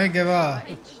 कहाँ है गेवा?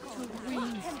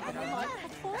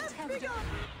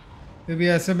 ये भी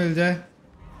ऐसे मिल जाए.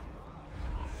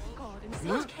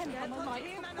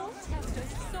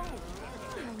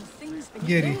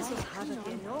 Gary.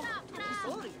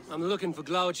 I'm looking for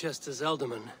Gloucester's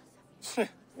Elderman.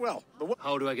 Well,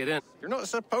 How do I get in? you're not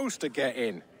supposed to get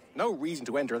in. No reason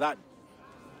to enter that.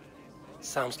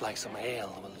 Sounds like some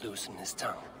ale will loosen his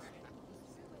tongue.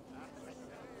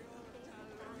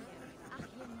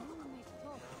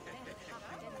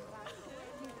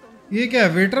 ये क्या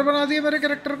waiter बना दिया मेरे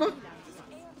character को?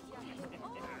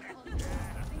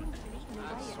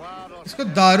 इसको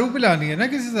दारू पिलानी है ना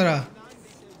किसी तरह.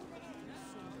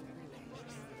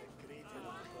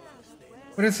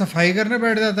 और ये सफाई करने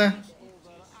बैठ जाता है.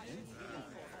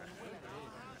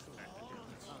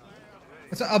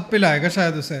 अच्छा अब पिलाएगा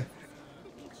शायद उसे.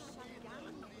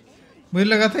 मुझे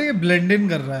लगा था ये ब्लेंड इन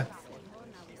कर रहा है.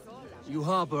 You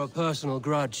harbor a personal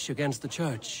grudge against the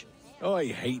church. I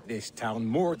hate this town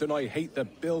more than I hate the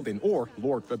building, or,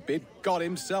 Lord forbid, God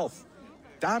himself.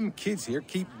 Damn kids here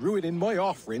keep ruining my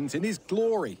offerings in his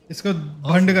glory. इसको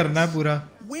भंड करना है पूरा.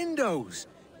 Windows!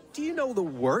 Do you know the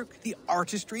work, the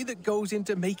artistry that goes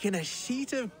into making a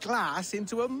sheet of glass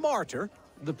into a mortar?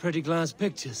 The pretty glass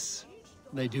pictures.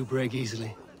 They do break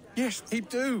easily. Yes, they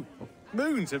do.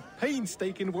 Moons of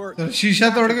painstaking work. तो शीशा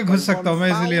तोड़ के घुस सकता हूँ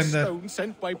मैं इसलिए अंदर. Stone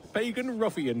sent by pagan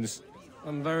ruffians.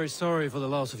 I'm very sorry for the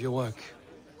loss of your work.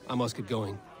 I must get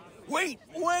going. Wait!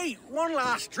 One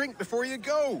last drink before you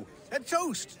go. A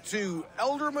toast to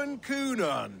Elderman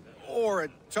Coonan, or a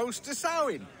toast to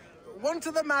Samhain. One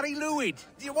to the Mary Luid.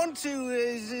 Do you want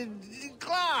to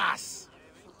glass?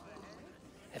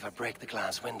 If I break the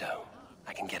glass window,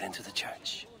 I can get into the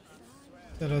church.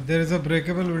 चलो, there is a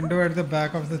breakable window at the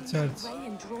back of the church.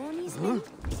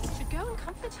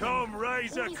 Come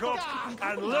raise a cup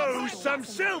and lose some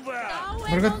silver.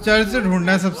 मेरे को church से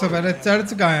ढूंढना है सबसे पहले.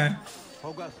 Church कहाँ है?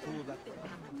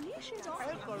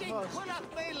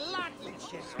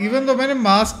 इवन तो मैंने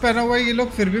मास्क पहना हुआ है ये लोग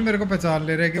फिर भी मेरे को पहचान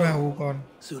ले रहे हैं कि मैं हूँ कौन.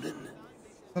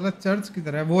 साला चर्च की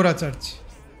तरह है. वो रहा चर्च.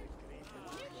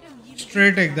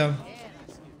 स्ट्रेट एकदम.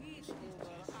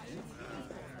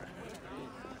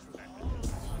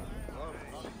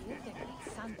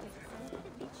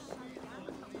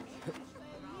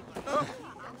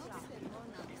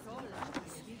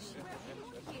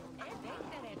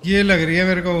 ये लग रही है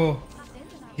मेरे को वो.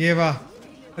 ये वाह.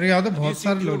 अरे यहाँ तो बहुत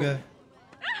सारे लोग हैं.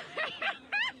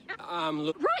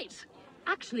 Right.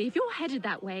 Actually, if you're headed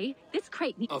that way, this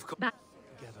crate needs Of course. back.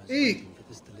 Hey. For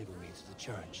this delivery to the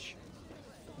church.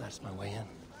 That's my way in.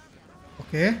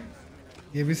 Okay.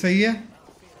 ये भी सही है.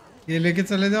 ये लेके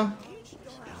चले जाओ.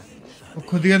 वो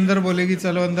खुद ही अंदर बोलेगी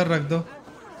चलो अंदर रख दो.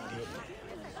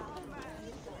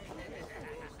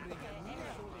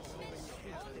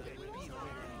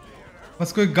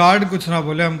 बस कोई गार्ड कुछ ना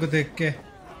बोले हमको देख के.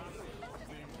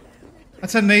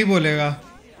 अच्छा नहीं बोलेगा.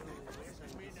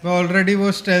 मैं ऑलरेडी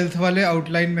वो स्टेल्थ वाले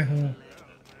आउटलाइन में हूँ.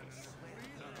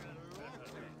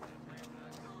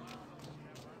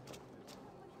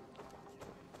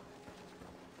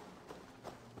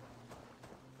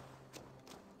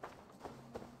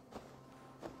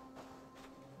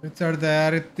 चढ़ दे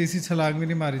यार, इतनी सी छलांग भी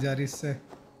नहीं मारी जा रही इससे।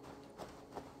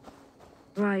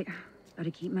 Right,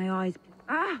 better keep my eyes.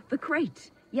 Ah, the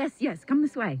crate. Yes, yes, come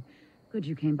this way. Good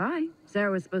you came by.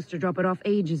 Sarah was supposed to drop it off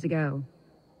ages ago.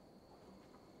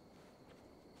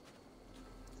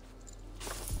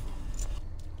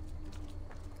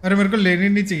 अरे मेरे को लेनी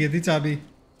नहीं चाहिए थी चाबी,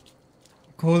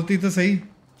 खोलती तो सही।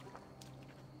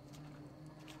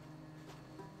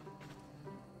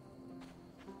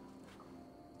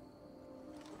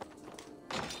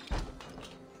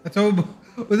 अच्छा वो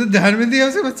उसे ध्यान में दिया,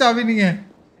 उसे बस चाबी नहीं है।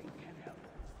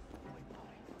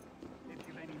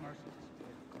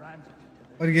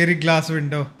 और ये रही glass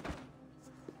window.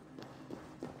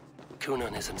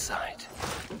 Cunan is inside.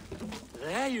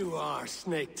 There you are,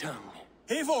 snake tongue.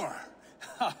 Eivor!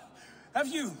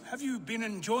 Have you been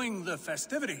enjoying the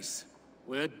festivities?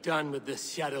 We're done with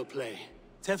this shadow play.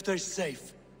 Tefter's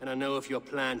safe, and I know of your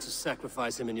plan to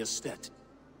sacrifice him in your stead.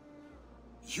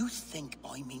 You think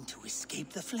I mean to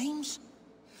escape the flames?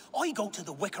 I go to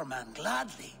the Wicker Man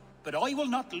gladly, but I will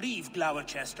not leave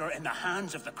Gloucester in the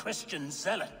hands of the Christian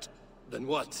zealot. Then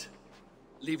what?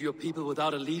 Leave your people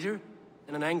without a leader?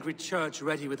 And an angry church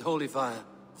ready with holy fire?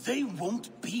 They won't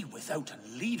be without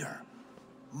a leader.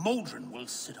 Modron will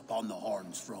sit upon the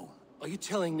Horn's throne. Are you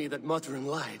telling me that Modron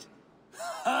lied?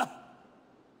 Ha!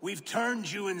 We've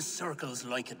turned you in circles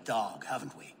like a dog,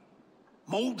 haven't we?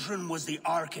 Modron was the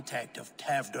architect of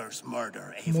Tevder's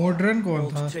murder, Eivor. Modron कौन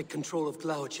था? To take control of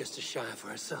Gloucestershire for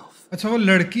herself. अच्छा वो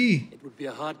लड़की। It would be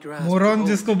a hard grasp. मोरन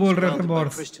जिसको बोल रहे थे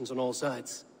boss. Christians on all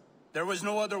sides. There was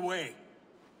no other way.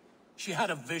 She had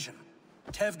a vision.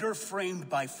 Tevder framed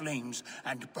by flames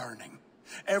and burning.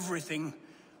 Everything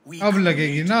we अब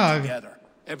लगेगी ना आग। together.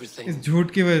 Everything. इस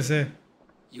झूठ की वजह से।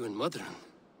 You and Modron.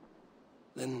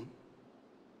 Then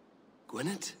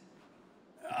Gwyneth?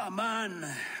 A man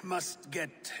must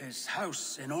get his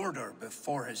house in order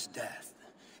before his death.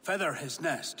 Feather his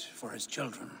nest for his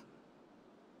children.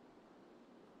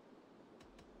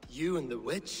 You and the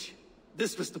witch?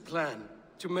 This was the plan.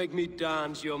 To make me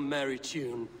dance your merry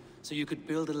tune, so you could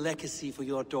build a legacy for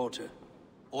your daughter.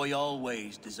 I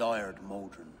always desired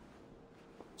Modron.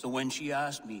 So when she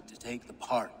asked me to take the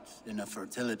part in a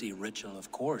fertility ritual,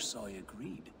 of course I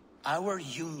agreed. Our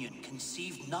union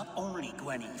conceived not only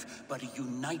Gweneve, but a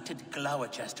united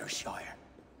Gloucestershire.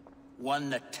 One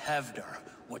that Tevder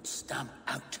would stamp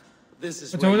out.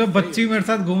 अच्छा वो जो बच्ची मेरे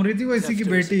साथ घूम रही थी वो इसी की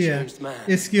बेटी है,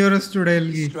 इसकी और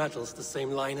स्टूडेल की। Straddles the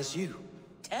same line as you.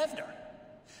 Tevder?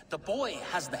 The boy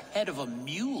has the head of a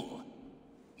mule.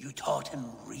 You taught him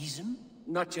reason?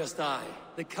 Not just I.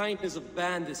 The kindness of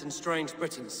bandits and strange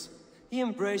Britons. He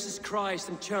embraces Christ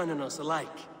and churning us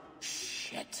alike.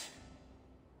 Shit.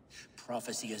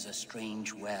 Prophecy is a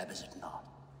strange web, is it not?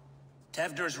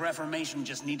 Tevder's reformation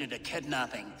just needed a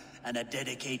kidnapping and a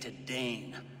dedicated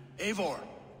Dane. Eivor,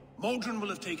 Modron will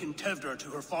have taken Tevder to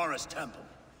her forest temple.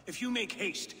 If you make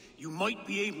haste, you might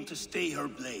be able to stay her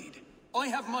blade. I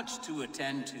have much to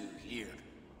attend to here.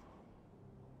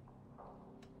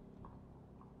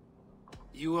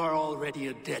 You are already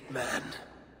a dead man.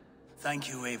 Thank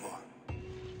you, Eivor.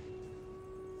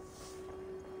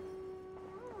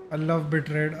 I love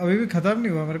betrayed. अभी भी खत्म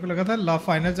नहीं हुआ, मेरे को लगा था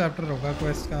final chapter होगा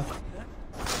क्वेस्ट का।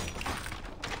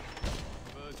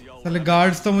 साले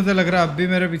गार्ड्स तो मुझे लग रहा है अब भी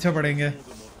मेरे पीछे पड़ेंगे।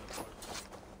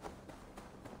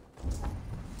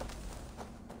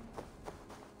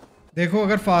 देखो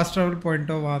अगर फास्ट ट्रैवल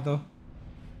पॉइंट हो वहाँ तो।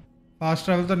 फास्ट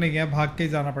ट्रैवल तो नहीं है, भाग के ही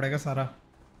जाना पड़ेगा सारा,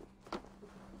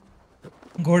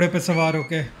 घोड़े पे सवार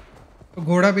होके। तो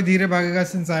घोड़ा भी धीरे भागेगा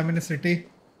since I am in city.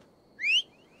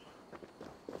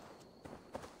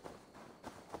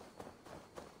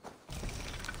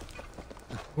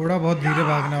 घोड़ा बहुत धीरे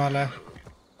भागने वाला है।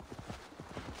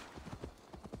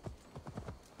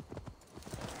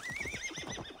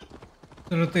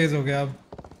 चलो तेज हो गया अब,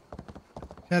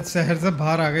 शायद शहर से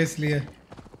बाहर आ गए इसलिए।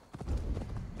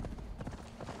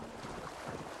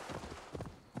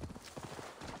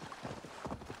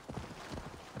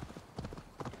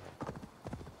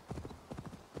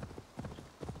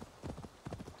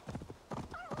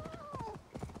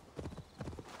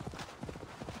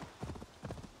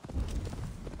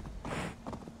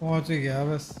 पहुंच ही गया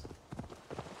बस।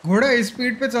 घोड़ा इस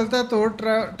स्पीड पे चलता है तो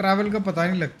ट्रैवल का पता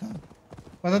नहीं लगता,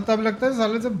 पता तब लगता है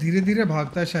साले जब धीरे धीरे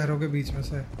भागता है शहरों के बीच में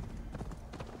से।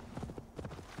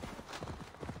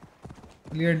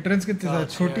 ये एंट्रेंस कितनी ज़्यादा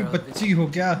छोटी बच्ची हो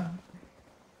क्या?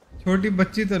 छोटी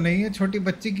बच्ची तो नहीं है, छोटी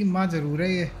बच्ची की माँ जरूर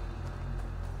है ये।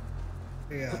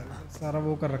 यार सारा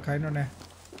वो कर रखा है इन्होंने,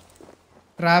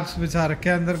 ट्रैप्स बिछा रखे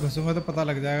हैं, अंदर घुसूंगा तो पता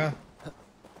लग जाएगा,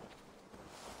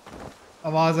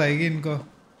 आवाज आएगी इनको।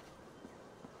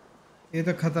 ये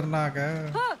तो खतरनाक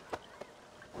है।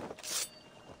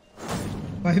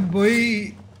 भाई वही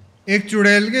एक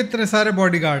चुड़ैल के इतने सारे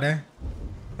बॉडीगार्ड हैं,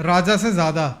 राजा से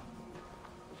ज्यादा।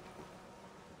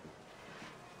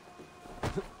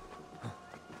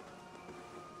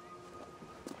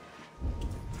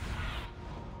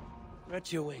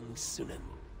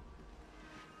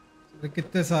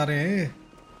 कितने सारे हैं।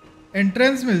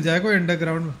 एंट्रेंस मिल जाए कोई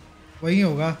अंडरग्राउंड, वही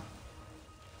होगा।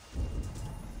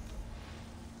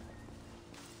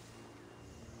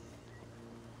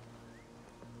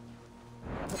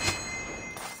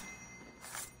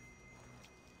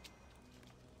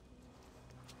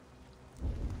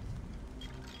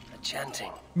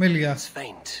 Chanting. मिल गया। It's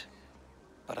faint,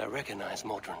 but I recognize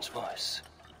Mordred's voice.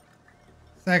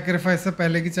 Sacrifice से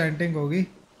पहले की चैंटिंग होगी।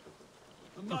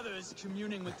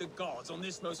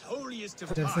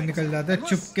 जैसे निकल जाते हैं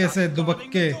चुपके से दुबक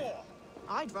के,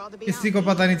 किसी को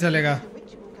पता नहीं चलेगा।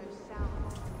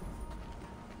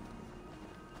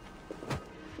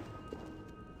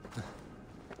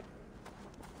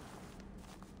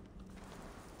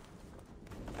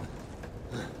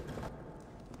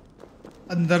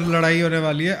 अंदर लड़ाई होने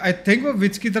वाली है। आई थिंक वो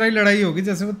विच की तरह ही लड़ाई होगी,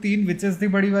 जैसे वो 3 विचेस थी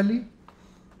बड़ी वाली।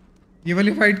 ये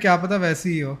वाली फाइट क्या पता वैसी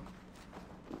ही हो।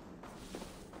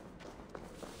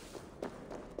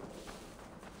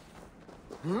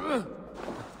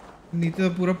 नीचे तो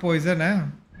पूरा पॉइजन है।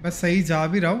 मैं सही जा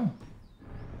भी रहा हूँ,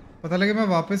 पता लगे मैं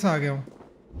वापस आ गया हूँ।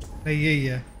 नहीं यही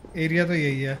है एरिया, तो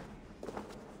यही है।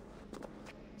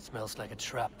 Smells like a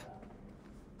trap.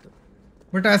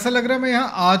 But ऐसा लग रहा है मैं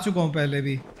यहाँ आ चुका हूँ पहले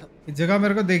भी। ये जगह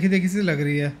मेरे को देखी देखी सी लग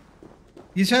रही है।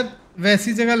 ये शायद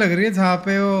वैसी जगह लग रही है जहाँ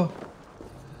पे वो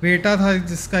बेटा था,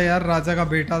 जिसका यार राजा का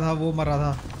बेटा था वो मरा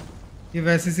था। ये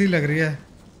वैसी सी लग रही है।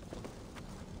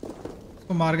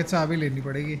 उसको मार के चाबी लेनी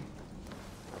पड़ेगी,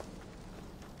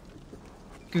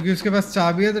 क्योंकि उसके पास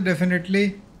चाबी है तो डेफिनेटली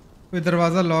कोई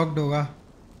दरवाज़ा लॉक्ड होगा।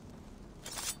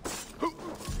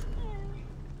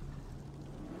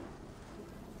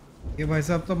 ये भाई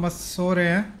साहब तो मस्त सो रहे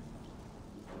हैं।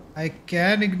 I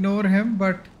can ignore him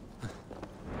but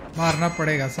मारना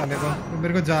पड़ेगा साले को, तो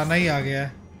मेरे को जाना ही आ गया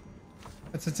है।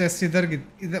 अच्छा चेस्ट इधर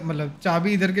मतलब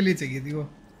चाबी इधर के लिए चाहिए थी वो।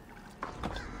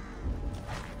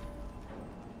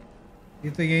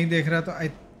 ये तो यही देख रहा, तो आई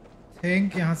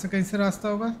थिंक यहाँ से कहीं से रास्ता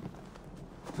होगा।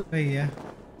 नहीं है,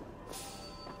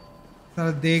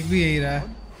 सारा देख भी यही रहा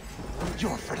है।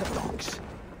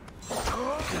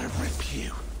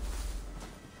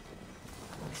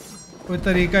 कोई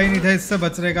तरीका ही नहीं था इससे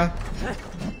बचने का।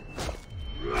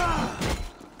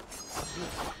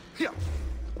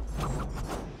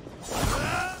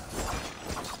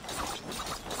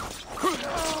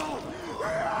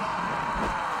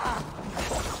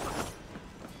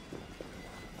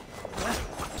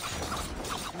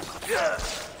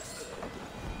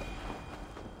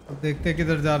 अब देखते हैं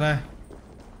किधर जाना है।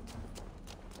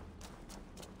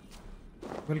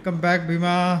 Welcome back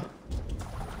Bhima.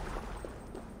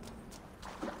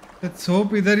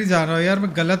 सोप इधर ही जा रहा हूँ यार, मैं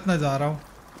गलत ना जा रहा हूँ।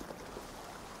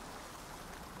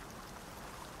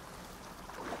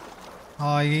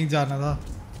 हाँ यहीं जाना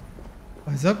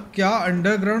था। सब क्या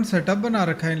अंडरग्राउंड सेटअप बना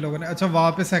रखा है इन लोगों ने। अच्छा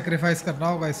वहां पे सैक्रिफाइस करना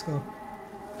होगा इसको।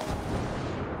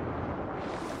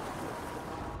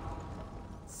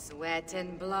 Sweat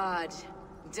and blood,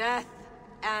 death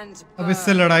and अब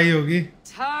इससे लड़ाई होगी।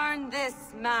 Turn this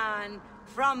man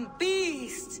from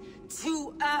beast to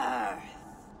earth.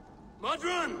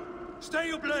 Modron, stay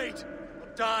your blade, or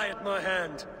die at my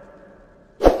hand.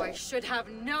 Oh, I should have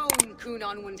known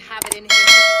Kunan wouldn't have it in him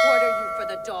to quarter you for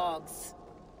the dogs.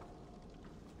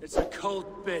 It's a cold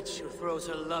bitch who throws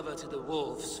her lover to the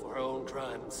wolves for her own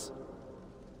crimes.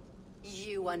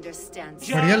 You understand.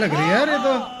 बढ़िया लग रही है यार ये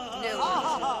तो। No.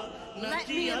 Let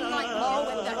me enlighten you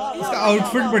with the इसका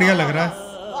outfit बढ़िया लग रहा है।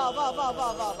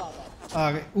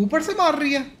 आगे ऊपर से मार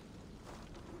रही है।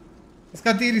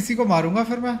 इसका तीर इसी को मारूंगा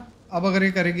फिर मैं, अब अगर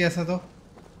ये करेगी ऐसा तो।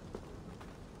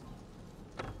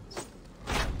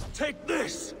 Take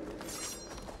this.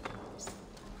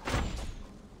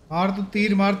 मार तू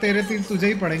तीर मार, तेरे तीर तुझे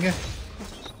ही पड़ेंगे।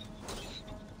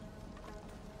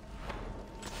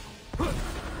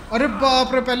 अरे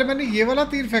बाप रे, पहले मैंने ये वाला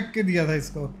तीर फेंक के दिया था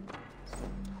इसको।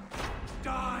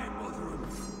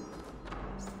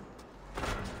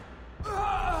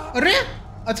 अरे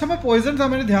अच्छा मैं पॉइजन था,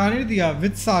 मैंने ध्यान ही नहीं दिया।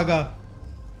 विद सागा,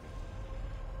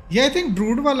 ये आई थिंक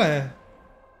ड्रूड वाला है।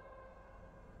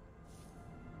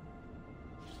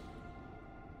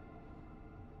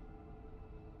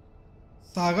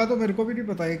 सागा तो मेरे को भी नहीं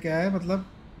पता है क्या है, मतलब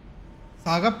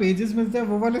सागा पेजेस मिलते हैं,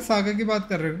 वो वाले सागा की बात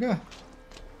कर रहे हो क्या?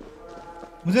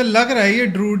 मुझे लग रहा है ये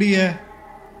ड्रूड ही है,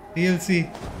 DLC।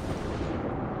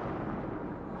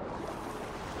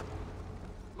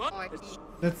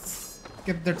 Let's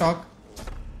skip the talk.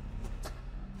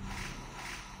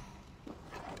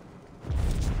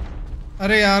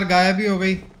 अरे यार गायब ही हो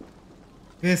गई।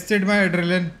 Wasted my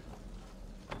adrenaline.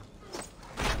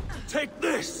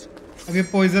 अब ये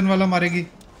पॉइजन वाला मारेगी,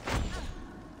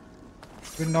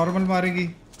 फिर नॉर्मल मारेगी।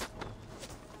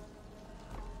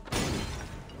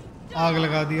 आग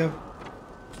लगा दी। अब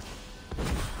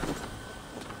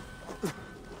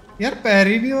यार पैर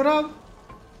ही नहीं हो रहा।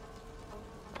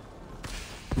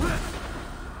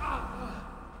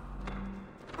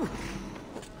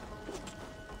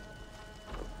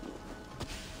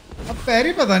 अब पैर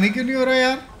ही पता नहीं क्यों नहीं हो रहा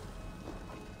यार।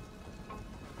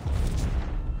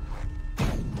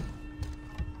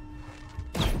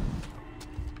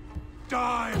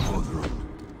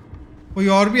 कोई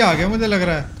और भी आ गया मुझे लग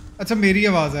रहा है। अच्छा मेरी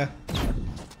आवाज है।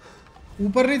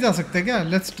 ऊपर नहीं जा सकते क्या?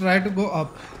 Let's try to go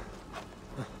up.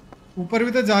 ऊपर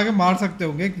भी तो जाके मार सकते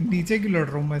होंगे। नीचे क्यों लड़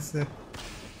रहा हूँ मैं इससे?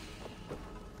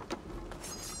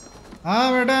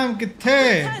 हाँ मैडम किथे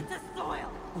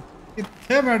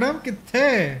किथे मैडम किथे?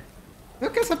 तो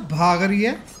कैसे भाग रही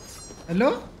है? Hello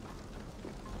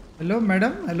hello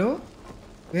madam hello,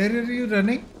 where are you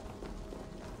running?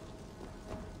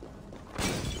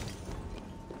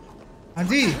 हाँ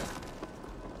जी।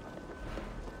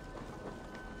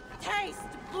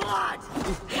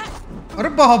 अरे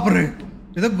बाप रे,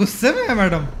 ये तो गुस्से में है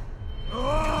मैडम।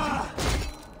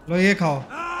 लो ये खाओ।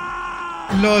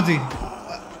 लो जी,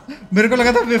 मेरे को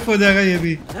लगा था विफ हो जाएगा ये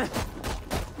भी।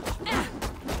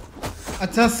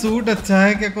 अच्छा सूट अच्छा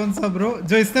है क्या? कौन सा ब्रो?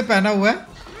 जो इसने पहना हुआ है।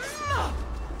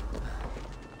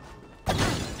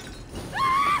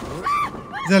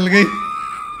 जल गई।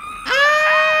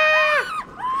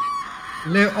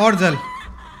 ले और जल,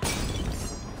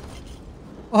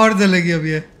 और जलेगी अब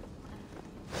ये।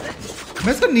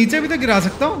 मैं इसको नीचे भी तो गिरा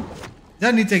सकता हूँ।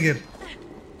 जा नीचे गिर।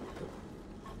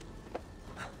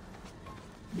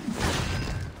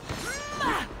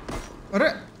 अरे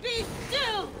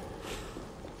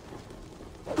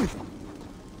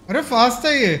अरे फास्ट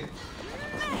है ये।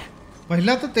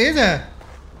 महिला तो तेज है।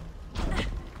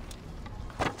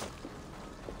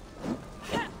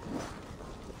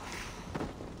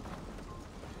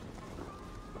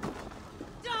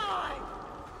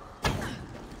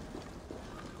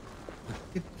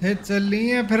 कितने चल रही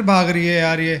है, फिर भाग रही है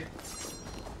यार। ये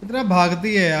कितना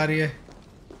भागती है यार ये।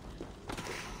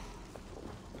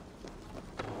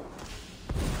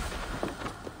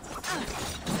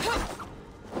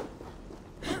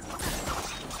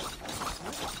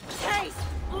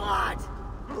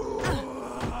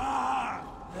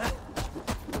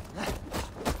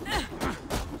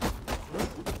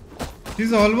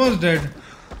 She's almost dead.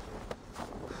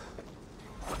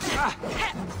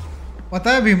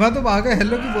 पता है भीमा तुम आगे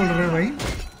हेलो क्यों बोल रहे हो भाई?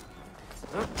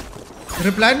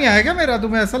 रिप्लाई नहीं आया क्या मेरा?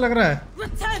 तुम्हें ऐसा लग रहा है?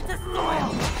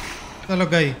 चलो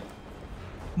गई।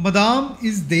 Madam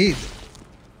is dead.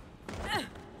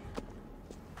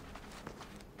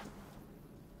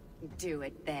 Do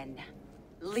it then.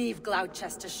 Leave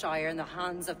Gloucestershire in the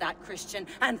hands of that Christian,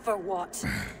 and for what?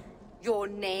 Your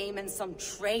name and some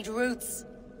trade routes?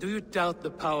 Do you doubt the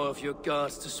power of your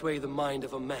gods to sway the mind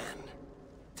of a man?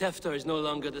 Tefter is no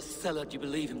longer the zealot you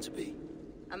believe him to be.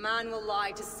 A man will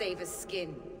lie to save his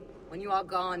skin. When you are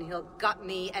gone, he'll gut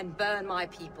me and burn my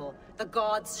people. The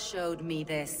gods showed me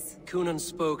this. Cunan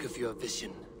spoke of your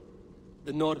vision.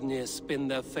 The Northerners spin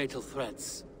their fatal threats,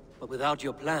 but without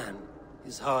your plan,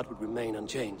 his heart would remain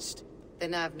unchanged.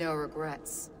 Then I have no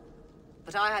regrets.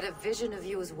 But I had a vision of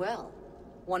you as well.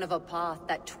 One of a path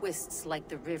that twists like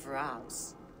the river Ouse.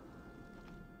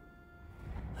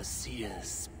 A seer's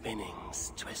spinnings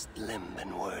twist limb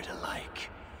and word alike.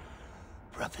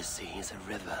 Prophecy is a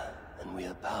river, and we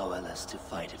are powerless to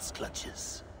fight its clutches.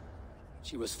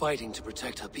 She was fighting to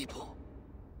protect her people.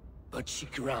 But she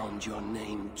ground your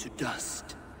name to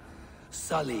dust,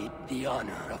 sullied the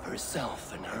honor of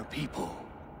herself and her people.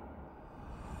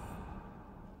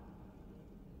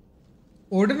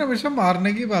 Odin हमेशा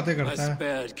मारने की बातें I करता है।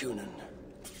 spared Cunan.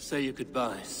 Say your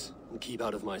goodbyes and keep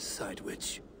out of my sight,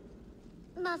 witch.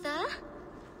 Mother?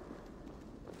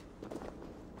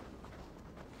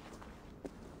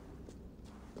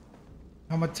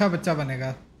 हम अच्छा बच्चा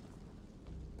बनेगा,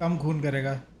 कम खून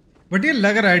करेगा। बट ये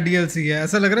लग रहा है डीएलसी है।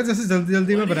 ऐसा लग रहा है जैसे जल्दी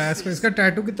जल्दी में बनाया इसको। इसका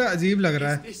टैटू कितना अजीब लग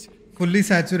रहा है। Fully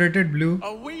saturated blue.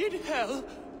 Are we in hell?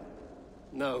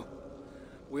 No.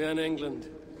 We're in England.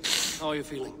 How are you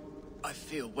feeling? I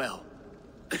feel well.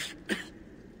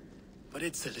 But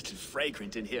it's a little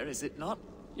fragrant in here, is it not?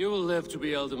 You will live to be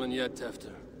Alderman yet,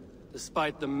 Tefter,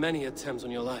 despite the many attempts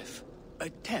on your life.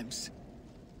 Attempts?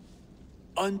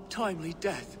 Untimely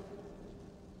death?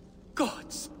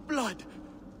 God's blood!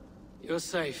 You're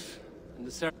safe,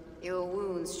 and the Your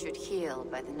wounds should heal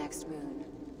by the next moon.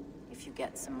 If if you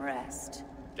get some rest.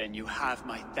 Then you have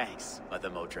my thanks, Mother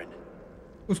Modron.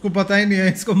 उसको पता ही नहीं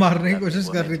है इसको मारने की कोशिश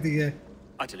कर रही थी ये.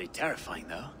 Utterly terrifying,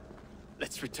 though.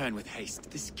 Let's return with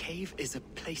haste. This cave is a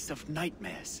place of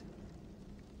nightmares.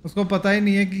 उसको पता ही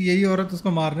नहीं है कि यही औरत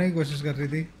उसको मारने की कोशिश कर रही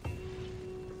थी.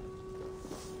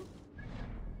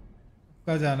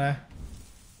 कहाँ जाना है?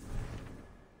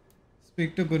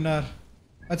 Speak to Gunnar.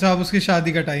 अच्छा अब उसकी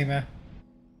शादी का टाइम है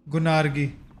गुनार की.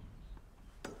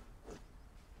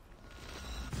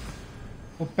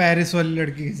 वो पेरिस वाली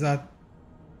लड़की के साथ.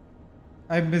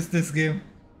 I miss this game.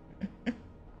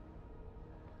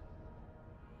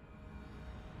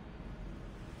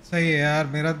 सही है यार.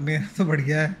 मेरा तो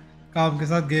बढ़िया है. काम के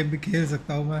साथ गेम भी खेल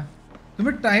सकता हूँ मैं.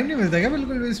 तुम्हें टाइम नहीं मिलता क्या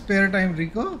बिल्कुल भी spare time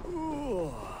RIICO?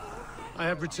 I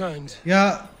have returned. या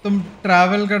तुम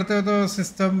ट्रैवल करते हो तो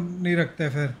सिस्टम नहीं रखते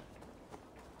फिर?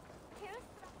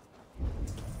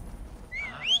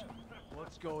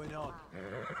 What's going on?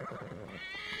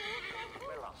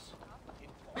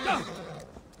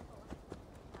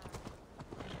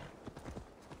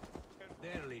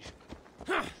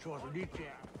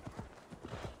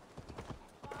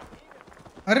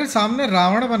 अरे सामने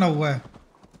रावण बना हुआ है.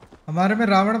 हमारे में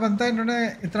रावण बनता है. इन्होंने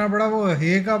इतना बड़ा वो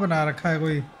हे का बना रखा है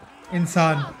कोई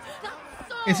इंसान.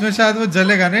 इसमें शायद वो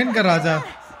जलेगा ना इनका राजा.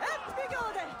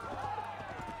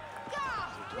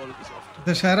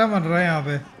 दशहरा बन रहा है यहाँ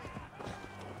पे.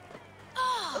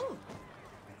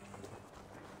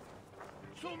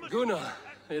 Gunnar,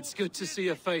 it's good to see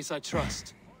a face I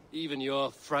trust. Even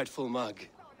your frightful mug.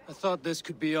 I thought this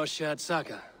could be your shared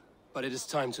saga, but it is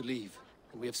time to leave,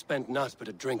 and we have spent naught but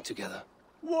a drink together.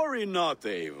 Worry not,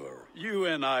 Eivor. You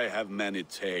and I have many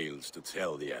tales to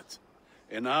tell yet.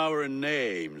 And our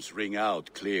names ring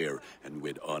out clear and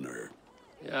with honor.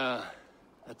 Yeah,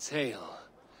 a tale.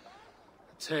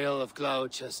 A tale of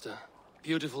Gloucester.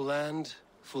 Beautiful land,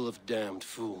 full of damned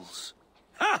fools.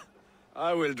 Ha!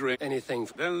 I will drink anything.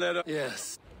 Then let us...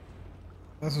 Yes.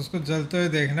 बस उसको जलते हुए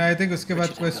देखना. I think उसके बाद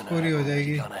quest पूरी हो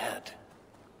जाएगी.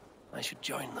 I should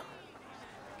join them.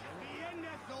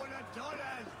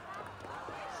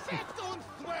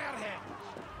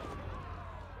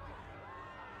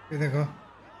 ये देखो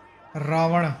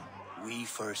Ravan. We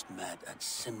first met at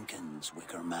Simkin's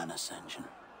Wicker Man Ascension.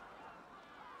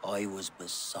 I was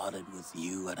besotted with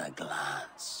you at a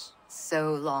glance.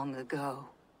 So long ago.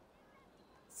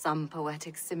 Some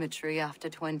poetic symmetry after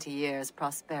 20 years'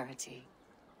 prosperity.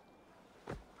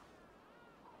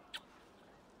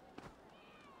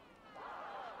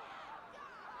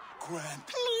 Grant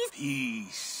please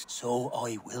peace, so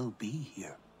I will be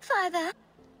here. Father.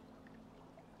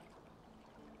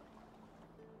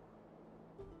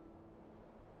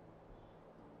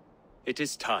 It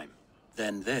is time.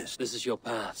 Then this. This is your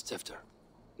path, Tifter.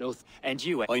 No, and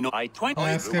you. I know. I 20.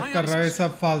 मैं skip कर रहा हूँ. ये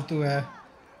सब फालतू है.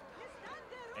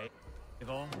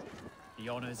 Eivor, the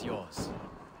honor is yours.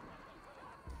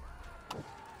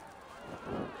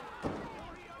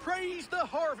 Praise the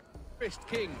Harvest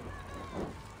King.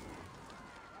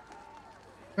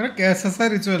 मेरा कैसा सा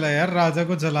रिचुअल है यार. राजा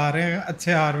को जला रहे हैं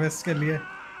अच्छे हार्वेस्ट के लिए.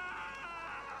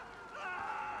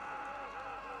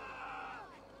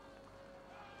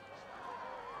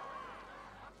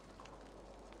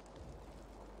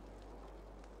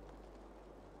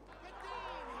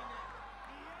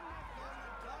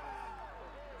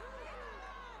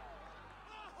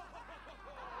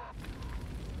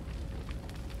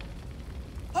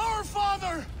 Our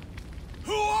Father,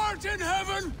 who art in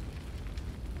heaven,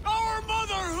 our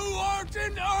Mother, who art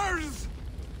in earth,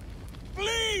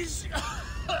 please,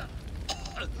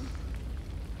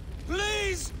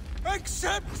 please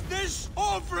accept this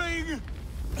offering.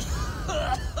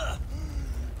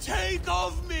 Take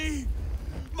of me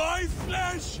my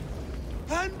flesh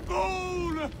and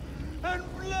bone and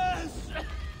bless.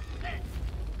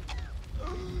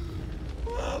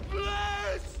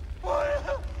 Bless.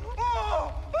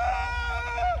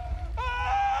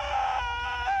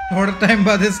 थोड़ा टाइम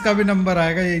बाद इसका भी नंबर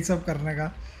आएगा यही सब करने का.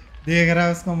 देख रहा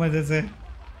है उसको मजे से.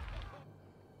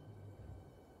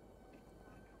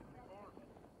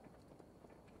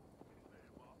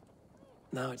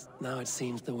 Now it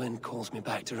seems the wind calls me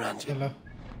back to Randvi. चलो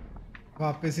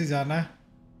वापस ही जाना है.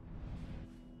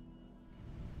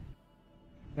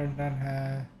 लंदन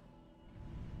है.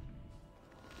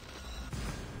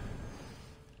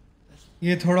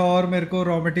 ये थोड़ा और मेरे को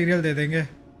रॉ मटेरियल दे देंगे.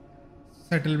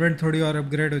 सेटलमेंट थोड़ी और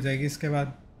अपग्रेड हो जाएगी इसके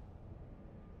बाद.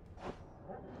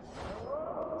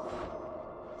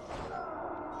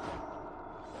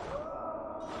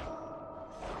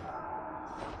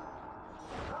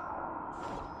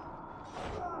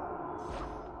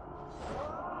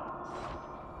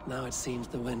 Now it seems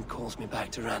the wind calls me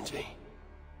back to Randvi.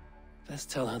 Let's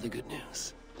tell her the good news.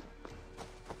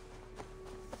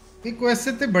 ये क्वेस्ट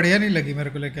इतनी बढ़िया नहीं लगी मेरे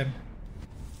को, लेकिन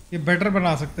ये बेटर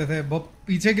बना सकते थे। बहुत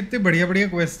पीछे कितनी बढ़िया बढ़िया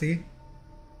क्वेस्ट थी,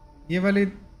 ये वाली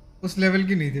उस लेवल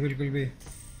की नहीं थी बिल्कुल भी।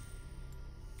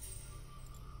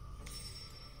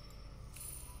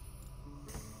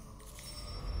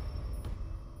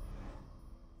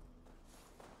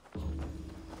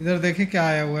 इधर देखें क्या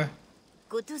आया हुआ है।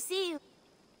 Good to see you.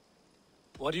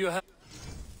 What do you have?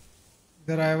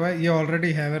 इधर आया हुआ है, ये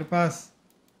ऑलरेडी है मेरे पास,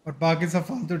 और बाकी सब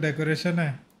फालतू डेकोरेशन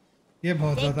है। ये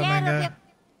बहुत ज्यादा महंगा है।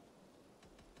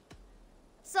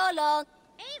 So long.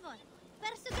 Eivor,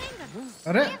 Persu Genga.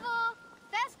 अरे Eivor,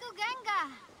 Persu Genga.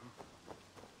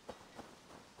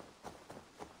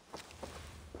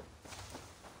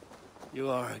 You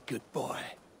are a good boy.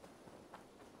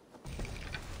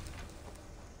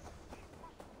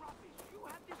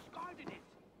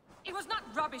 It was not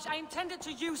rubbish. I intended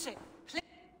to use it.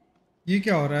 ये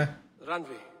क्या हो रहा है?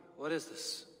 Randvi, what is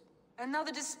this?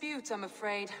 Another dispute, I'm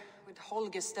afraid, with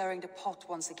Holger stirring the pot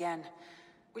once again.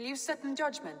 Will you sit in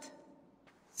judgment?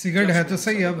 Sigurd है तो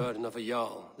सही अब। Burden of a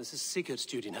jarl. This is Sigurd's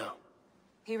duty now.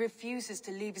 He refuses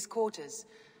to leave his quarters.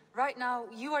 Right now,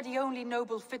 you are the only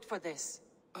noble fit for this.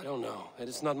 I don't know. It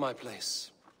is not my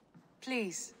place.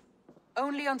 Please.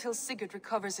 Only until Sigurd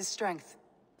recovers his strength.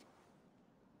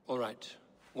 All right.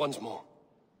 Once more.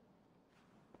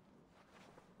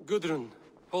 Gudrun,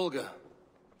 Holger,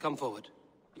 come forward.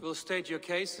 You will state your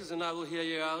cases and I will hear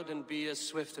you out and be as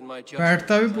swift in my judgment.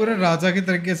 बैठता भी पूरे राजा की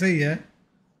तरीके से ही है।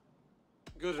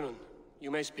 Gudrun,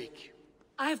 you may speak.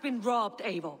 I have been robbed,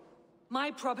 Eivor. My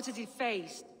property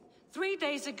defaced. 3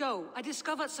 days ago, I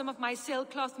discovered some of my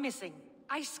sailcloth missing.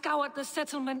 I scoured the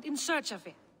settlement in search of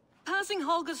it. Passing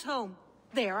Holger's home,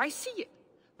 there I see it.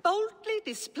 Boldly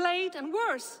displayed and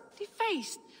worse,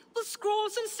 defaced, with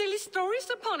scrolls and silly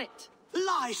stories upon it.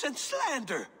 Lies and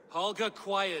slander! Holger,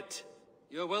 quiet.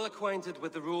 You're well acquainted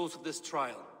with the rules of this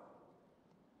trial.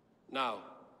 Now,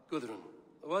 Gudrun,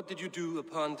 what did you do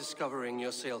upon discovering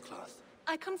your sailcloth?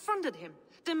 I confronted him,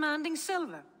 demanding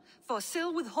silver. For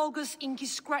sil with Holger's inky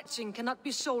scratching cannot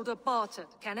be sold or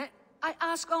bartered, can it? I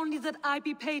ask only that I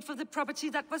be paid for the property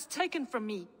that was taken from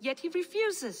me, yet he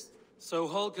refuses. So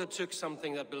Holger took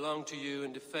something that belonged to you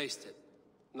and defaced it.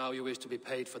 Now you wish to be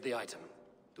paid for the item.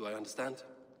 Do I understand?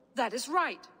 That is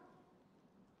right.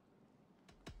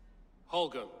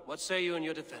 Holger, what say you in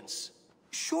your defense?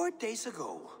 Short days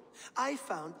ago, I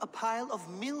found a pile of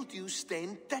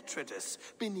mildew-stained detritus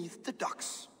beneath the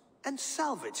docks, and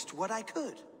salvaged what I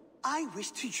could. I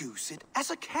wish to use it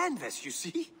as a canvas, you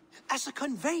see? As a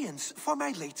conveyance for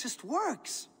my latest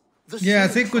works. The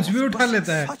sailcloth was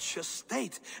in such a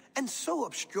state, and so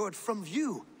obscured from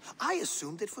view, I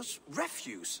assumed it was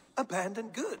refuse,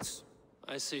 abandoned goods.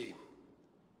 I see.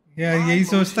 यही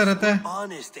सोचता रहता है।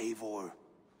 Honest, Eivor.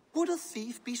 Would a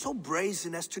thief be so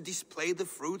brazen as to display the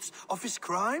fruits of his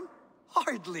crime?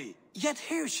 Hardly. Yet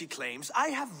here she claims I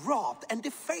have robbed and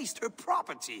defaced her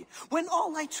property, when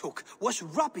all I took was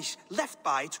rubbish left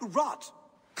by to rot.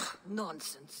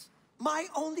 Nonsense. My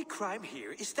only crime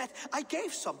here is that I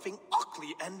gave something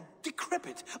ugly and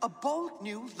decrepit a bold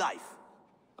new life.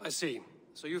 I see.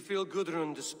 So you feel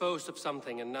Gudrun disposed of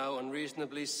something and now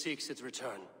unreasonably seeks its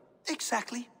return?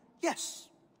 Exactly. Yes.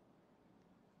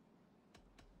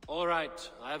 All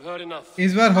right, I have heard enough.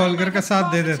 इस बार होल्गर का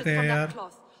साथ दे देते हैं यार।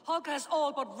 Holger has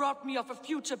all but robbed me of a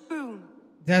future boon.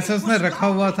 जैसे उसने रखा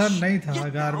हुआ था नहीं था,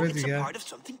 गार्बेज गया।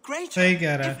 सही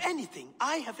कह रहा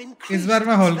है। इस बार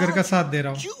मैं होल्गर का साथ दे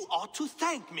रहा हूँ। You ought to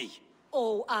thank me.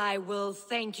 Oh, I will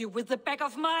thank you with the back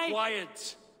of my...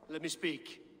 Quiet. Let me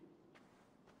speak.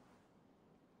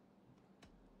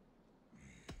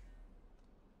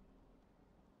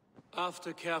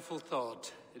 After careful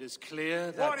thought, it is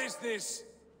clear that... What is this?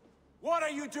 What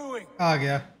are you doing? आ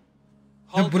गया।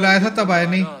 जब बुलाया था तब आया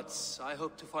नहीं। I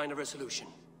hope to find a resolution.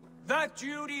 That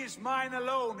duty is mine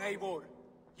alone, Eivor.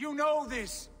 You know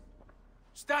this.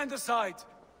 Stand aside.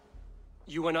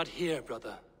 You were not here,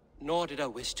 brother. Nor did I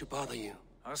wish to bother you.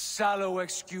 A sallow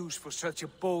excuse for such a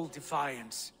bold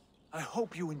defiance. I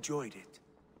hope you enjoyed it.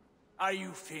 Are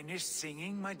you finished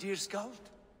singing, my dear Skald?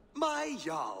 My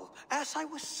Jarl, as I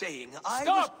was saying,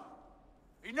 Stop!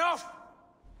 Enough!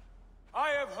 I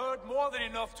have heard more than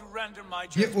enough to render my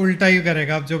ये judgment. उल्टा ही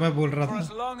करेगा अब जो मैं बोल रहा For था।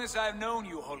 as long as I've known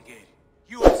you, Holger,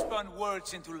 you have spun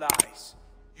words into lies.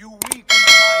 You weaken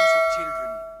the minds of children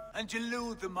and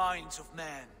delude the minds of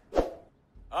men.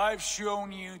 I've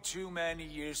shown you too many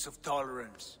years of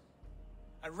tolerance.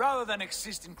 And rather than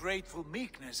exist in grateful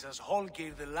meekness as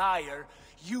Holger the liar,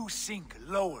 you sink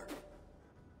lower.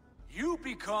 You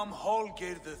become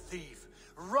Holger the thief,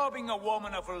 robbing a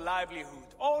woman of her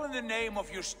livelihood, all in the name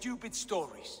of your stupid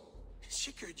stories.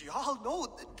 Sigurd, you all know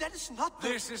that is not the...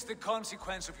 This is the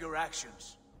consequence of your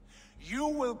actions. You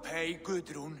will pay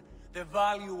Gudrun the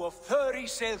value of 30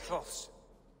 sailcloths.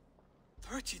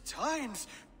 30 times?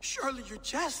 Surely you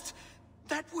jest.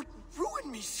 That would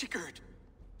ruin me, Sigurd.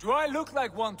 Do I look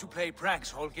like one to play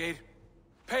pranks, Holgeir?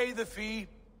 Pay the fee,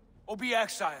 or be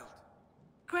exiled.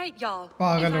 Great, Jarl.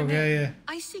 पागल हो गया ये.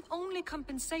 I seek only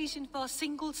compensation for a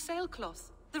single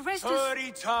sailcloth. The rest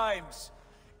 30 times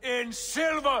in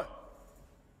silver.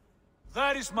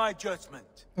 That is my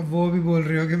judgment. वो भी बोल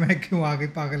रही हो कि मैं क्यों आ गई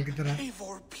पागल की तरह.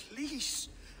 Eivor, please.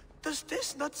 Does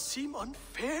this not seem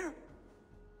unfair?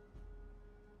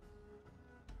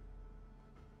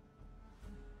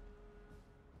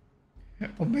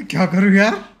 अब मैं क्या करूँ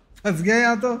यार? फंस गया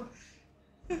यहाँ तो.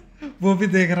 वो भी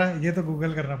देख रहा है. ये तो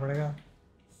गूगल करना पड़ेगा.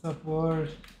 Support.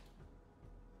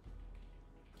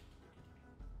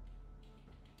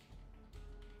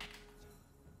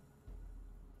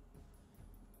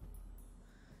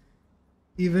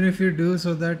 Even if you do,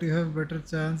 so that you have better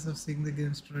chance of seeing the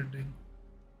game's trending.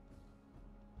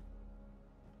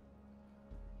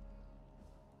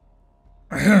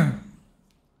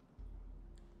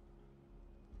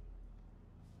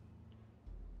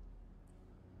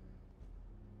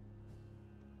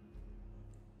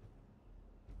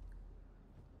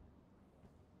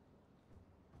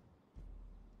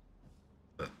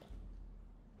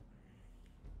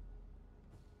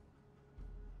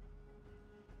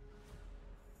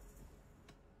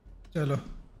 चलो.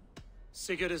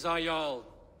 Sigurd is our Jarl.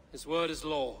 His word is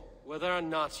law, whether or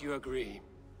not you agree.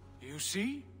 You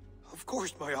see? Of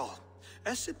course, my all.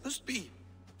 As it must be.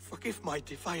 Forgive my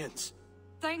defiance.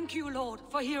 Thank you, Lord,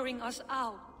 for hearing us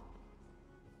out.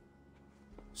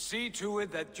 See to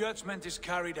it that judgment is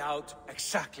carried out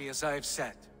exactly as I have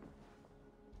said.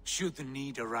 Should the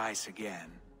need arise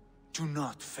again, do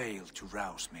not fail to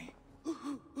rouse me.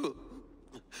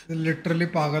 Literally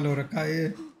पागल हो रखा है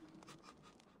ये.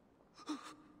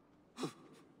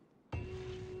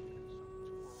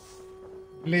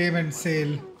 Blame and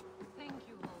sail.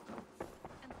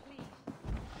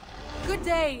 Good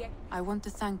day. I want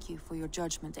to thank you for your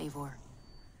judgment, Eivor.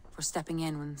 For stepping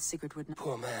in when Sigurd would not.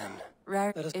 Poor man.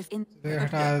 Rare if in.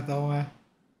 हटा देता हूँ मैं.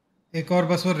 एक और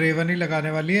बस वो रेवन ही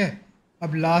लगाने वाली है.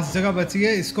 अब लास्ट जगह बची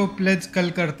है. इसको प्लेज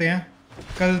कल करते हैं.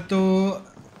 कल तो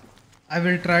I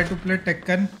will try to play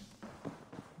Tekken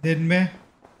दिन में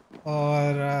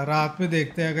और रात में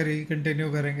देखते हैं अगर ये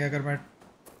कंटिन्यू करेंगे.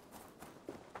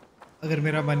 अगर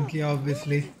मेरा मन किया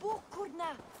ऑब्वियसली,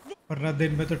 वरना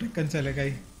दिन में तो टेक्कन चलेगा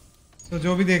ही. तो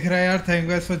जो भी देख रहा है यार,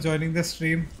 thank you for joining the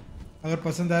stream. अगर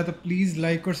पसंद आया तो प्लीज़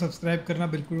लाइक और सब्सक्राइब करना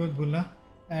बिल्कुल मत भूलना.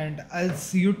 And I will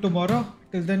see you tomorrow.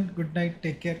 Till then, good night,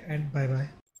 take care and bye bye.